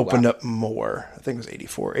opened up more. I think it was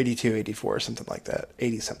 84, 82, 84, or something like that,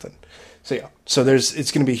 80 something. So yeah, so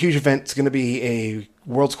it's going to be a huge event. It's going to be a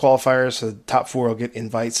Worlds qualifier, so the top 4 will get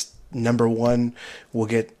invites. Number 1 will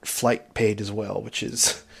get flight paid as well, which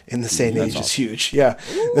is in the same age is huge. Yeah,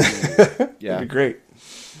 Yeah, it'd be great.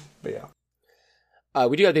 But yeah.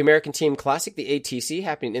 We do have the American Team Classic, the ATC,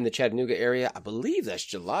 happening in the Chattanooga area. I believe that's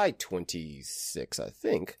July 26th, I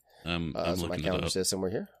think. I'm So my looking calendar it up. says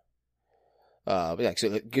somewhere here. But yeah,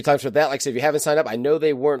 so good times for that. Like I said, if you haven't signed up, I know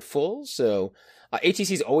they weren't full. So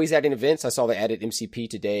ATC's always adding events. I saw they added MCP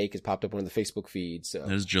today because it popped up on the Facebook feed. So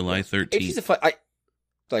That is July ATC's 13th. a fun.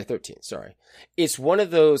 July 13th. Sorry, it's one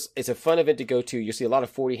of those. It's a fun event to go to. You'll see a lot of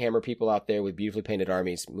 40 hammer people out there with beautifully painted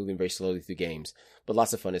armies moving very slowly through games, but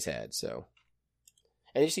lots of fun is had. So,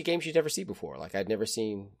 and you see games you'd never see before. Like I'd never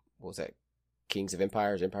seen. What was that? Kings of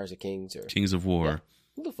Empires, Empires of Kings, or Kings of War. Yeah,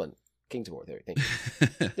 a little fun. Kings of War. There, thank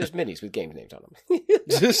you. There's minis with game names on them.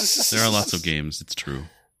 There are lots of games. It's true.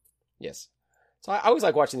 Yes. So I always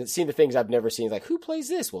like seeing the things I've never seen. Like, who plays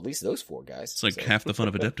this? Well, at least those 4 guys. It's like half the fun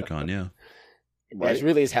of Adepticon, yeah. Yeah, it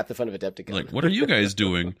really is half the fun of Adepticon. Like, what are you guys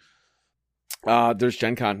doing? There's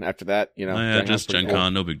Gen Con after that. Just Gen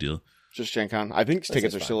Con, no big deal. Just Gen Con. I think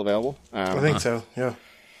tickets are still available. I think so, yeah.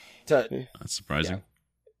 That's surprising. Yeah.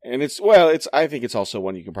 And I think it's also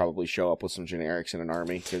one you can probably show up with some generics in an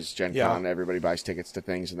army, because Gen Con, everybody buys tickets to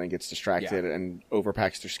things and then gets distracted and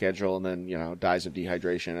overpacks their schedule and then, dies of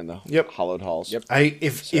dehydration in the hollowed halls. Yep.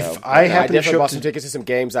 If I happen to show up bought some tickets to some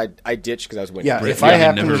games I ditched because I was winning. Yeah, if I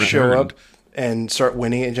happen to show up and start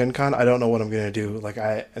winning at Gen Con, I don't know what I'm going to do. Like,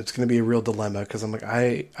 it's going to be a real dilemma, because I'm like,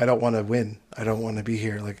 I don't want to win. I don't want to be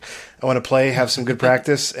here. Like, I want to play, have some good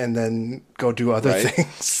practice, and then go do other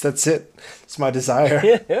things. That's it. It's my desire.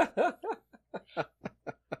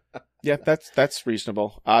 Yeah, that's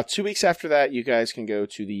reasonable. 2 weeks after that, you guys can go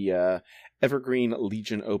to the Evergreen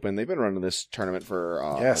Legion Open. They've been running this tournament for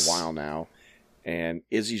a while now. And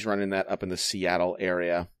Izzy's running that up in the Seattle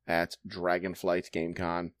area at Dragonflight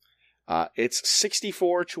GameCon. It's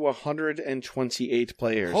 64 to 128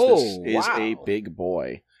 players. Oh, this is a big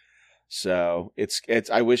boy. So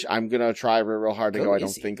I wish I'm going to try real hard to go. I don't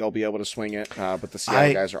think I'll be able to swing it. But the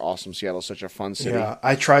Seattle guys are awesome. Seattle's such a fun city. Yeah,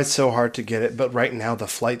 I tried so hard to get it, but right now the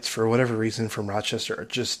flights, for whatever reason, from Rochester are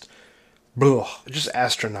just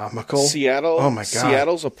astronomical. Seattle. Oh my god.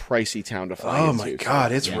 Seattle's a pricey town to fly into. Oh my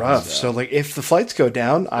god, it's rough. So like, if the flights go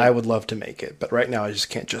down, I would love to make it, but right now I just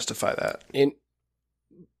can't justify that.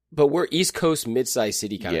 But we're East Coast mid-sized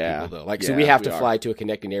city kind of people, though. Like, so we have to fly to a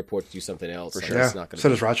connecting airport to do something else. For sure. Yeah. So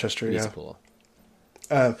does Rochester. Yeah. Cool.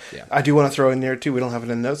 I do want to throw in there too. We don't have it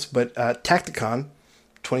in the notes, but Tacticon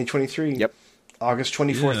 2023. Yep. August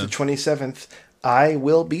 24th to 27th. I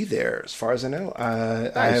will be there, as far as I know.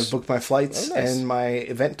 I have booked my flights and my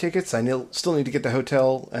event tickets. I still need to get the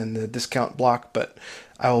hotel and the discount block, but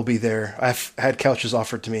I will be there. I've had couches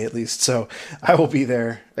offered to me, at least, so I will be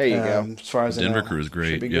there. There you go. As far as I know. Denver crew is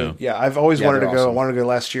great. Yeah, I've always wanted to go. Awesome. I wanted to go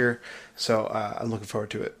last year, so I'm looking forward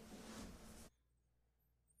to it.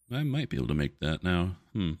 I might be able to make that now.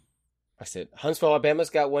 I said Huntsville, Alabama's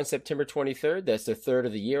got one September 23rd. That's their third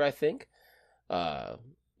of the year, I think.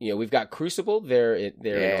 We've got Crucible. They're in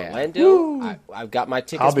Orlando. I've got my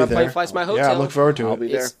tickets, my plane flights, my hotel. Yeah, I look forward to it. I'll be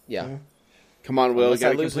there. Yeah. Come on, Will. Unless You got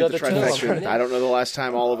I to lose complete the another two, trifecta. I don't know the last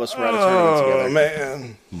time all of us were at a Oh, tournament together.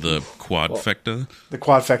 man. The quadfecta. The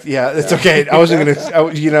quadfecta. Yeah, it's okay. I wasn't going to, I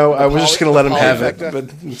was just going to let him have it,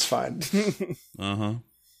 but it's fine. Uh-huh.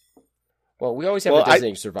 Well, we always have a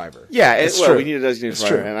designated survivor. Yeah, It's well, true. we need a designated It's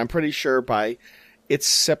survivor, true. and I'm pretty sure it's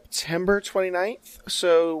September 29th,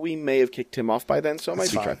 so we may have kicked him off by then, so it might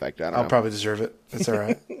It's be fine. trifecta. I don't I'll know. probably deserve it. It's all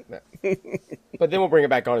right. But then we'll bring him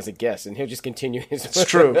back on as a guest, and he'll just continue his. It's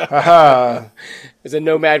true. Haha. It's a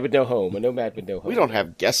nomad with no home. A nomad with no home. We don't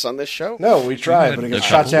have guests on this show. No, we tried, but it got That's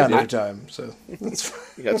shot right. down every time. So that's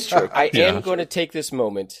fine. That's true. I Yeah. am going to take this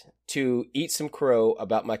moment to eat some crow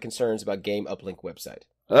about my concerns about Game Uplink website.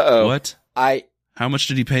 Uh-oh. What? How much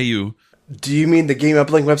did he pay you? Do you mean the Game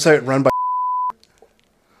Uplink website run by?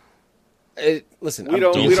 Listen, We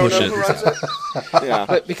don't know push it. who runs it. Yeah.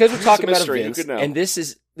 but because we're talking It's about a mystery. Who events, could know? and this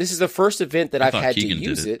is the first event that I I've thought had to Keegan did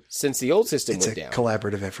use it. it since the old system It's a went down.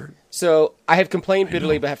 collaborative effort. So I have complained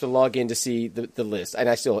bitterly, but I have to log in to see the list, and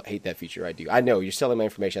I still hate that feature. I do. I know you're selling my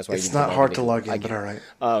information. That's why It's you need not hard to in. log I in, but get all it.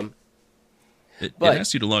 right. It But-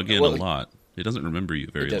 asks you to log in well, a lot. It doesn't remember you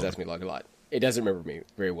very It does well. ask me to log a lot. It doesn't remember me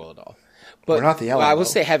very well at all. But We're not the I will Alamo.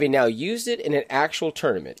 say, having now used it in an actual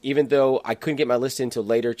tournament, even though I couldn't get my list in until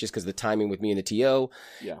later just because of the timing with me and the TO,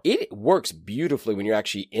 Yeah. it works beautifully when you're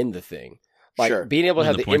actually in the thing. Like Sure. being able to When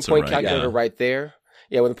have the the points are endpoint right, calculator yeah. right there.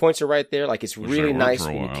 Yeah, when the points are right there, like it's Which really I worked nice for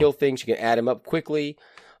a when you while. kill things. You can add them up quickly.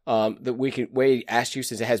 The way it asks you,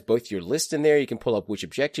 since it has both your list in there, you can pull up which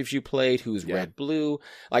objectives you played, who's red, blue.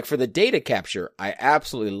 Like for the data capture, I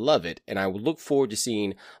absolutely love it, and I will look forward to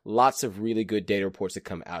seeing lots of really good data reports that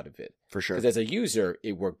come out of it. For sure. Because as a user,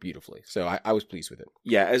 it worked beautifully, so I was pleased with it.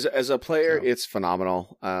 Yeah, as a player, So. it's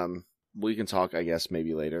phenomenal. We can talk, I guess,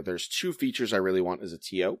 maybe later. There's two features I really want as a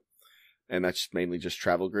TO, and that's mainly just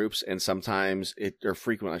travel groups. And sometimes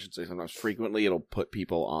frequently it'll put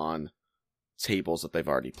people on tables that they've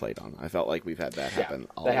already played on. I felt like we've had that happen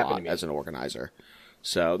a that happened lot to me. as an organizer.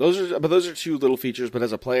 So those are two little features, but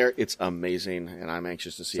as a player, it's amazing, and I'm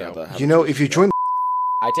anxious to see how the. If you join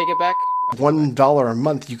I take it back. $1 a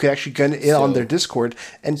month, you could actually get in on So- their Discord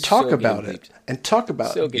and talk so about getting it. bleeped. And talk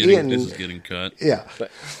about So it. getting- This is getting cut. Yeah.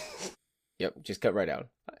 But yep, just cut right out.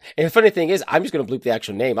 And the funny thing is, I'm just going to bleep the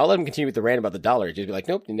actual name. I'll let him continue with the rant about the dollar. Just be like,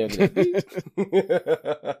 nope, no.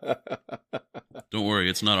 Don't worry,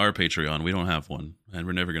 it's not our Patreon. We don't have one, and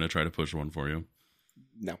we're never going to try to push one for you.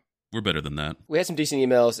 No. We're better than that. We had some decent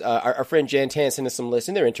emails. Our friend Jan Tan sent us some lists,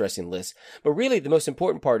 and they're interesting lists. But really, the most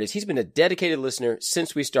important part is he's been a dedicated listener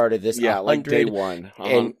since we started this. Yeah, like day one.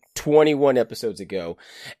 And 21 episodes ago.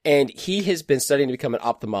 And he has been studying to become an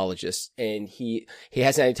ophthalmologist. And he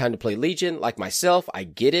hasn't had any time to play Legion. Like myself, I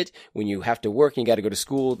get it. When you have to work and you got to go to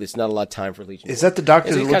school, there's not a lot of time for Legion. Is that the doctor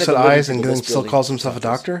And so that he's looks kind at of eyes delivering and to then the still list calls himself a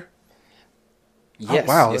doctors. doctor? Yes,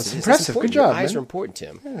 wow, yes, that's it's impressive. important. Good job, Your eyes man. are important to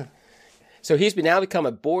him. Yeah. So he's now become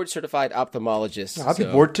a board-certified ophthalmologist. I'd be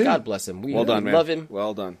So bored too. God bless him. We Well done, man. love him.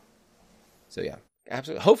 Well done. So yeah,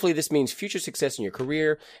 absolutely. Hopefully this means future success in your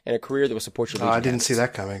career and a career that will support your I Legion didn't see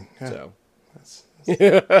habits. that coming. Yeah.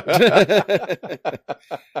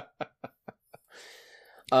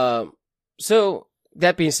 So. So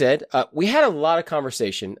that being said, we had a lot of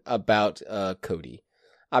conversation about Cody.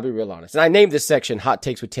 I'll be real honest. And I named this section Hot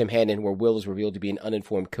Takes with Tim Hannon, where Will is revealed to be an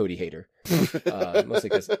uninformed Cody hater. Mostly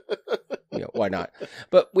because, why not?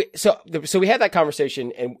 But so we had that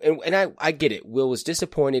conversation, and I get it. Will was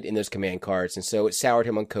disappointed in those command cards, and so it soured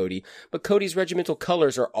him on Cody. But Cody's regimental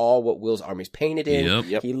colors are all what Will's army's painted in.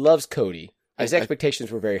 Yep. He loves Cody. His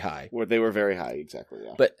expectations were very high. Well, they were very high, exactly.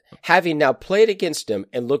 Yeah. But having now played against him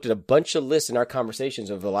and looked at a bunch of lists in our conversations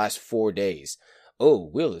over the last 4 days,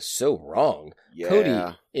 Will is so wrong. Yeah.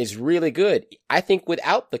 Cody is really good. I think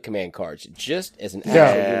without the command cards, just as an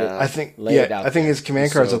actual unit. I think laid out I think there. his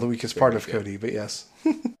command cards So are the weakest part very of good. Cody, but yes.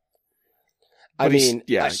 I But he's- mean,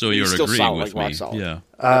 yeah. So He's you're still agreeing solid, with like rock me. solid.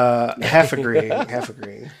 Yeah. Half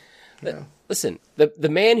agreeing. listen, the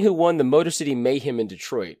man who won the Motor City Mayhem in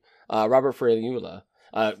Detroit, Robert Ferriula,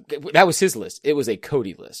 that was his list. It was a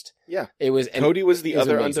Cody list. Yeah. It was Cody was the it was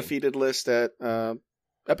other amazing. undefeated list at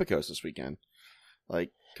Epicos this weekend.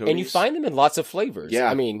 Like, Cody's, And you find them in lots of flavors. Yeah.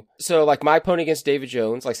 I mean, so like my opponent against David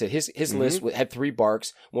Jones, like I said, his Mm-hmm. list had 3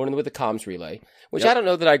 barks, one of them with a comms relay, which Yep. I don't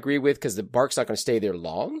know that I agree with because the bark's not going to stay there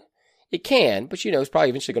long. It can, but it's probably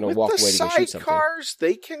eventually going to with walk the away to go shoot something. sidecars,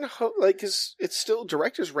 they can cause it's still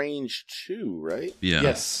director's range too, right? Yeah.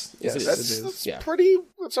 Yes. Yes, Yes, it it is. is. That's Yeah. pretty.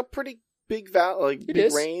 That's a pretty big It big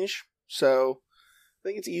is. range. So I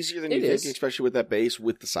think it's easier than you It think, is. especially with that base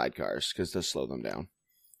with the sidecars, because those slow them down.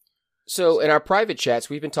 So in our private chats,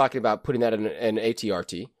 we've been talking about putting that in an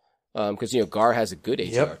ATRT. Because, Gar has a good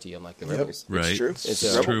ATRT, unlike the Rebels. Right. It's true.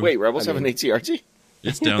 It's true. Wait, Rebels have an ATRT?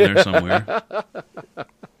 It's down there somewhere.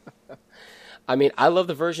 I mean, I love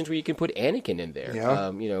the versions where you can put Anakin in there.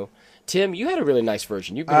 Yeah. Tim, you had a really nice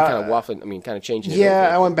version. You've been kind of waffling, kind of changing it Yeah,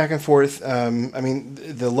 over. I went back and forth.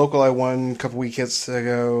 The local I won a couple weekends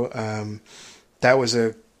ago, that was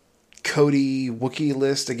a Cody Wookiee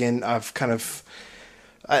list. Again, I've kind of...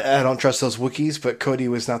 I don't trust those Wookiees, but Cody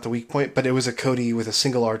was not the weak point. But it was a Cody with a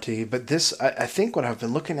single RT. But this, I think what I've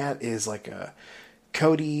been looking at is like a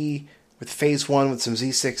Cody with phase 1 with some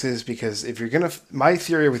Z6s, because if you're going to... My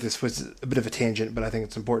theory with this was a bit of a tangent, but I think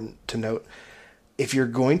it's important to note. If you're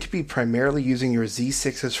going to be primarily using your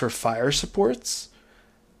Z6s for fire supports,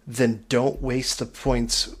 then don't waste the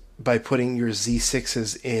points by putting your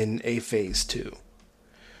Z6s in a phase 2.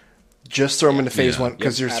 Just throw them into phase 1,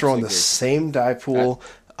 because you're throwing the same die pool.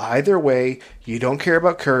 Either way, you don't care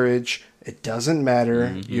about courage. It doesn't matter.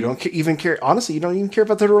 Mm-hmm. You don't even care. Honestly, you don't even care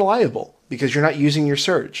about the reliable, because you're not using your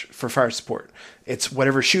surge for fire support. It's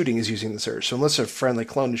whatever shooting is using the surge. So unless a friendly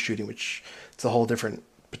clone is shooting, which it's a whole different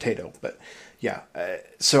potato. But yeah,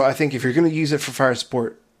 so I think if you're going to use it for fire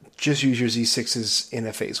support, just use your Z6s in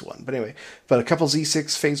a phase 1. But anyway, a couple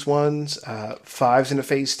Z6 phase 1s, 5s in a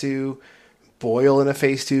phase 2, Boyle in a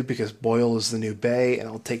phase 2, because Boyle is the new Bay, and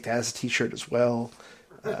I'll take that as a t-shirt as well.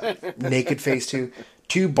 Naked phase 2.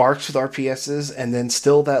 2 Barks with RPSs, and then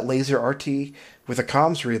still that laser RT with a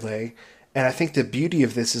comms relay. And I think the beauty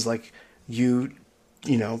of this is like you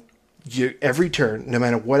every turn, no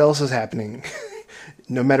matter what else is happening,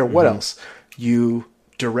 no matter what else, you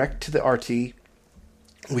direct to the RT,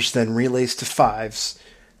 which then relays to 5s,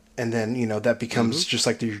 and then that becomes just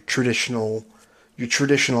like your traditional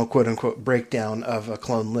quote unquote breakdown of a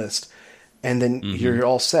clone list. And then you're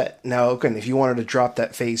all set. Now, again, if you wanted to drop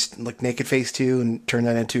that phase, like Naked Phase 2, and turn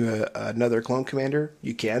that into another clone commander,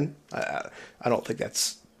 you can. I don't think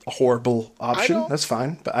that's a horrible option. That's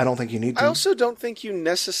fine, but I don't think you need to. I also don't think you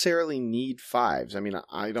necessarily need 5s. I mean,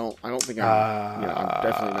 I don't think I'm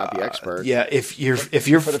definitely not the expert. Yeah, if you're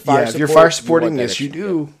fire supporting, yes, you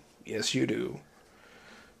do. Yeah. Yes, you do.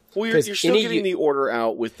 Well, you're still getting the order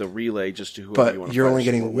out with the relay just to whoever you want to. But you're only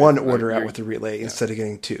getting one order out with the relay instead of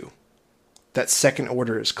getting 2. That second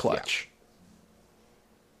order is clutch.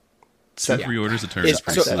 Yeah. 2 free orders a turn.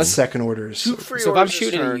 The second order is... So if I'm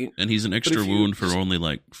shooting... And he's an extra wound for only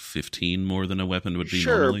like 15 more than a weapon would be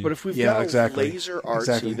normally. Sure, but if we've got a laser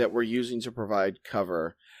RT that we're using to provide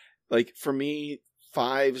cover, like for me,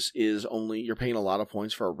 5s is only... You're paying a lot of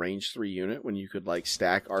points for a range 3 unit when you could like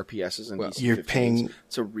stack RPSs and DC-15s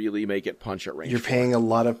to really make it punch at range 4. You're paying a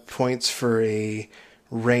lot of points for a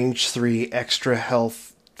range 3 extra health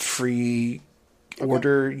free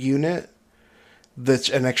order unit that's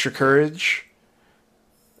an extra courage,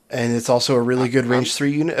 and it's also a really good range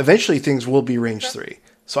 3 unit. Eventually things will be range 3,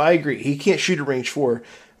 so I agree he can't shoot at range 4,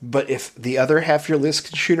 but if the other half of your list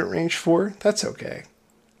can shoot at range 4, that's okay,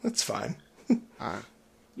 that's fine.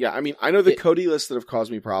 Yeah, I mean, I know the Cody lists that have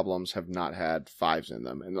caused me problems have not had 5s in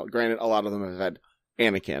them, and granted a lot of them have had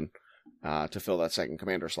Anakin to fill that second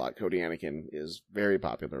commander slot. Cody Anakin is very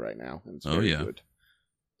popular right now, and it's very good.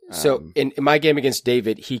 So in my game against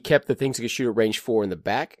David, he kept the things that could shoot at range 4 in the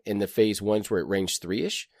back, and the phase 1s were at range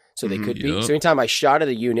 3-ish, so they could be. So anytime I shot at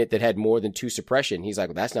a unit that had more than 2 suppression, he's like,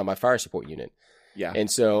 well, that's not my fire support unit. Yeah.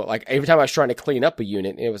 And so like every time I was trying to clean up a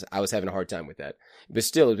unit, I was having a hard time with that. But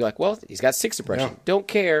still, it'd be like, well, he's got 6 suppression. Yeah. Don't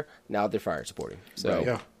care. Now they're fire supporting.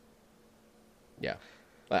 So yeah.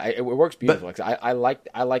 It works beautiful. But I like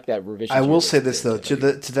that revision. I will say this though, to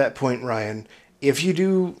that point, Ryan, if you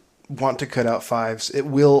do want to cut out 5s, it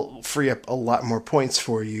will free up a lot more points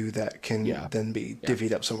for you that can then be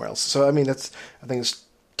divvied up somewhere else. So I mean, I think it's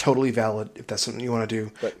totally valid if that's something you want to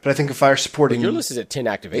do. But I think a fire supporting... your list is at 10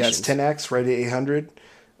 activations. Yeah, it's 10 acts, right at 800.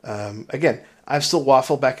 Again, I've still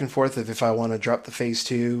waffled back and forth if I want to drop the phase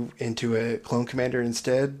 2 into a clone commander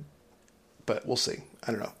instead, but we'll see.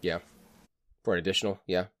 I don't know. Yeah. For an additional,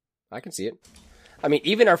 I can see it. I mean,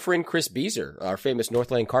 even our friend Chris Beezer, our famous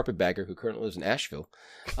Northland carpetbagger who currently lives in Asheville,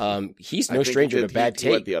 he's no stranger to bad take.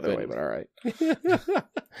 He went the other way, but all right.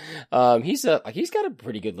 He's got a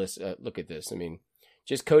pretty good list. Look at this. I mean,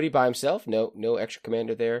 just Cody by himself, no extra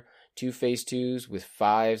commander there. 2 phase 2s with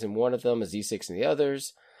 5s in one of them, a Z6 in the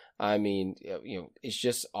others. I mean, it's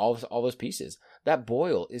just all those pieces. That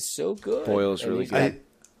Boyle is so good. Boyle is really good.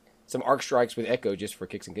 Some arc strikes with Echo just for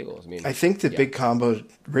kicks and giggles. I mean, I think the big combo,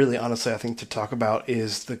 really, honestly, I think to talk about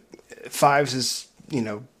is the 5s is,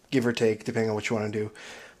 give or take, depending on what you want to do.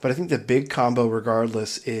 But I think the big combo,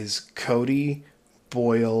 regardless, is Cody,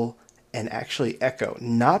 Boyle, and actually Echo,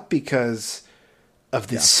 not because of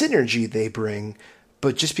the synergy they bring,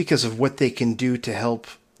 but just because of what they can do to help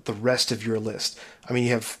the rest of your list. I mean,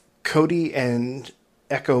 you have Cody and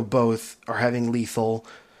Echo both are having lethal,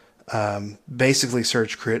 basically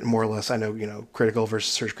surge crit, more or less. I know, critical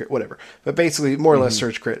versus surge crit, whatever. But basically, more or less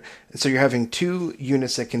surge crit. And so you're having two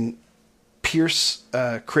units that can pierce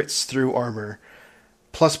crits through armor,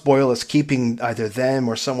 plus Boyle is keeping either them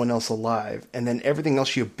or someone else alive. And then everything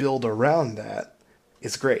else you build around that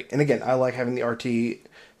is great. And again, I like having the RT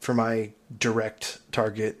for my direct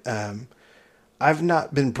target. I've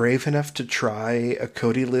not been brave enough to try a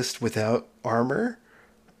Cody list without armor,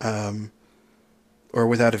 or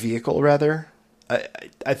without a vehicle, rather.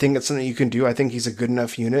 I think it's something you can do. I think he's a good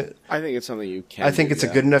enough unit. I think it's something you can I think it's a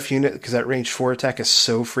good enough unit because that range 4 attack is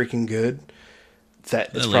so freaking good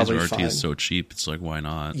that it's probably laser RT fine. is so cheap, it's like, why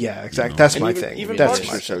not? Yeah, exactly. That's my thing. Even That's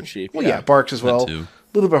Barks my are so thing. cheap. Well, yeah, Barks as well. That too.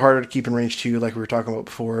 A little bit harder to keep in range 2, like we were talking about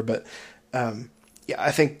before, but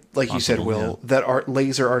I think, like you said, Will, that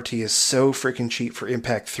laser RT is so freaking cheap for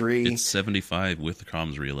Impact 3. It's 75 with the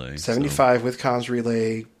comms relay. 75 with comms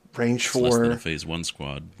relay, range 4. Less than a phase 1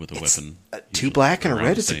 squad with a weapon. 2 black and a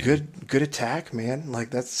red. It's a good attack, man.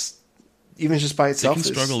 Like, that's even just by itself. It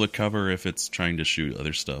can struggle to cover if it's trying to shoot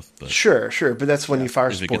other stuff. But sure, but that's when you fire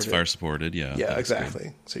if support. If it gets fire supported, yeah. Yeah, exactly.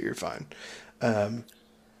 Good. So you're fine. Yeah.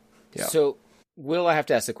 So, Will, I have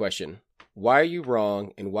to ask the question. Why are you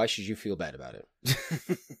wrong, and why should you feel bad about it?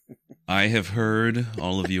 I have heard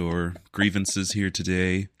all of your grievances here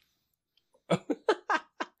today,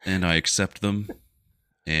 and I accept them,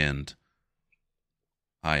 and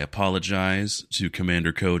I apologize to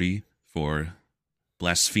Commander Cody for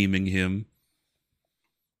blaspheming him.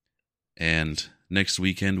 And next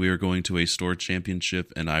weekend we are going to a store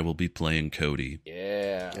championship, and I will be playing Cody.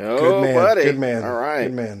 Yeah. Oh, good man, buddy. Good man. All right.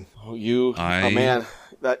 Good man. Oh, man.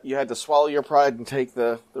 That you had to swallow your pride and take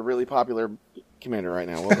the really popular commander right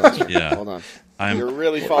now. Well done, sir. Yeah. Hold on. You're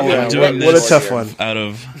really I'm following. doing what this a tough one. Out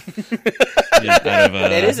of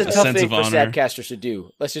That is a tough sense thing of for honor. STABcasters to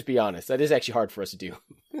do. Let's just be honest. That is actually hard for us to do.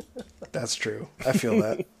 That's true. I feel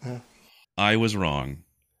that. I was wrong.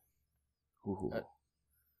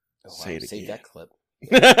 Say it Save again. that clip.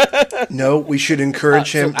 No, we should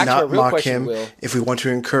encourage him, actually, not a real mock question, him. Will. If we want to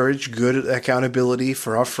encourage good accountability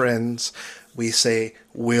for our friends, we say,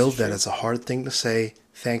 Will, that is a hard thing to say.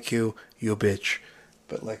 Thank you, you bitch.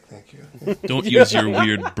 But, thank you. Don't use your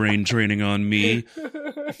weird brain training on me.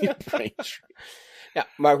 Now,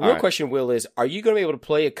 my real question, Will, is: are you going to be able to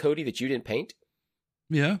play a Cody that you didn't paint?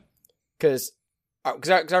 Yeah. Because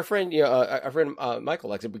our friend, Michael,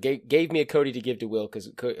 like I said, gave me a Cody to give to Will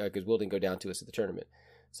because Will didn't go down to us at the tournament.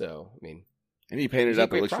 So I mean, and he painted it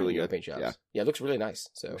up. It looks really good. Paint jobs. Yeah, it looks really nice.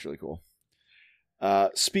 So looks really cool.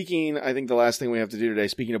 Speaking, I think the last thing we have to do today.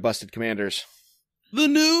 Speaking of busted commanders, the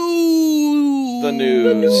news.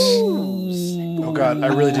 Oh God, I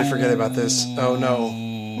really did forget about this. Oh no.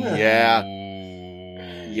 Yeah.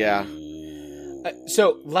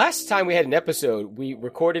 So last time we had an episode, we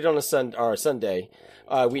recorded on a Sunday.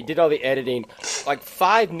 We did all the editing.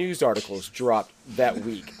 5 news articles dropped that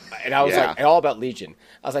week, and I was all about Legion.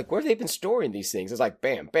 I was like, where have they been storing these things? It's like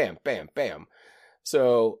bam, bam, bam, bam.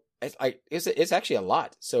 So it's actually a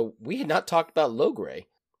lot. So we had not talked about Logray.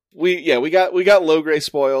 We got Logray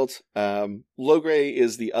spoiled. Logray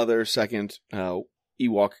is the other second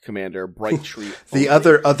Ewok commander, Bright Tree. The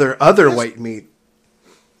other white meat.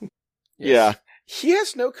 Yeah. He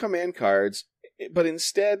has no command cards, but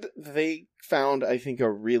instead they found, I think,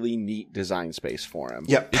 a really neat design space for him.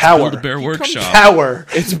 Yeah, power. Build a Bear Workshop. Power.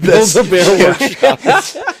 It's Build a Bear Workshop.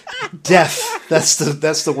 Death. That's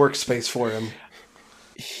the workspace for him.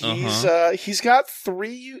 He's got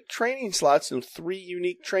 3 training slots and 3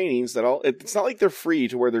 unique trainings that it's not like they're free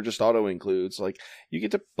to where they're just auto includes. You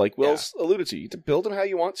get to, like Will's alluded to, you get to build them how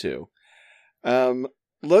you want to.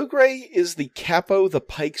 Logray is the capo the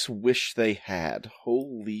Pikes wish they had.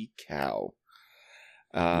 Holy cow.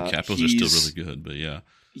 Capos are still really good, but yeah.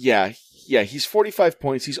 Yeah, he's 45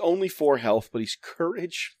 points. He's only 4 health, but he's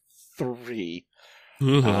Courage 3.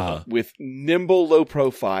 With nimble low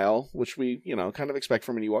profile, which we, kind of expect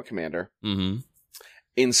from an Ewok commander. Mm-hmm.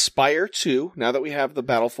 Inspire 2, now that we have the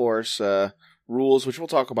Battle Force rules, which we'll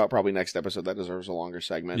talk about probably next episode. That deserves a longer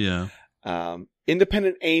segment. Yeah.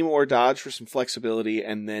 Independent aim or dodge for some flexibility,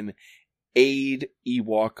 and then aid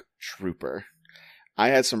Ewok Trooper. I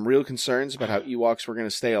had some real concerns about how Ewoks were going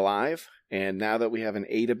to stay alive, and now that we have an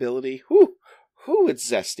aid ability,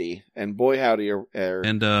 it's zesty. And boy howdy,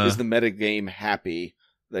 is the metagame happy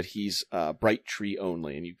that he's Bright Tree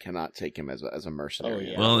only, and you cannot take him as a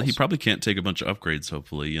mercenary. Well, he probably can't take a bunch of upgrades,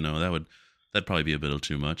 hopefully. That'd probably be a bit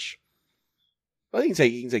too much. Well, he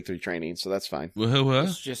can take 3 trainings, so that's fine.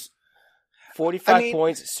 It's just 45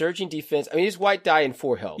 points, surging defense. I mean, he's white die and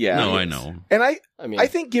 4 health. Yeah, no, I know. And I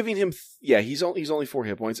think giving him, he's only 4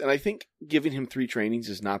 hit points, and I think giving him 3 trainings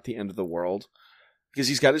is not the end of the world because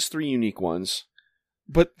he's got his 3 unique ones.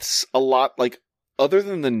 But a lot, like, other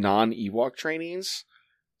than the non-Ewok trainings,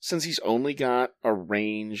 since he's only got a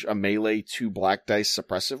melee 2 black dice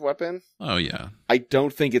suppressive weapon. Oh yeah, I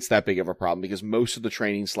don't think it's that big of a problem because most of the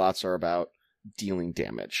training slots are about dealing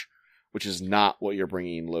damage, which is not what you're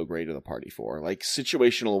bringing low grade to the party for. Like,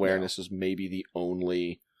 situational awareness is maybe the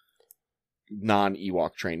only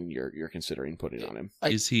non-Ewok training you're considering putting on him.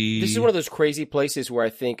 This is one of those crazy places where I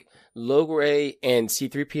think low grade and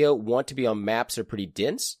C-3PO want to be on maps that are pretty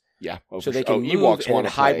dense. Yeah, so they can move and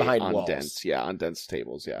hide behind walls. On dense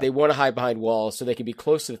tables. Yeah, they want to hide behind walls so they can be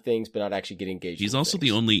close to the things, but not actually get engaged. He's also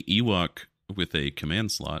the only Ewok with a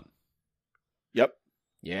command slot. Yep.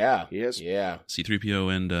 Yeah, he is. Yeah,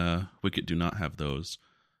 C-3PO and Wicket do not have those.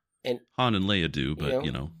 And Han and Leia do, but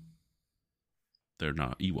they're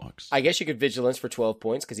not Ewoks. I guess you could vigilance for 12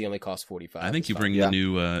 points because he only costs 45. I think you bring the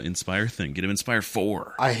new Inspire thing. Get him Inspire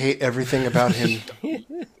 4. I hate everything about him.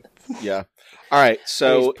 Yeah. All right,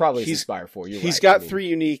 so he's probably Inspire 4. He's got 3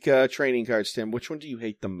 unique training cards, Tim. Which one do you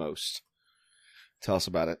hate the most? Tell us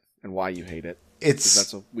about it and why you hate it.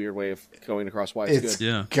 That's a weird way of going across why it's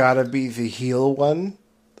good. It's gotta be the heal one.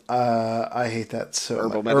 I hate that so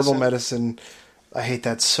much. Herbal medicine. I hate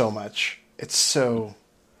that so much. It's so...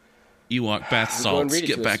 Ewok bath salts,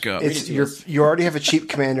 get back up. You already have a cheap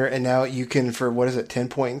commander, and now you can, for 10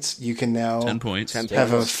 points, you can now 10 points.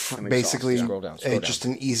 Have basically just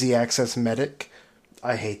an easy access medic.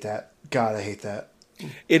 I hate that. God, I hate that.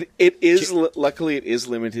 It is luckily it is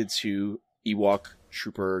limited to Ewok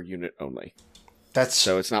trooper unit only.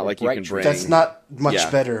 So it's not like you can bring. That's not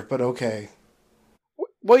much better, but okay.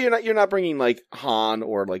 Well, you're not bringing like Han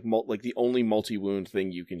or like the only multi-wound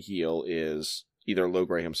thing you can heal is either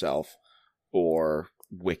Logray himself or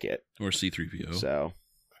Wicket. Or C-3PO. So,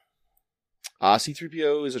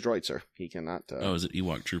 C-3PO is a droid, sir. He cannot... is it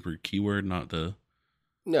Ewok Trooper keyword, not the...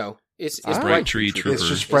 No, it's Bright Tree Trooper. It's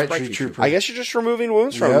just Bright Tree Trooper. I guess you're just removing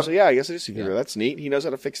wounds from him. So yeah, I guess it is C-3PO. That's neat. He knows how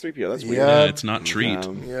to fix 3PO. That's weird. Yeah, it's not treat.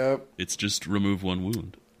 Yep. It's just remove 1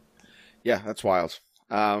 wound. Yeah, that's wild.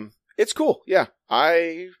 It's cool. Yeah.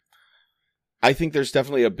 I think there's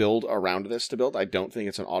definitely a build around this to build. I don't think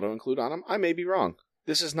it's an auto-include on him. I may be wrong.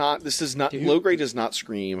 This is not, low grade does not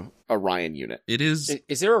scream Orion unit. It is.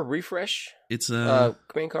 Is there a refresh? It's a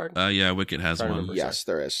command card? Yeah, Wicket has one. Yes,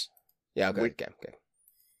 there is. Yeah, okay.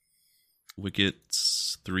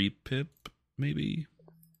 Wicket's 3 pip, maybe?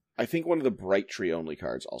 I think one of the Bright Tree only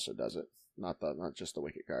cards also does it. Not just the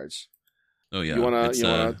Wicket cards. Oh yeah. You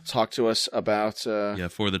wanna talk to us about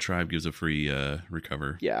For the Tribe gives a free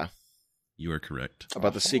recover. Yeah. You are correct.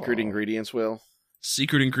 About the secret ingredients, Will?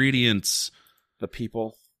 Secret ingredients. The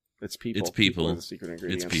people. It's people. It's people. The secret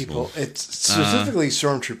ingredients. It's people. It's specifically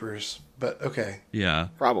stormtroopers, but okay. Yeah.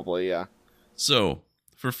 Probably, yeah. So,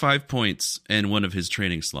 for 5 points and 1 of his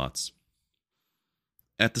training slots,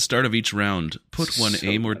 at the start of each round, put 1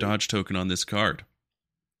 aim or dodge token on this card.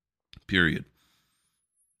 Period.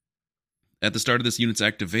 At the start of this unit's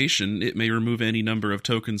activation, it may remove any number of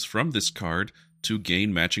tokens from this card to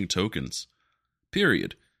gain matching tokens.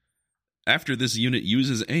 Period. After this unit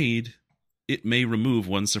uses aid, it may remove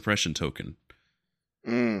 1 suppression token.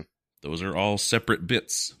 Those are all separate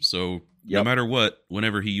bits, so no matter what,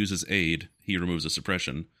 whenever he uses aid, he removes a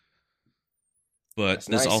suppression. But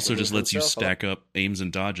this also just lets you stack up aims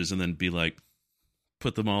and dodges and then be like,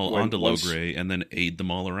 put them all onto Logray and then aid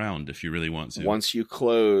them all around if you really want to. Once you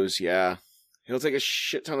close, yeah. He'll take a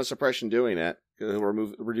shit ton of suppression doing it. He'll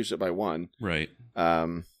reduce it by 1. Right.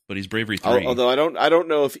 But he's bravery 3. Although I don't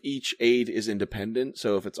know if each aid is independent.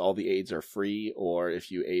 So if it's all the aids are free, or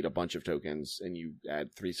if you aid a bunch of tokens and you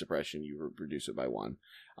add 3 suppression, you reduce it by 1.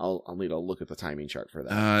 I'll need a look at the timing chart for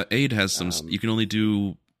that. Aid has some. You can only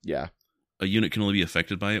do. Yeah. A unit can only be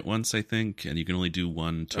affected by it once, I think, and you can only do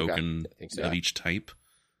 1 token of each type.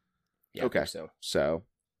 Yeah, okay. So.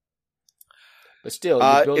 But still,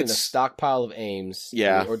 you're building a stockpile of aims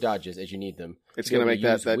or dodges as you need them. It's going to make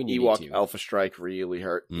that Ewok Alpha Strike really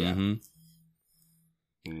hurt. Mm-hmm.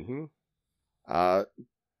 Yeah.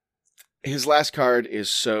 His last card is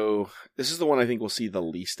this is the one I think we'll see the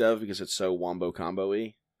least of because it's so wombo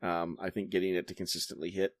combo-y. I think getting it to consistently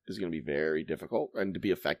hit is going to be very difficult and to be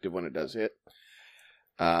effective when it does hit.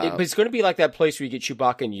 But it's going to be like that place where you get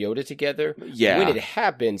Chewbacca and Yoda together. Yeah. When it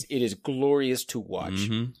happens, it is glorious to watch.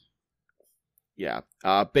 Mm-hmm. Yeah.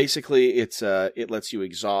 Basically, it lets you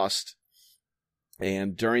exhaust,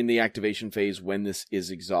 and during the activation phase, when this is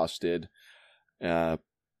exhausted, And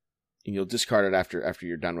you'll discard it after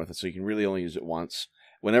you're done with it, so you can really only use it once.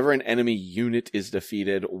 Whenever an enemy unit is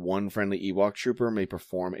defeated, one friendly Ewok trooper may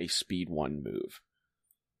perform a speed 1 move.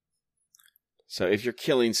 So if you're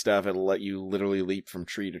killing stuff, it'll let you literally leap from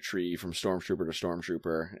tree to tree, from stormtrooper to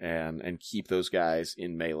stormtrooper, and keep those guys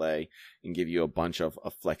in melee and give you a bunch of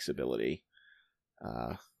flexibility.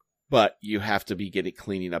 But you have to be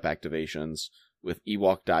cleaning up activations with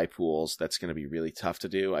Ewok die pools. That's going to be really tough to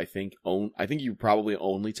do. I think you probably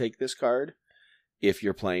only take this card if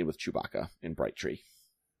you're playing with Chewbacca in Bright Tree.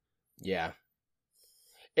 Yeah.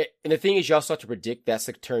 And the thing is, you also have to predict that's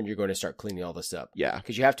the turn you're going to start cleaning all this up. Yeah.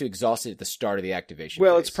 Because you have to exhaust it at the start of the activation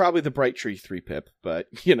Well, phase. it's probably the Bright Tree 3-pip, but,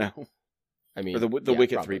 I mean, or the yeah,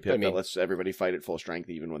 Wicket probably. 3-pip that lets everybody fight at full strength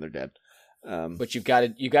even when they're dead. But you got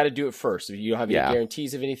to do it first. You don't have any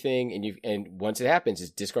guarantees of anything, and once it happens, it's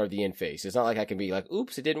discard the end phase. It's not like I can be like,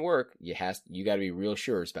 "Oops, it didn't work." You got to be real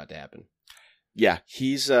sure it's about to happen. Yeah,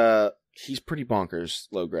 he's pretty bonkers,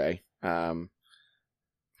 Low Gray.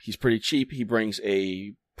 He's pretty cheap. He brings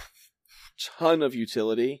a ton of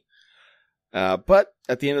utility, but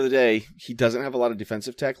at the end of the day, he doesn't have a lot of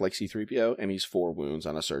defensive tech like C-3PO, and he's 4 wounds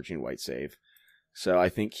on a Surging White save. So I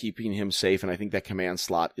think keeping him safe, and I think that command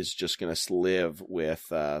slot is just going to live with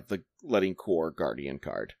the letting core Guardian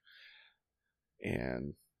card.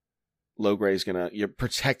 And Low Gray is you're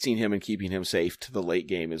protecting him and keeping him safe to the late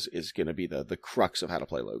game is going to be the crux of how to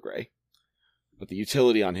play Low Gray. But the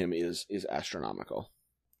utility on him is astronomical.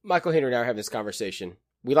 Michael Henry and I are having this conversation.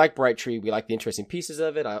 We like Bright Tree. We like the interesting pieces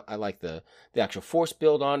of it. I like the actual force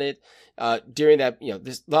build on it. During that,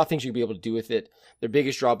 there's a lot of things you'll be able to do with it. Their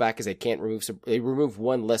biggest drawback is they remove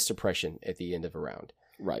 1 less suppression at the end of a round.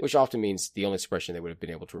 Right. Which often means the only suppression they would have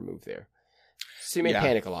been able to remove there. So you may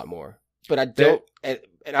panic a lot more. But I don't,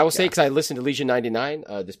 and I will say, because I listened to Legion 99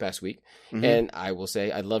 this past week, and I will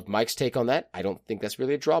say I loved Mike's take on that. I don't think that's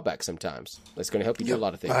really a drawback sometimes. That's going to help you do a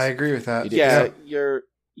lot of things. I agree with that. Yeah,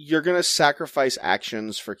 you're going to sacrifice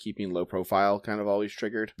actions for keeping low profile kind of always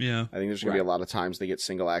triggered. Yeah. I think there's going to be a lot of times they get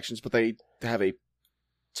single actions, but they have a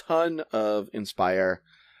ton of Inspire,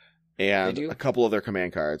 and a couple of their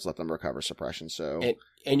command cards let them recover suppression. So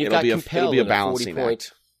and you've got Compel, it'll be a balancing 40-point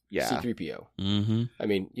act. Yeah. C-3PO. Mm-hmm. I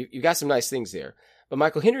mean, you got some nice things there. But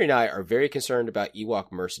Michael Henry and I are very concerned about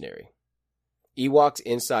Ewok Mercenary. Ewoks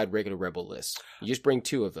inside regular Rebel lists. You just bring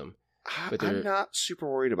 2 of them. But I'm not super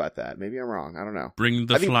worried about that. Maybe I'm wrong. I don't know. Bring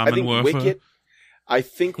the Flammenwerfer. I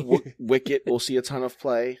think Wicket will see a ton of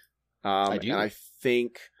play. I do. And I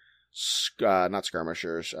think not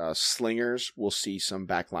skirmishers, slingers will see some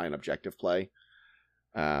backline objective play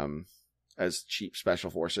as cheap special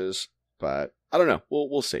forces. But I don't know.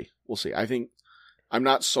 We'll see. We'll see. I think I'm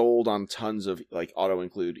not sold on tons of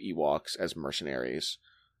auto-include Ewoks as mercenaries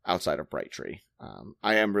outside of Bright Tree.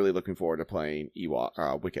 I am really looking forward to playing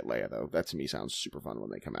Wicket Leia, though. That to me sounds super fun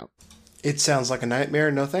when they come out. It sounds like a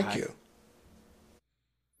nightmare. No, thank you.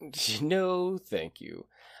 No, thank you.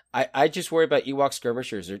 I just worry about Ewok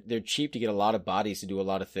skirmishers. They're cheap to get a lot of bodies to do a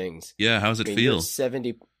lot of things. Yeah, how does it feel?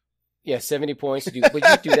 70 points to do. But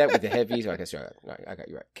you do that with the heavies. I guess I got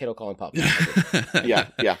you right. Kettle calling pop. Yeah.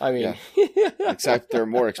 I mean, except they're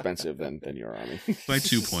more expensive than your army by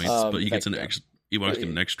 2 points, but he gets an extra. Ewoks get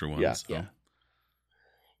an extra one. Yeah, so.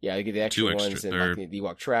 Yeah, they get the extra ones, and like the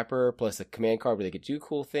Ewok Trapper plus the command card where they could do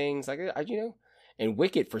cool things. And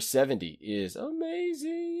Wicket for 70 is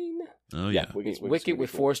amazing. Oh yeah, Wicket with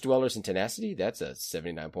Forest Dwellers and Tenacity. That's a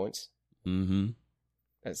 79 points. Mm-hmm.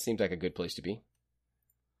 That seems like a good place to be.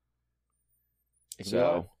 It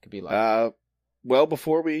could be a lot. Well,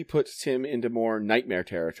 before we put Tim into more nightmare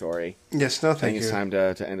territory, yes, no, thank you. It's time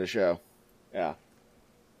to end the show. Yeah.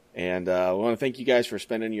 And I want to thank you guys for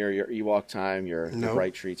spending your Ewok time, your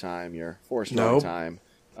Bright Tree time, your Forest Dwelling time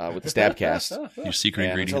with the STABcast. Your secret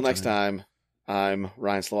ingredient. Until next time, I'm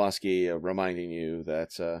Ryan Slawski, reminding you that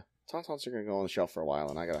Tauntauns are going to go on the shelf for a while,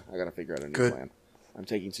 and I gotta figure out a new plan. I'm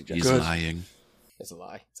taking suggestions. He's lying. It's a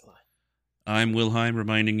lie. It's a lie. I'm Wilhelm,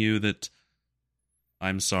 reminding you that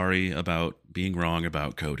I'm sorry about being wrong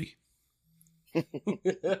about Cody.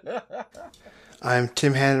 I'm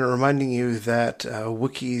Tim Hannon, reminding you that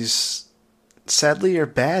Wookiees sadly are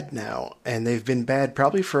bad now, and they've been bad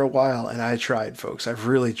probably for a while, and I tried, folks. I've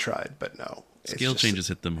really tried, but no. Scale changes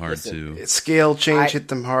hit them hard, too. Scale change hit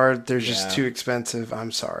them hard. They're just too expensive.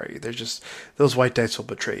 I'm sorry. They're just... Those white dice will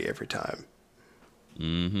betray you every time.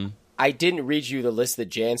 Mm-hmm. I didn't read you the list that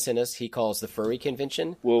Jan sent us. He calls the Furry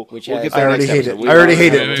Convention. We'll get there I already hate it. I already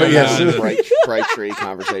hate it, but yes. Bright Tree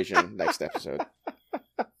conversation next episode.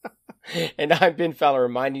 And I'm Ben Fowler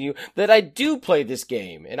reminding you that I do play this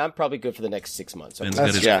game, and I'm probably good for the next 6 months. Ben's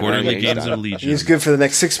got his quarterly games of Legion. He's good for the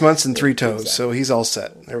next 6 months and 3 toes, so he's all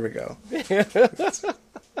set. There we go.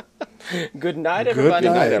 Good night, everybody.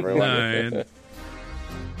 Good night, everyone. Night.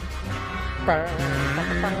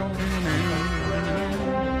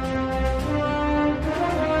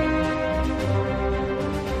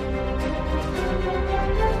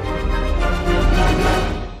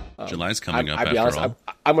 July's coming up. I'll be after honest. all.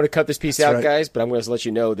 I'm going to cut this piece out, right. guys. But I'm going to let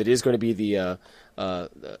you know that it is going to be the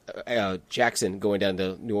Jackson going down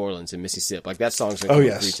to New Orleans and Mississippi. Like that song's going to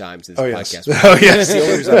come 3 times in this podcast. Oh yes. That's the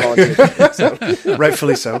only reason I volunteered. So,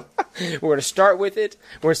 Rightfully so. we're going to start with it.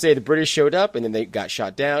 We're going to say the British showed up and then they got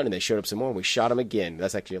shot down and they showed up some more and we shot them again.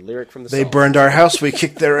 That's actually a lyric from the They song. burned our house. We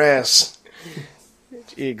kicked their ass.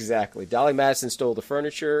 Exactly. Dolly Madison stole the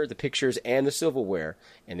furniture, the pictures, and the silverware,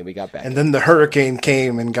 and then we got back. And then the hurricane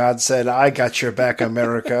came, and God said, "I got your back,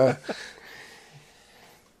 America."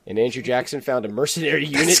 And Andrew Jackson found a mercenary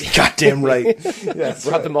unit. Goddamn right. That's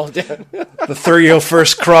brought them all down. The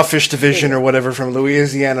 301st Crawfish Division or whatever from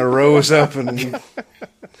Louisiana rose up and...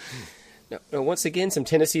 No, once again, some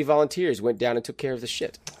Tennessee volunteers went down and took care of the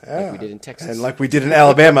shit, like we did in Texas. And like we did in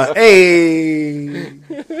Alabama. Hey!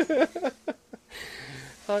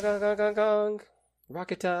 Gong, gong, gong, gong, gong.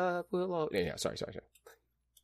 Rocket top will all... Yeah, sorry.